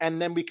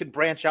 and then we can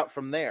branch out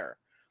from there.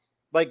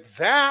 Like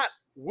that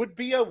would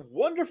be a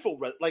wonderful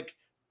like.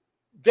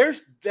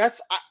 That's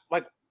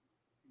like,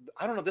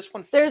 I don't know. There's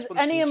this one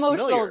any seems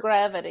emotional familiar.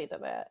 gravity to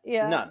that.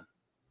 Yeah.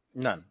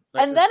 None.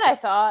 And then I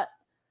thought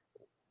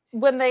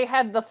when they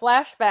had the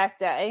flashback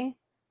day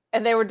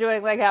and they were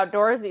doing like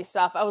outdoorsy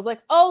stuff, I was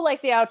like, oh,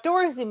 like the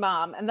outdoorsy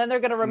mom. And then they're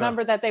going to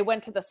remember that they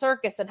went to the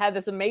circus and had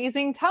this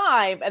amazing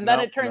time. And then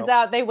it turns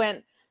out they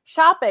went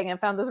shopping and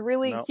found this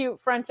really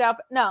cute French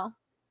outfit. No,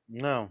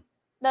 none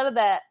of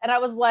that. And I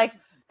was like,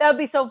 that would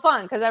be so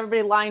fun because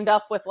everybody lined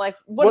up with like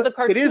one of the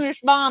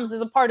cartoonish moms as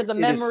a part of the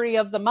memory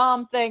of the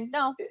mom thing.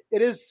 No,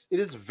 it is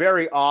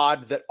very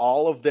odd that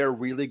all of their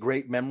really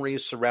great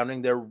memories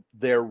surrounding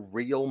their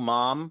real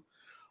mom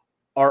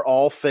are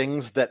all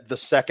things that the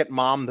second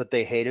mom that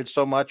they hated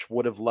so much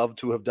would have loved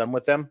to have done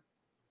with them.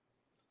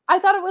 I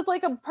thought it was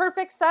like a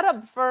perfect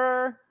setup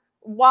for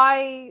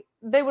why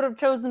they would have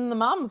chosen the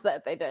moms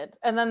that they did.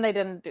 And then they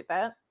didn't do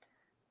that.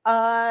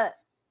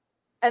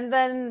 And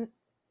then,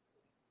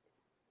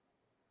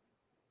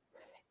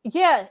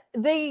 yeah,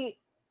 they,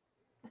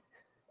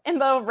 in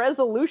the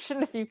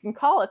resolution, if you can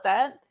call it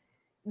that,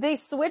 they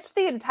switched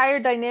the entire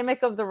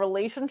dynamic of the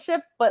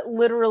relationship, but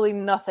literally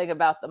nothing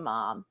about the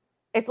mom.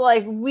 It's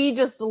like, we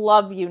just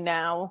love you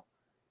now.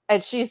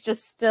 And she's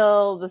just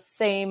still the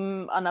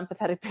same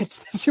unempathetic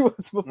bitch that she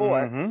was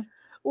before. Mm-hmm.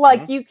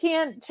 Like, you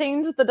can't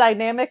change the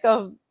dynamic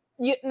of,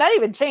 not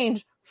even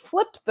change,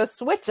 flipped the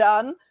switch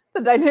on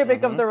the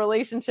dynamic of the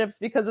relationships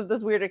because of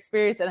this weird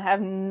experience and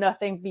have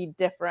nothing be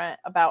different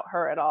about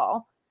her at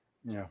all.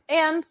 Yeah.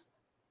 And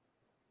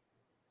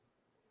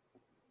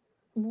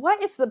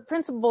what is the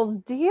principal's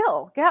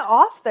deal? Get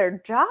off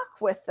their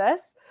jock with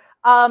this.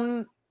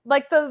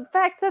 Like the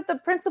fact that the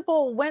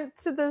principal went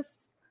to this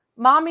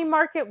mommy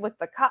market with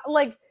the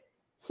like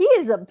he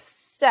is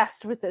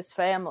obsessed with this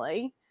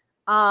family.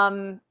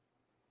 Because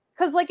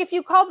like if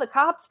you call the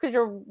cops because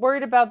you're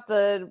worried about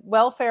the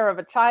welfare of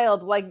a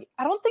child, like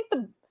I don't think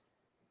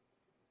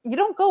you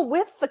don't go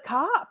with the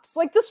cops.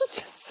 Like this was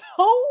just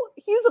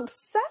he's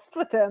obsessed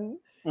with him.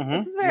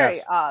 It's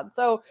very odd.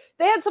 So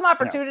they had some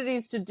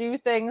opportunities to do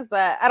things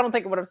that I don't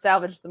think it would have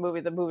salvaged the movie.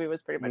 The movie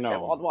was pretty much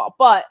wall to wall.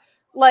 But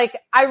like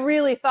I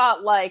really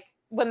thought like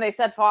when they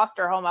said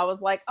foster home, I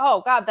was like,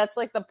 oh God, that's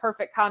like the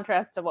perfect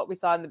contrast to what we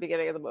saw in the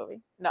beginning of the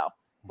movie. No.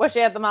 Was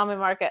she at the mommy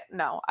market?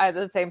 No. I had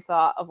the same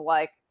thought of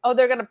like, oh,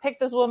 they're going to pick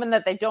this woman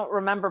that they don't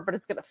remember, but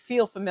it's going to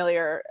feel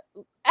familiar.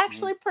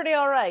 Actually pretty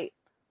all right.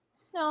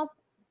 No.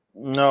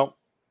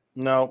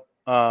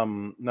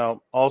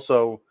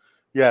 Also,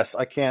 yes,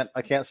 I can't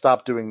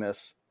stop doing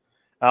this.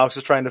 Alex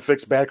is trying to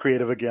fix bad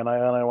creative again. I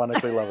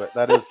unironically love it.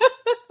 That is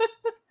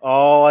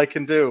all I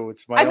can do.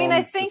 It's my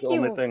I think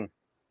only thing.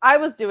 I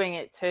was doing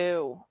it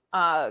too,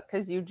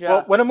 because you just...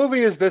 Well, when a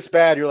movie is this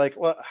bad, you're like,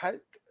 well,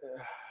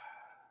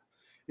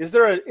 is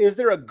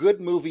there a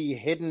good movie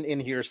hidden in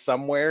here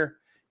somewhere?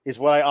 Is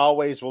what I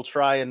always will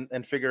try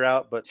and figure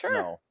out, but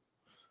no.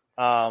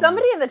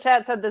 Somebody in the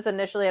chat said this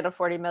initially had a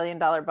 $40 million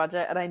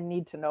budget, and I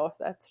need to know if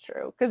that's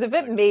true. Because if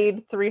it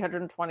made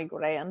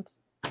 $320,000,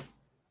 it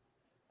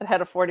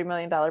had a $40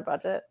 million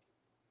budget.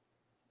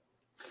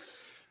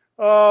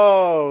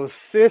 Oh,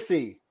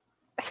 sissy.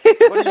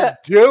 What are you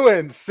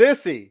doing,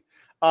 sissy?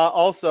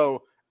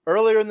 Also,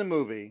 earlier in the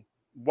movie,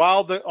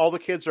 while all the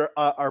kids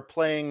are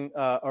playing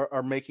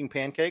are making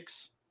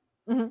pancakes,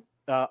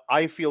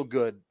 I Feel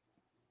Good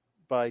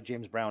by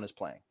James Brown is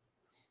playing.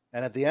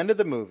 And at the end of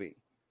the movie,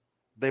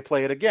 they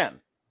play it again.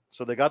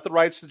 So they got the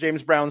rights to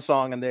James Brown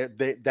song, and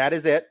they that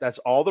is it. That's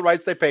all the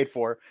rights they paid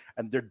for,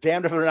 and they're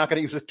damned if they're not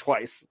going to use it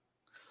twice.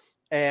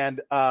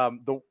 And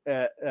the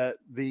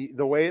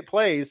way it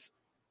plays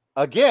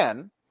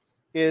again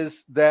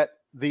is that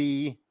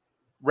the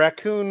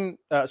raccoon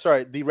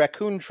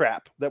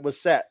trap that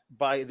was set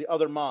by the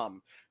other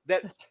mom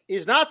that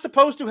is not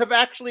supposed to have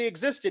actually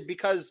existed,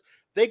 because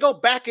they go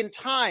back in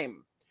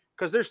time,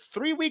 because there's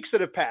 3 weeks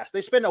that have passed.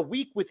 They spend a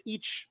week with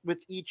each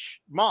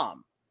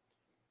mom,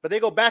 but they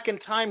go back in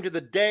time to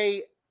the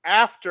day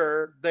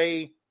after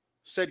they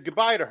said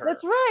goodbye to her.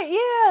 That's right,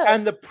 yeah.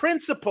 And the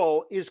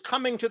principal is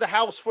coming to the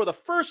house for the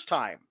first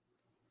time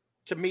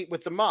to meet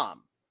with the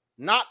mom.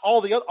 Not all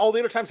the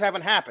other times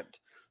haven't happened,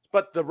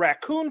 but the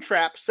raccoon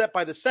trap set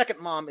by the second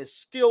mom is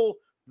still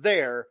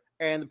there,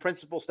 and the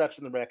principal steps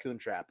in the raccoon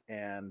trap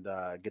and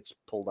gets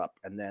pulled up,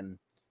 and then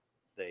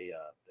they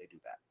do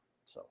that.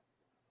 So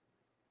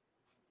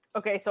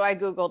okay, so I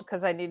googled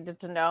because I needed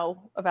to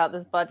know about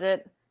this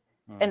budget,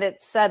 and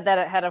it said that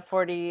it had a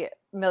 $40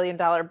 million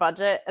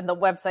budget, and the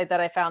website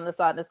that I found this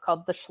on is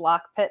called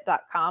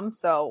theschlockpit.com.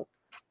 So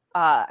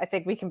I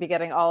think we can be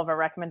getting all of our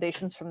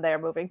recommendations from there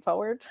moving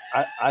forward.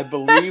 I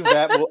believe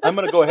that I'm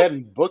going to go ahead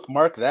and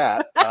bookmark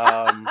that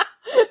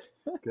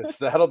because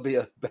that'll be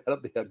a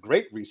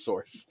great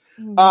resource.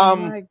 Oh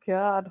my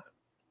God.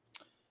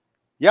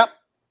 Yep.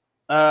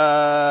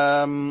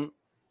 I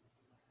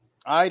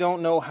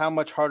don't know how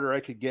much harder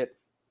I could get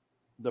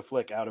the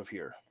flick out of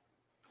here.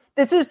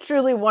 This is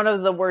truly one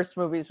of the worst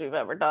movies we've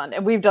ever done,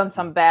 and we've done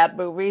some bad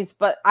movies,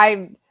 but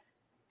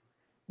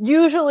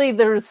usually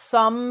there's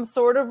some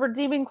sort of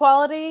redeeming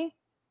quality.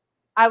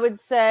 I would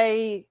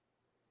say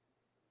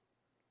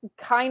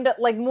kind of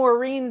like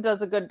Maureen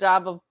does a good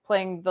job of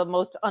playing the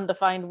most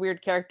undefined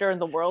weird character in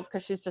the world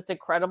because she's just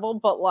incredible,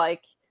 but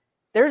like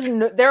there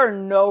are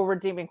no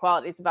redeeming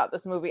qualities about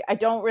this movie. I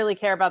don't really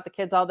care about the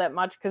kids all that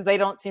much because they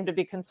don't seem to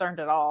be concerned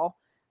at all.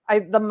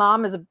 The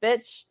mom is a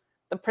bitch.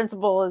 The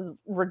principal is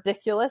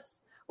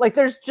ridiculous. Like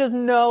there's just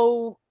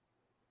no...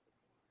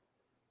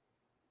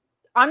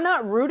 I'm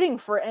not rooting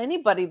for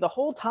anybody the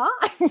whole time.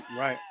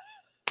 Right.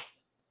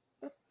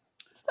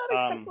 It's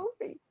not a good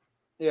movie.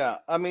 Yeah,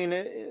 I mean,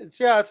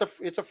 it's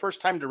a first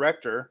time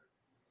director.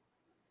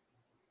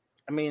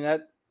 I mean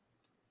that,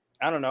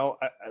 I don't know.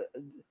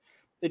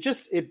 It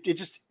just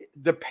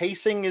the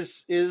pacing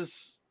is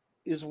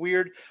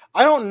weird.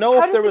 I don't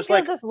know if there was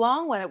like this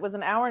long when it was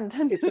an hour and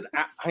 10 minutes.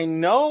 I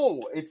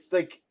know it's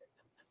like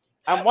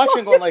I'm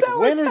watching going like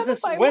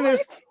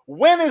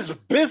when is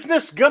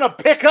business gonna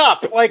pick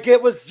up? Like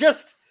it was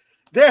just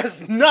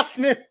there's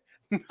nothing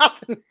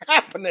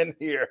happening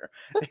here.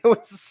 It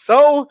was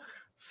so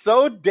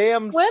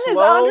damn when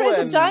slow. When is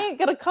Andre the Giant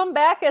gonna come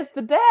back as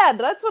the dad?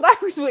 That's what I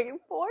was waiting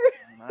for.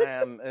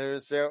 Man,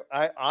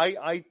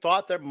 I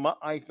thought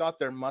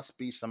there must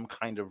be some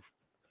kind of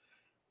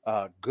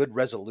good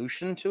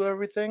resolution to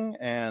everything,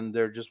 and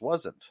there just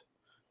wasn't.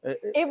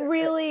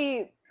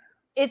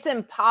 It's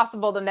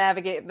impossible to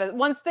navigate.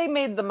 Once they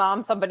made the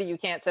mom somebody you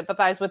can't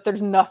sympathize with,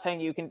 there's nothing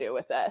you can do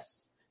with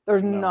this.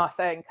 There's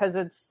nothing because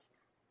it's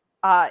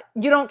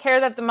you don't care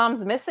that the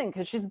mom's missing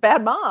because she's a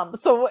bad mom,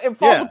 so it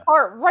falls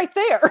apart right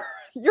there.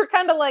 You're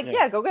kind of like,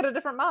 go get a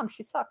different mom.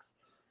 She sucks.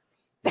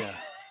 Yeah,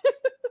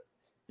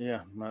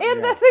 yeah.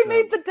 And that they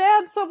made the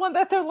dad someone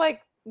that they're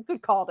like,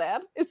 good call,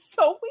 Dad. It's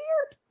so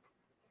weird.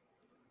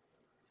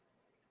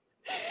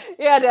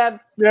 Yeah, Dad.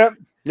 Yeah.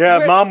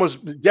 Dad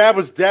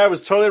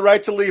was totally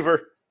right to leave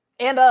her.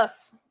 And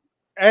us,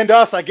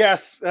 I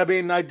guess. I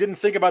mean, I didn't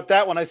think about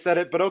that when I said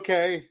it, but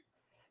okay.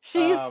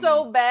 She's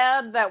so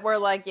bad that we're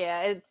like,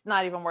 it's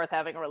not even worth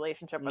having a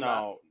relationship with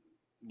us.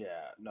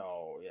 Yeah.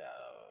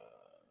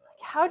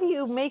 How do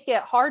you make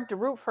it hard to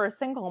root for a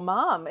single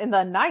mom in the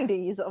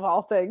 90s of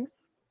all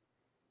things?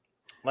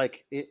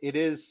 Like it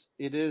is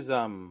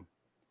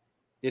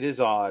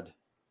odd.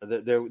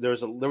 There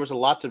was a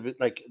lot to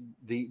like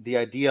the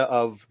idea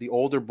of the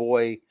older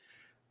boy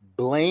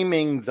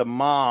blaming the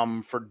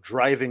mom for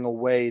driving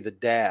away the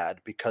dad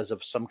because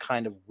of some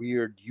kind of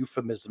weird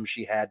euphemism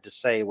she had to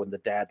say when the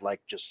dad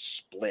like just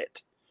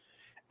split,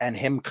 and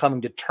him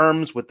coming to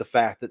terms with the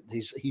fact that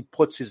he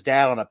puts his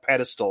dad on a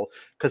pedestal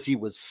because he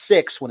was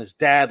 6 when his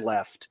dad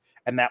left,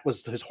 and that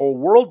was his whole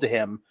world to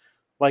him.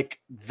 Like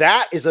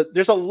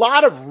there's a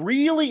lot of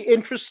really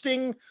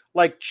interesting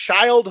like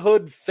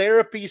childhood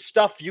therapy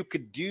stuff you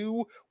could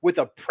do with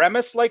a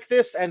premise like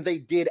this, and they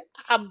did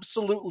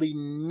absolutely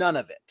none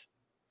of it.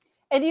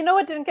 And you know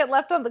it didn't get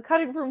left on the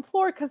cutting room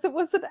floor because it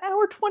was an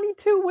hour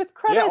 22 with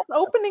credits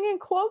opening and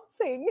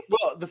closing.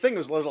 Well, the thing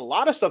is, there's a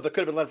lot of stuff that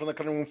could have been left on the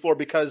cutting room floor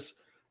because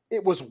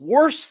it was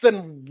worse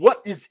than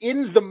what is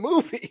in the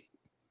movie.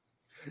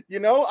 You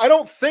know, I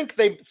don't think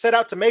they set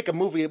out to make a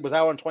movie that was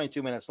hour and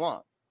 22 minutes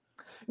long.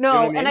 No, you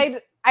know what I mean?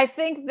 And I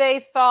think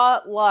they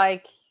thought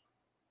like,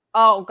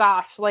 oh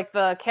gosh, like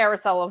the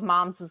carousel of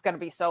moms is going to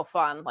be so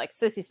fun. Like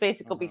Sissy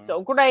Spacek will be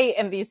so great,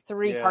 and these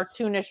 3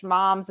 cartoonish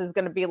moms is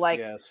going to be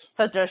like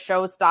such a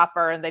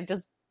showstopper. And they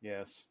just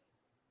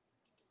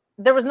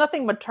there was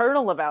nothing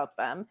maternal about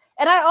them.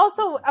 And I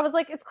was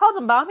like, it's called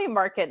a mommy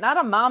market, not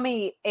a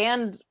mommy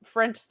and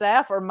French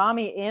staff or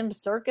mommy and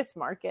circus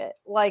market.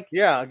 Like,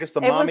 I guess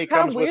the mommy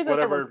comes with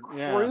whatever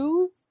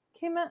crews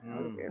came out.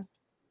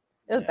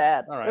 It was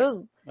bad. Right. It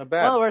was one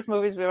of the worst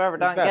movies we've ever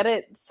done. Get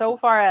it so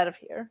far out of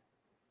here.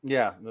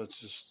 Yeah, it's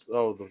just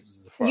the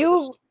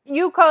farthest.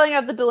 You calling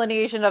out the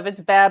delineation of it's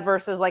bad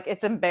versus like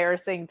it's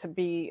embarrassing to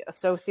be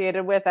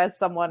associated with as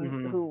someone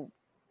who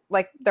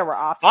like there were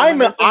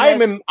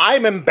Oscars.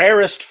 I'm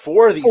embarrassed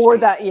for these people.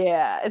 That.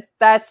 Yeah,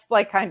 that's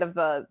like kind of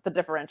the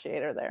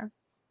differentiator there.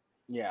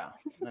 Yeah.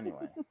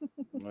 Anyway,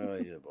 oh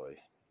yeah, boy.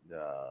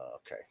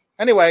 Okay.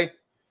 Anyway,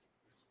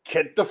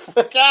 get the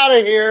fuck out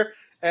of here.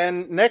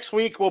 And next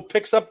week we'll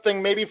pick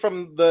something maybe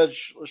from the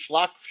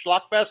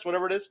Schlockfest,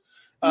 whatever it is.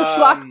 The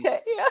Schlock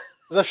Pit, yeah.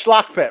 The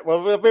Schlock Pit.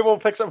 Well, maybe we'll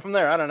pick something from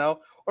there. I don't know.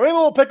 Or maybe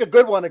we'll pick a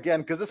good one again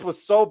because this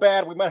was so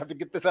bad we might have to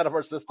get this out of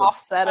our system.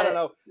 Offset it. I don't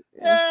know.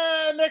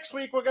 Yeah, next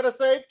week we're going to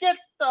say, get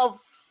the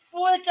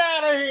flick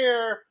out of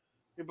here.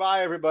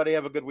 Goodbye, everybody.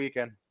 Have a good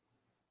weekend.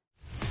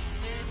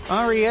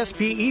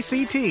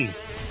 RESPECT.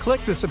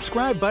 Click the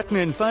subscribe button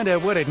and find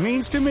out what it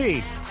means to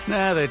me.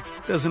 Nah, that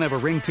doesn't have a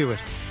ring to it.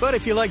 But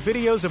if you like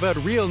videos about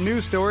real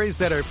news stories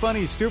that are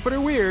funny, stupid,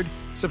 or weird,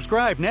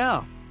 subscribe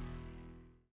now.